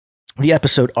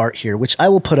episode art here, which I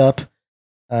will put up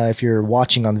if you're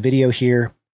watching on video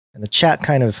here, and the chat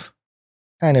kind of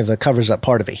covers up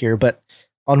part of it here. But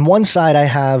on one side, I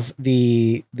have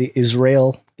the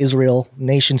Israel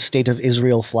nation state of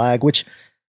Israel flag, which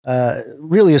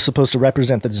really is supposed to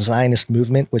represent the Zionist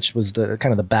movement, which was the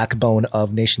kind of the backbone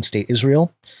of nation state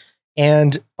Israel.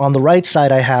 And on the right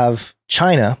side, I have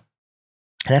China.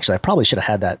 And actually, I probably should have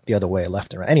had that the other way,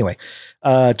 left and right. Anyway,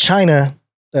 China,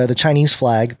 the Chinese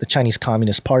flag, the Chinese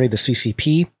Communist Party, the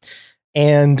CCP,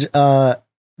 and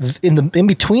in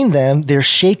between them, they're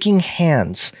shaking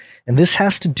hands, and this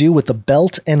has to do with the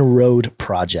Belt and Road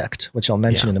Project, which I'll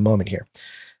mention in a moment here.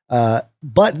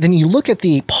 But then you look at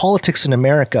the politics in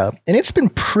America, and it's been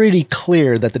pretty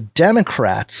clear that the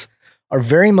Democrats are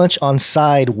very much on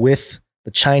side with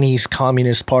the Chinese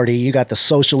Communist Party. You got the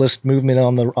socialist movement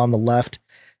on the left.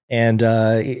 And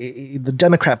the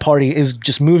Democrat Party is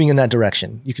just moving in that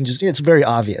direction. It's very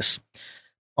obvious.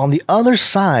 On the other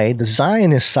side, the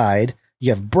Zionist side,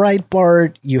 you have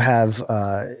Breitbart, you have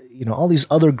all these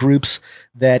other groups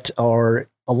that are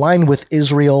aligned with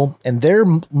Israel, and they're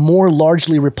more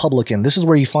largely Republican. This is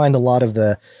where you find a lot of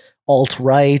the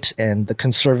alt-right and the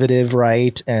conservative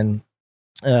right, and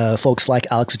folks like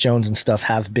Alex Jones and stuff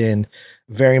have been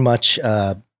very much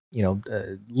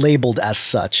labeled as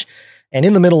such. And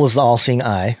in the middle is the all-seeing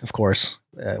eye, of course.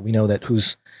 We know that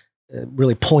who's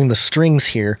really pulling the strings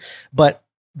here. But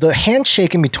the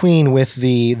handshake in between with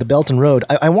the Belt and Road,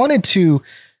 I wanted to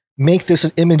make this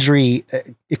an imagery,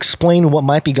 explain what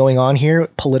might be going on here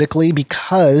politically,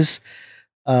 because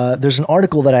there's an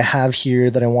article that I have here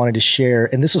that I wanted to share.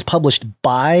 And this was published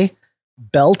by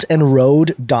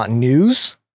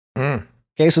beltandroad.news.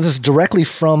 Okay, so this is directly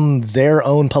from their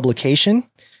own publication.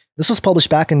 This was published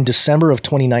back in December of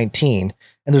 2019,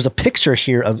 and there's a picture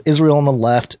here of Israel on the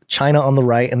left, China on the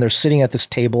right, and they're sitting at this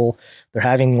table. They're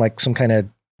having like some kind of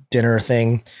dinner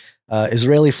thing,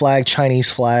 Israeli flag,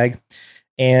 Chinese flag.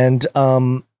 And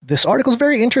this article is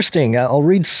very interesting. I'll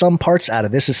read some parts out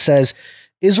of this. It says,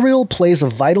 Israel plays a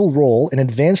vital role in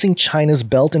advancing China's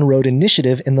Belt and Road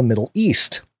Initiative in the Middle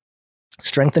East.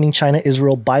 Strengthening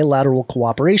China-Israel bilateral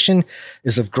cooperation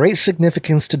is of great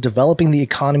significance to developing the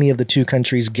economy of the two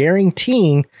countries,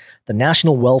 guaranteeing the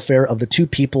national welfare of the two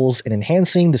peoples, and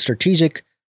enhancing the strategic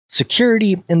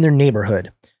security in their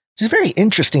neighborhood. It's very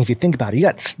interesting if you think about it. You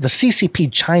got the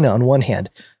CCP China on one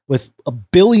hand with 1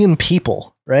 billion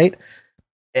people, right?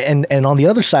 And on the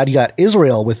other side, you got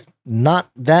Israel with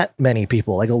not that many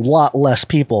people, like a lot less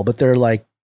people, but they're like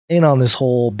in on this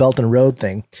whole Belt and Road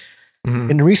thing.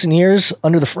 Mm-hmm. In recent years,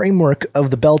 under the framework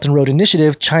of the Belt and Road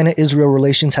Initiative, China-Israel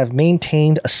relations have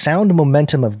maintained a sound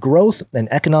momentum of growth,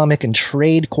 and economic and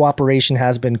trade cooperation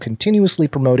has been continuously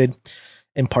promoted.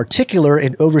 In particular,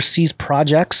 in overseas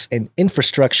projects and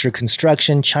infrastructure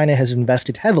construction, China has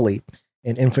invested heavily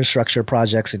in infrastructure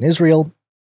projects in Israel.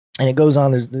 And it goes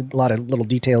on, there's a lot of little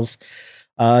details.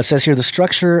 It says here the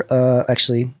structure, let's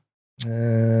see.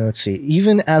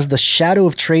 Even as the shadow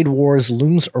of trade wars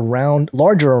looms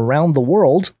larger around the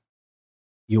world,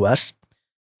 U.S.,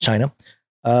 China,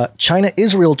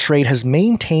 China-Israel trade has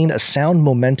maintained a sound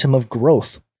momentum of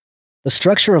growth. The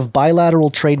structure of bilateral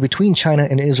trade between China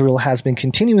and Israel has been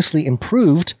continuously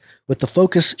improved, with the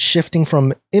focus shifting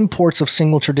from imports of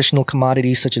single traditional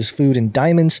commodities such as food and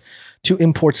diamonds to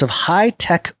imports of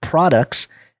high-tech products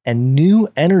and new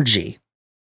energy.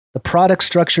 The product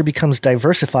structure becomes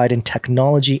diversified and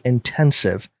technology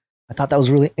intensive. I thought that was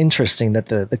really interesting that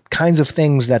the kinds of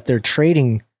things that they're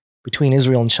trading between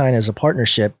Israel and China as a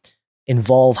partnership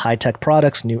involve high-tech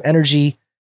products, new energy,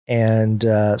 and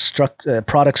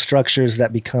product structures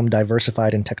that become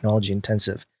diversified and technology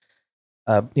intensive.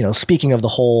 Speaking of the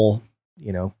whole,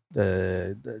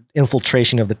 the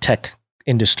infiltration of the tech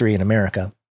industry in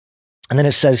America. And then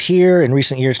it says here, in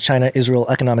recent years, China-Israel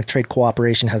economic trade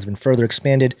cooperation has been further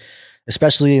expanded,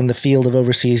 especially in the field of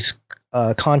overseas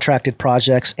contracted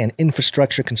projects and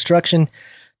infrastructure construction.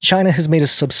 China has made a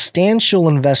substantial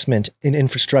investment in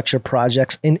infrastructure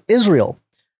projects in Israel.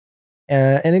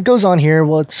 And it goes on here.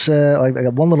 Well, it's I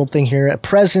got one little thing here. At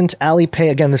present, Alipay,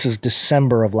 again, this is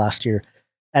December of last year.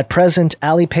 At present,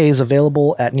 Alipay is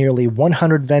available at nearly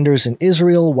 100 vendors in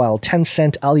Israel, while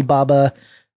Tencent,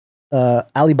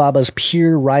 Alibaba's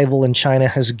peer rival in China,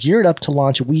 has geared up to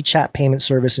launch WeChat payment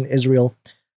service in Israel.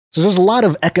 So there's a lot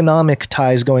of economic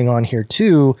ties going on here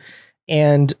too.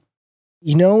 And,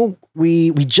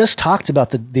 we just talked about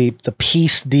the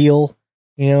peace deal,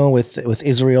 with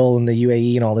Israel and the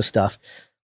UAE and all this stuff.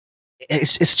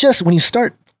 it's just when you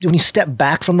step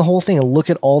back from the whole thing and look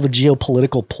at all the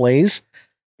geopolitical plays,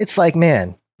 it's like,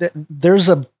 man, there's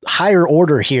a higher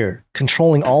order here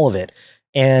controlling all of it.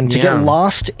 And to get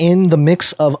lost in the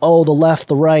mix of, the left,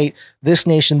 the right, this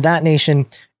nation, that nation,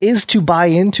 is to buy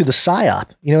into the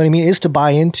psyop. You know what I mean? Is to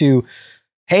buy into,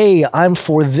 hey, I'm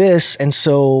for this, and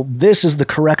so this is the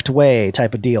correct way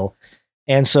type of deal.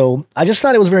 And so I just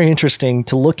thought it was very interesting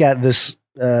to look at this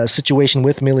situation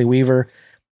with Millie Weaver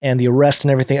and the arrest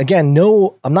and everything. Again,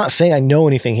 I'm not saying I know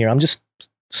anything here. I'm just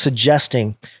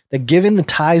suggesting that given the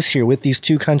ties here with these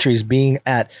two countries being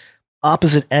at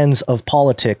opposite ends of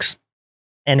politics,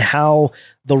 and how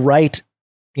the right,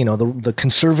 the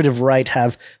conservative right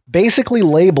have basically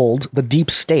labeled the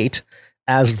deep state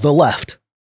as the left.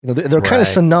 They're kind of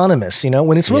synonymous,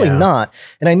 when it's really not.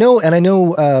 And I know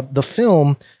the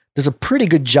film does a pretty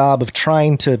good job of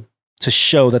trying to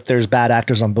show that there's bad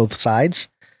actors on both sides.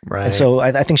 Right. And so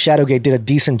I think Shadowgate did a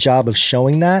decent job of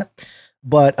showing that.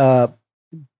 But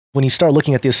when you start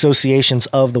looking at the associations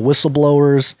of the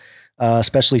whistleblowers,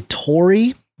 especially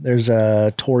Tori, there's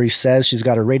Tori Says, she's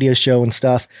got a radio show and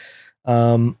stuff.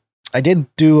 I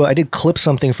did clip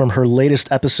something from her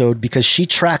latest episode because she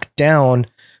tracked down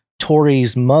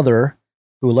Tori's mother,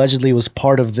 who allegedly was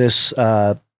part of this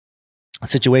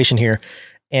situation here.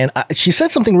 And she said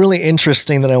something really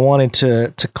interesting that I wanted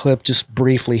to clip just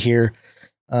briefly here.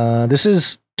 This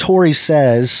is Tori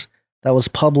Says, that was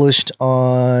published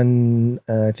on,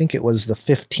 I think it was the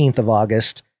 15th of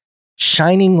August.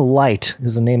 Shining Light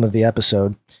is the name of the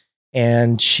episode.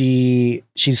 And she's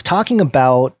talking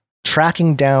about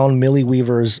tracking down Millie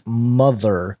Weaver's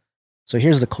mother. So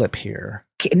here's the clip here.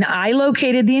 I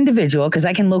located the individual because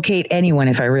I can locate anyone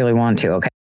if I really want to. Okay.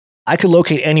 I could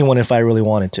locate anyone if I really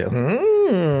wanted to.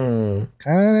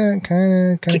 Kind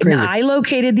of crazy. I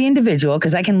located the individual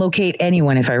because I can locate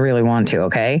anyone if I really want to.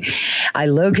 Okay. I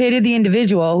located the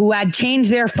individual who had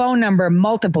changed their phone number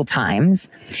multiple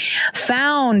times,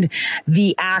 found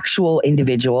the actual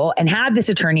individual, and had this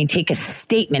attorney take a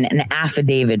statement, an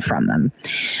affidavit from them,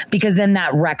 because then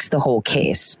that wrecks the whole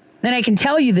case. Then I can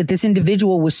tell you that this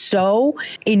individual was so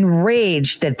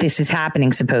enraged that this is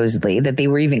happening, supposedly, that they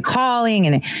were even calling.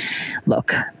 And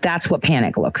look, that's what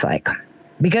panic looks like.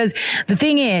 Because the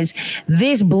thing is,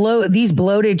 these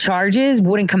bloated charges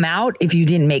wouldn't come out if you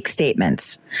didn't make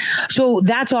statements. So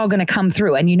that's all going to come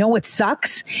through. And you know what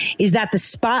sucks is that the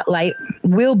spotlight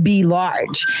will be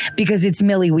large because it's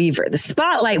Millie Weaver. The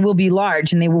spotlight will be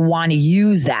large and they will want to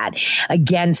use that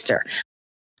against her.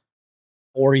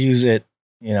 Or use it,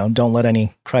 don't let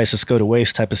any crisis go to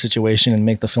waste type of situation and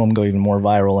make the film go even more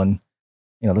viral and,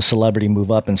 the celebrity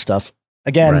move up and stuff.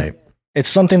 Again, right. It's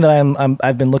something that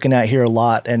I've been looking at here a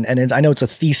lot. And I know it's a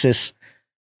thesis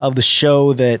of the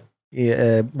show that,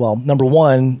 number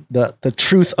one, the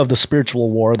truth of the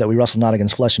spiritual war, that we wrestle not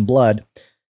against flesh and blood,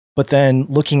 but then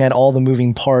looking at all the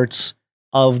moving parts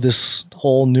of this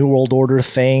whole New World Order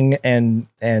thing and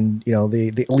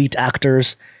the elite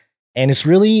actors. And it's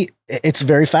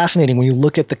very fascinating when you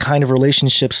look at the kind of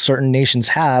relationships certain nations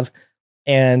have.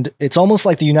 And it's almost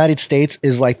like the United States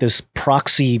is like this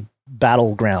proxy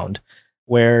battleground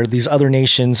where these other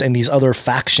nations and these other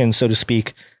factions, so to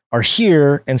speak, are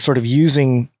here and sort of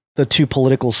using the two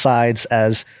political sides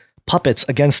as puppets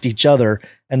against each other.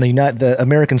 And the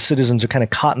American citizens are kind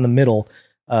of caught in the middle,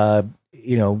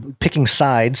 picking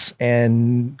sides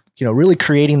and, really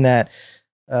creating that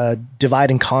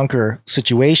divide and conquer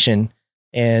situation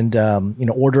and,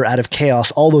 order out of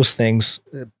chaos. All those things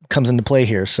comes into play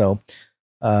here. So,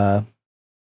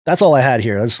 that's all I had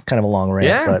here. That's kind of a long rant.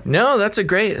 Yeah, but. No, that's a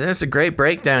great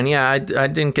breakdown. Yeah, I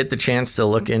didn't get the chance to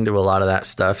look into a lot of that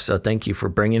stuff. So thank you for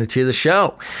bringing it to the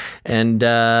show. And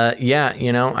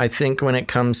I think when it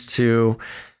comes to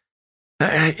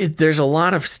there's a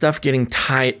lot of stuff getting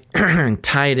tied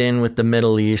in with the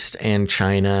Middle East and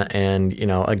China. And,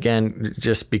 again,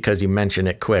 just because you mentioned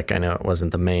it quick, I know it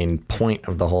wasn't the main point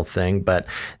of the whole thing, but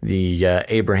the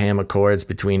Abraham Accords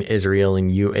between Israel and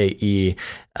UAE,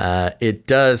 it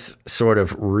does sort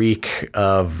of reek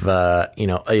of, a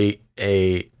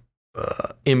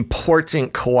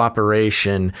important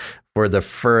cooperation for the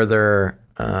furthering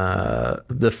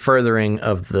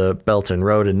of the Belt and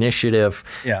Road Initiative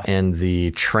and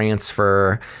the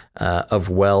transfer of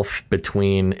wealth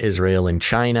between Israel and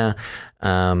China.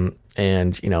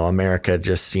 America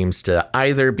just seems to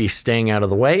either be staying out of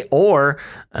the way or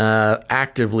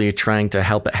actively trying to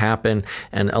help it happen.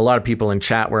 And a lot of people in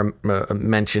chat were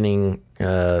mentioning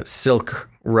Silk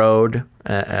Road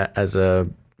as a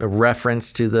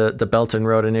reference to the Belt and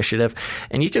Road Initiative,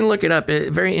 and you can look it up. A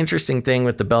very interesting thing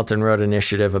with the Belt and Road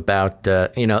Initiative about,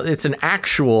 it's an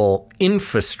actual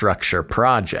infrastructure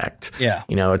project. Yeah.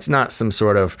 It's not some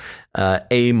sort of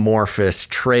amorphous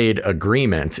trade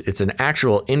agreement. It's an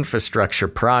actual infrastructure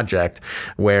project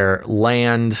where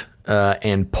land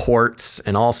and ports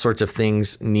and all sorts of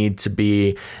things need to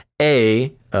be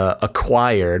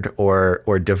acquired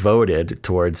or devoted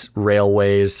towards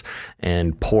railways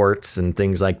and ports and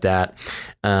things like that.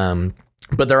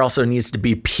 But there also needs to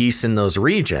be peace in those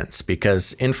regions,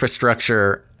 because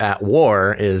infrastructure at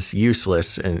war is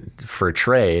useless for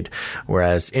trade,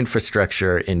 whereas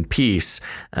infrastructure in peace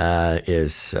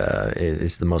is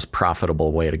the most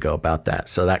profitable way to go about that.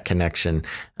 So that connection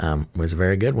was a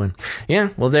very good one. Yeah,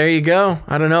 well, there you go.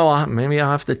 I don't know. Maybe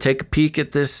I'll have to take a peek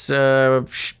at this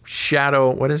Shadow.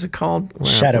 What is it called?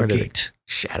 Shadowgate.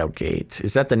 Shadowgate.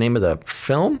 Is that the name of the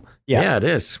film? Yeah, it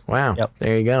is. Wow. Yep.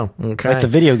 There you go. Okay. Like the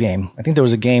video game. I think there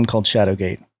was a game called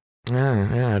Shadowgate.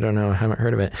 Yeah, I don't know. I haven't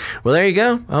heard of it. Well, there you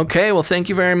go. Okay. Well, thank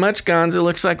you very much, Gonzo. It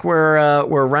looks like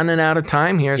we're running out of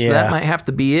time here, so that might have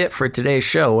to be it for today's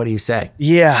show. What do you say?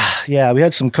 Yeah. We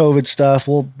had some COVID stuff.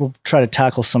 We'll try to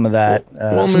tackle some of that.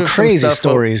 We'll some move crazy some stuff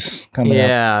stories coming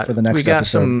up for the next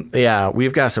episode.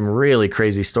 We've got some really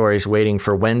crazy stories waiting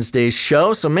for Wednesday's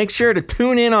show. So make sure to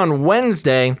tune in on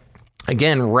Wednesday.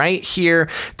 Again, right here,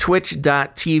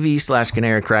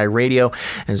 twitch.tv/Canary Cry Radio,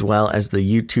 as well as the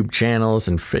YouTube channels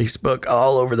and Facebook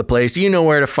all over the place. You know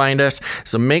where to find us.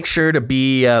 So make sure to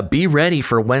be ready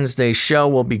for Wednesday's show.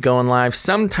 We'll be going live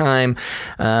sometime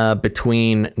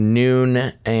between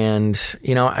noon and,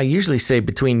 I usually say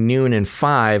between noon and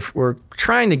 5. We're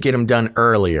trying to get them done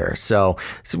earlier. So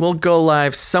we'll go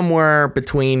live somewhere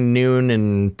between noon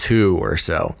and 2 or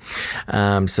so.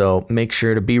 So make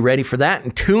sure to be ready for that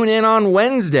and tune in on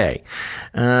Wednesday.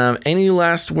 Any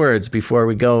last words before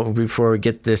we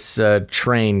get this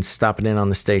train stopping in on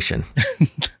the station?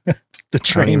 The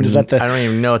train, I don't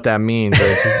even know what that means.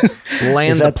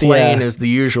 Land the plane is the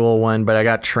usual one, but I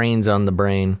got trains on the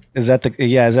brain. Is that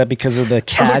because of the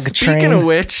CAG train? Speaking of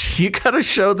which, you got to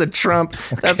show the Trump.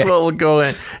 Okay. That's what will go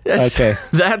in.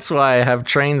 That's why I have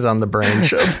trains on the brain.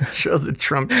 Show the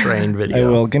Trump train video.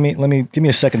 I will. Give me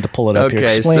a second to pull it up here.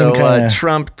 Okay,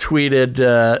 Trump tweeted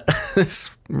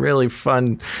this really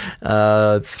fun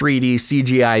 3D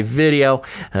CGI video,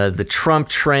 the Trump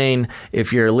train.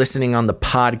 If you're listening on the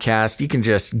podcast, you can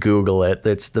just Google it.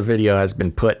 The video has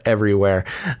been put everywhere,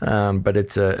 but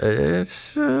it's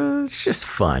just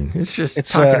fun.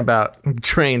 It's talking about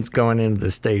trains going into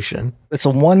the station. It's a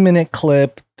 1-minute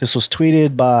clip. This was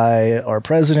tweeted by our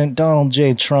president, Donald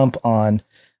J. Trump, on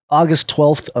August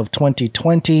 12th of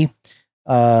 2020.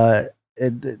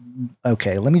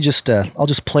 Okay, let me I'll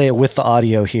just play it with the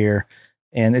audio here,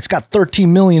 and it's got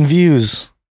 13 million views.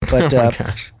 But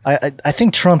I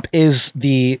think Trump is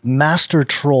the master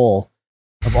troll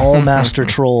of all master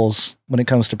trolls when it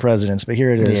comes to presidents. But here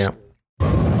it is. Yeah.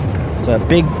 It's a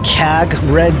big CAG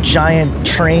red giant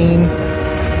train.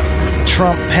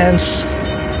 Trump, Pence,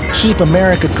 keep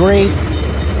America great,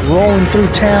 rolling through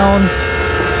town.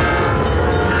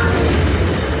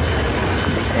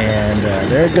 And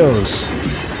there it goes.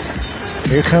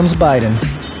 Here comes Biden.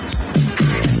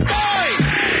 I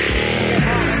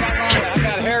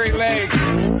got hairy legs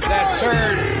that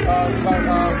turn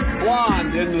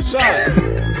blonde in the sun.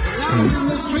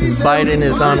 Biden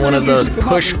is on one of those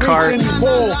push carts.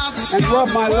 And rub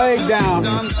my leg down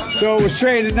so it was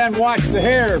straight, and then watch the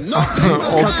hair.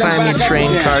 Old-timey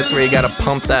train carts where you got to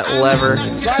pump that lever.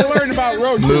 So I learned about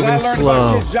road moving I learned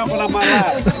slow. About kids jumping on my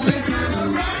lap.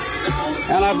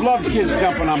 And I've loved kids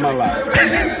jumping on my lap. Oh,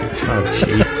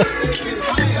 jeez.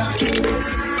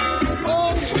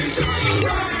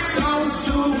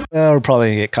 We're probably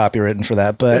going to get copywritten for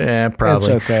that, but yeah,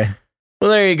 probably. It's okay. Well,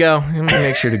 there you go.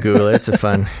 Make sure to Google it. It's a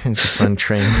fun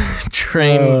train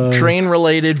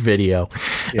related video.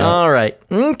 Yeah. All right.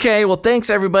 Okay. Well, thanks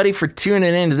everybody for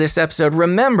tuning into this episode.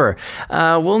 Remember,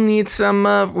 we'll need some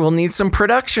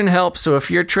production help. So if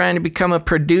you're trying to become a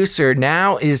producer,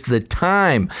 now is the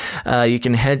time. You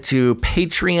can head to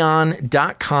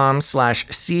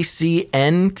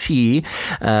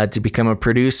patreon.com/CCNT to become a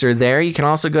producer there. You can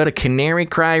also go to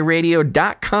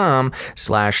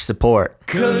canarycryradio.com/support.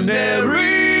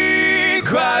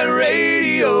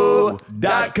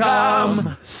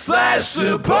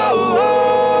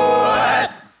 CanaryCryRadio.com/support.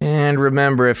 Yeah, And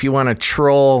remember, if you want to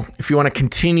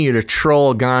continue to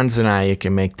troll Gonz and I, you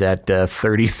can make that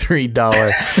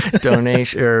 $33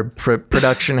 donation or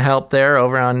production help there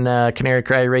over on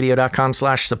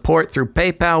canarycryradio.com/support through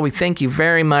PayPal. We thank you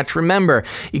very much. Remember,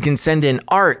 you can send in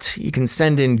art, you can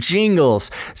send in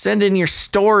jingles, send in your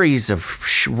stories of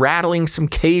rattling some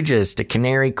cages to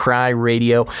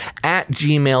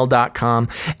canarycryradio@gmail.com.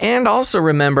 And also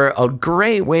remember, a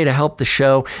great way to help the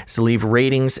show is to leave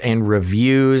ratings and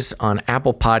reviews on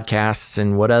Apple Podcasts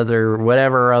and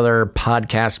whatever other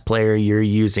podcast player you're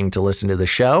using to listen to the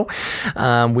show.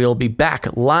 We'll be back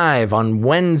live on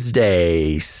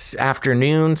Wednesday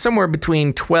afternoon, somewhere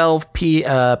between 12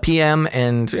 p.m.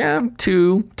 and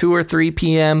 2 or 3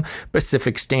 p.m.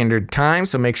 Pacific Standard Time.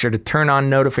 So make sure to turn on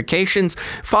notifications.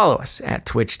 Follow us at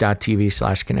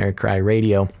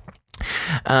twitch.tv/canarycryradio.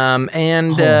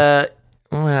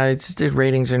 Well, I just did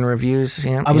ratings and reviews.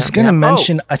 Yeah, I was going to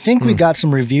mention, I think we got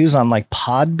some reviews on like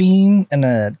Podbean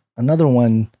and another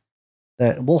one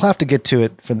that we'll have to get to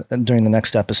it during the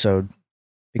next episode.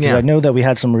 Because I know that we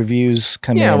had some reviews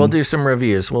come in. Yeah, we'll do some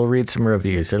reviews. We'll read some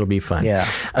reviews. It'll be fun. Yeah.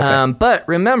 Okay. But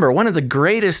remember, one of the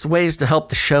greatest ways to help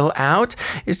the show out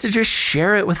is to just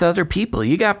share it with other people.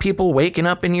 You got people waking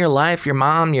up in your life, your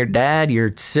mom, your dad,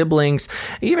 your siblings,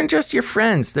 even just your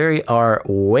friends. They are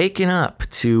waking up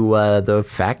to the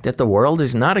fact that the world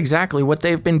is not exactly what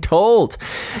they've been told.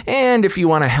 And if you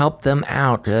want to help them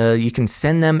out, you can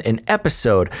send them an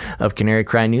episode of Canary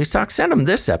Cry News Talk. Send them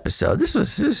this episode.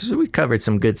 We covered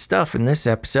some good stuff in this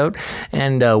episode,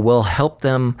 and we'll help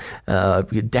them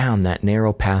down that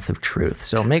narrow path of truth.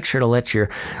 So make sure to let your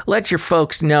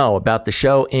folks know about the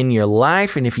show in your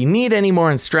life. And if you need any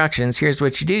more instructions, here's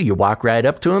what you do. You walk right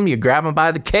up to them, you grab them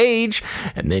by the cage,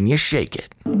 and then you shake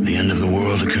it. The end of the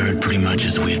world occurred pretty much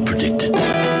as we had predicted.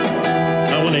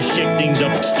 I want to shake things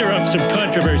up, stir up some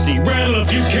controversy, rattle a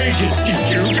few cages.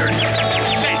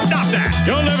 Hey, stop that!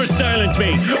 You'll never silence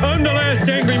me. I'm the last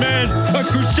angry man, a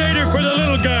crusader for the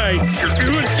little guy.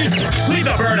 Leave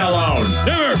the bird alone.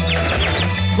 Never.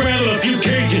 Rattle a few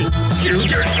cages.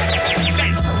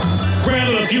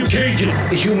 Rattle a few cages.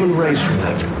 The human race will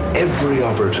have every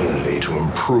opportunity to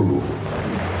improve.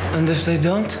 And if they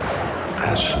don't?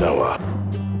 Ask Noah.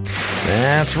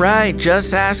 That's right.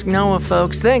 Just ask Noah,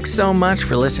 folks. Thanks so much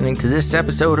for listening to this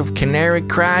episode of Canary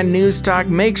Cry News Talk.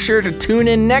 Make sure to tune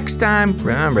in next time.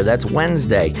 Remember, that's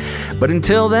Wednesday. But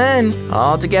until then,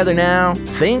 all together now,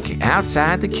 think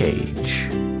outside the cage.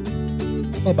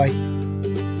 Bye-bye.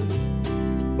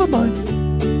 Bye-bye.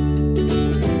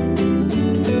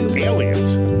 Aliens.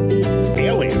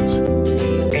 Aliens.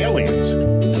 Aliens.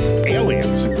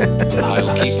 Aliens.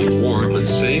 I'll keep you warm and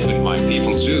safe in my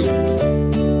people's zoo.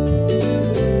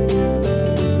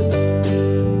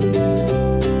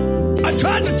 I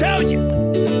tried to tell you.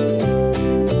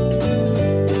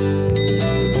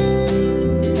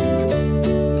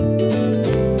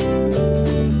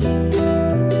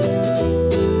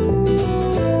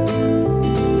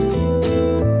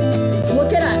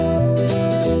 Look it up.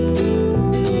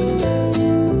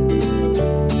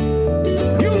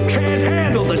 You can't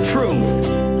handle the truth.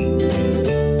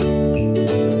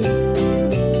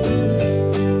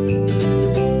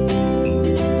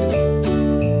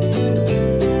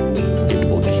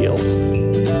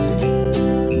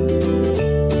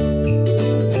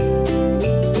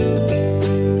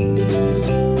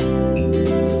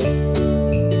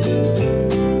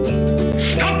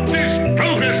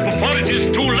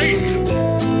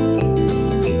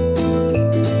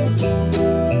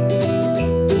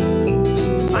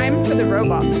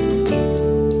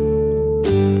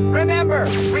 Remember,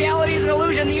 reality is an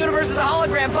illusion. The universe is a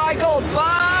hologram. Buy gold.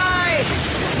 Buy!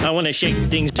 I want to shake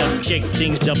things up, shake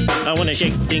things up. I want to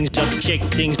shake things up, shake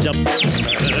things up. Leave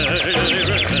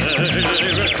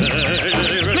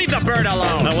the bird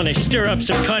alone. I want to stir up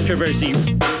some controversy.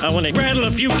 I want to rattle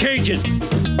a few cages.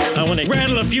 I want to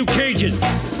rattle a few cages.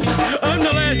 I'm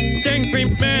the last angry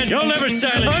man. You'll never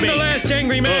silence me. I'm the last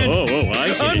angry man.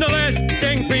 I'm the last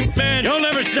angry man. You'll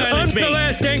never silence me. I'm the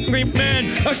last angry man.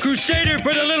 A crusader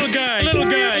for the little guy. Little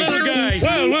guy. Little guy.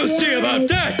 Well, we'll see about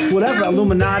that. Whatever,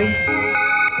 Illuminati.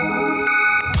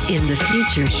 In the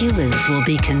future, humans will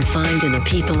be confined in a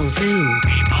people's zoo.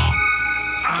 People,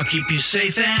 I'll keep you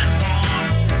safe and warm.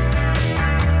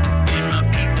 In my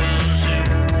people's zoo.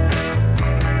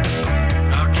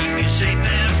 I'll keep you safe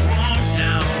and warm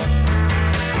now.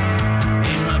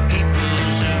 In my people's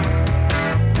zoo.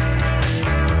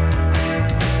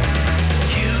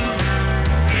 You,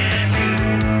 yeah, you.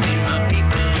 In my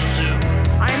people's zoo.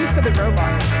 I'm for the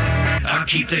robots. I'll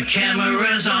keep the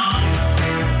cameras on.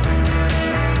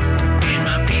 In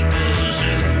my people's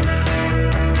zoo.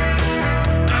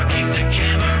 I'll keep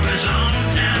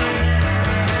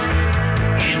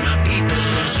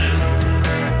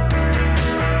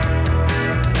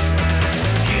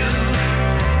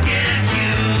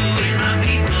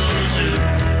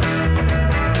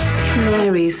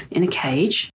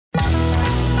cage. I'm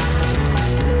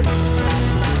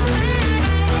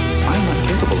not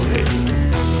capable of it.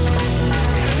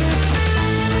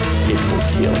 It will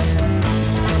kill.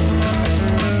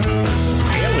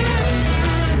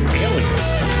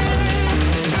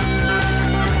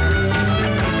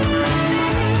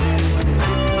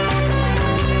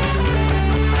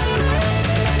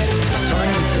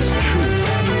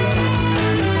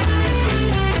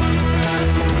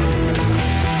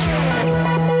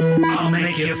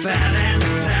 Make you fat and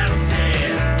sassy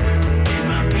in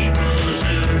my people's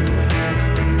zoo.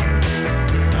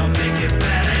 I'll make you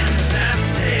fat and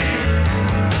sassy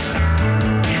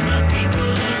in my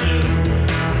people's zoo.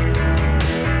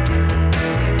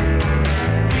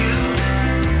 You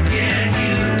get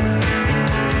you.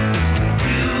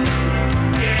 You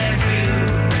get you.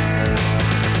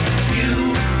 You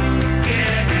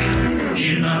get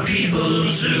you in my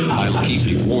people's zoo. I'll keep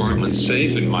you warm and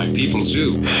safe in my people's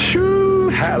zoo.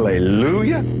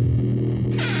 Hallelujah.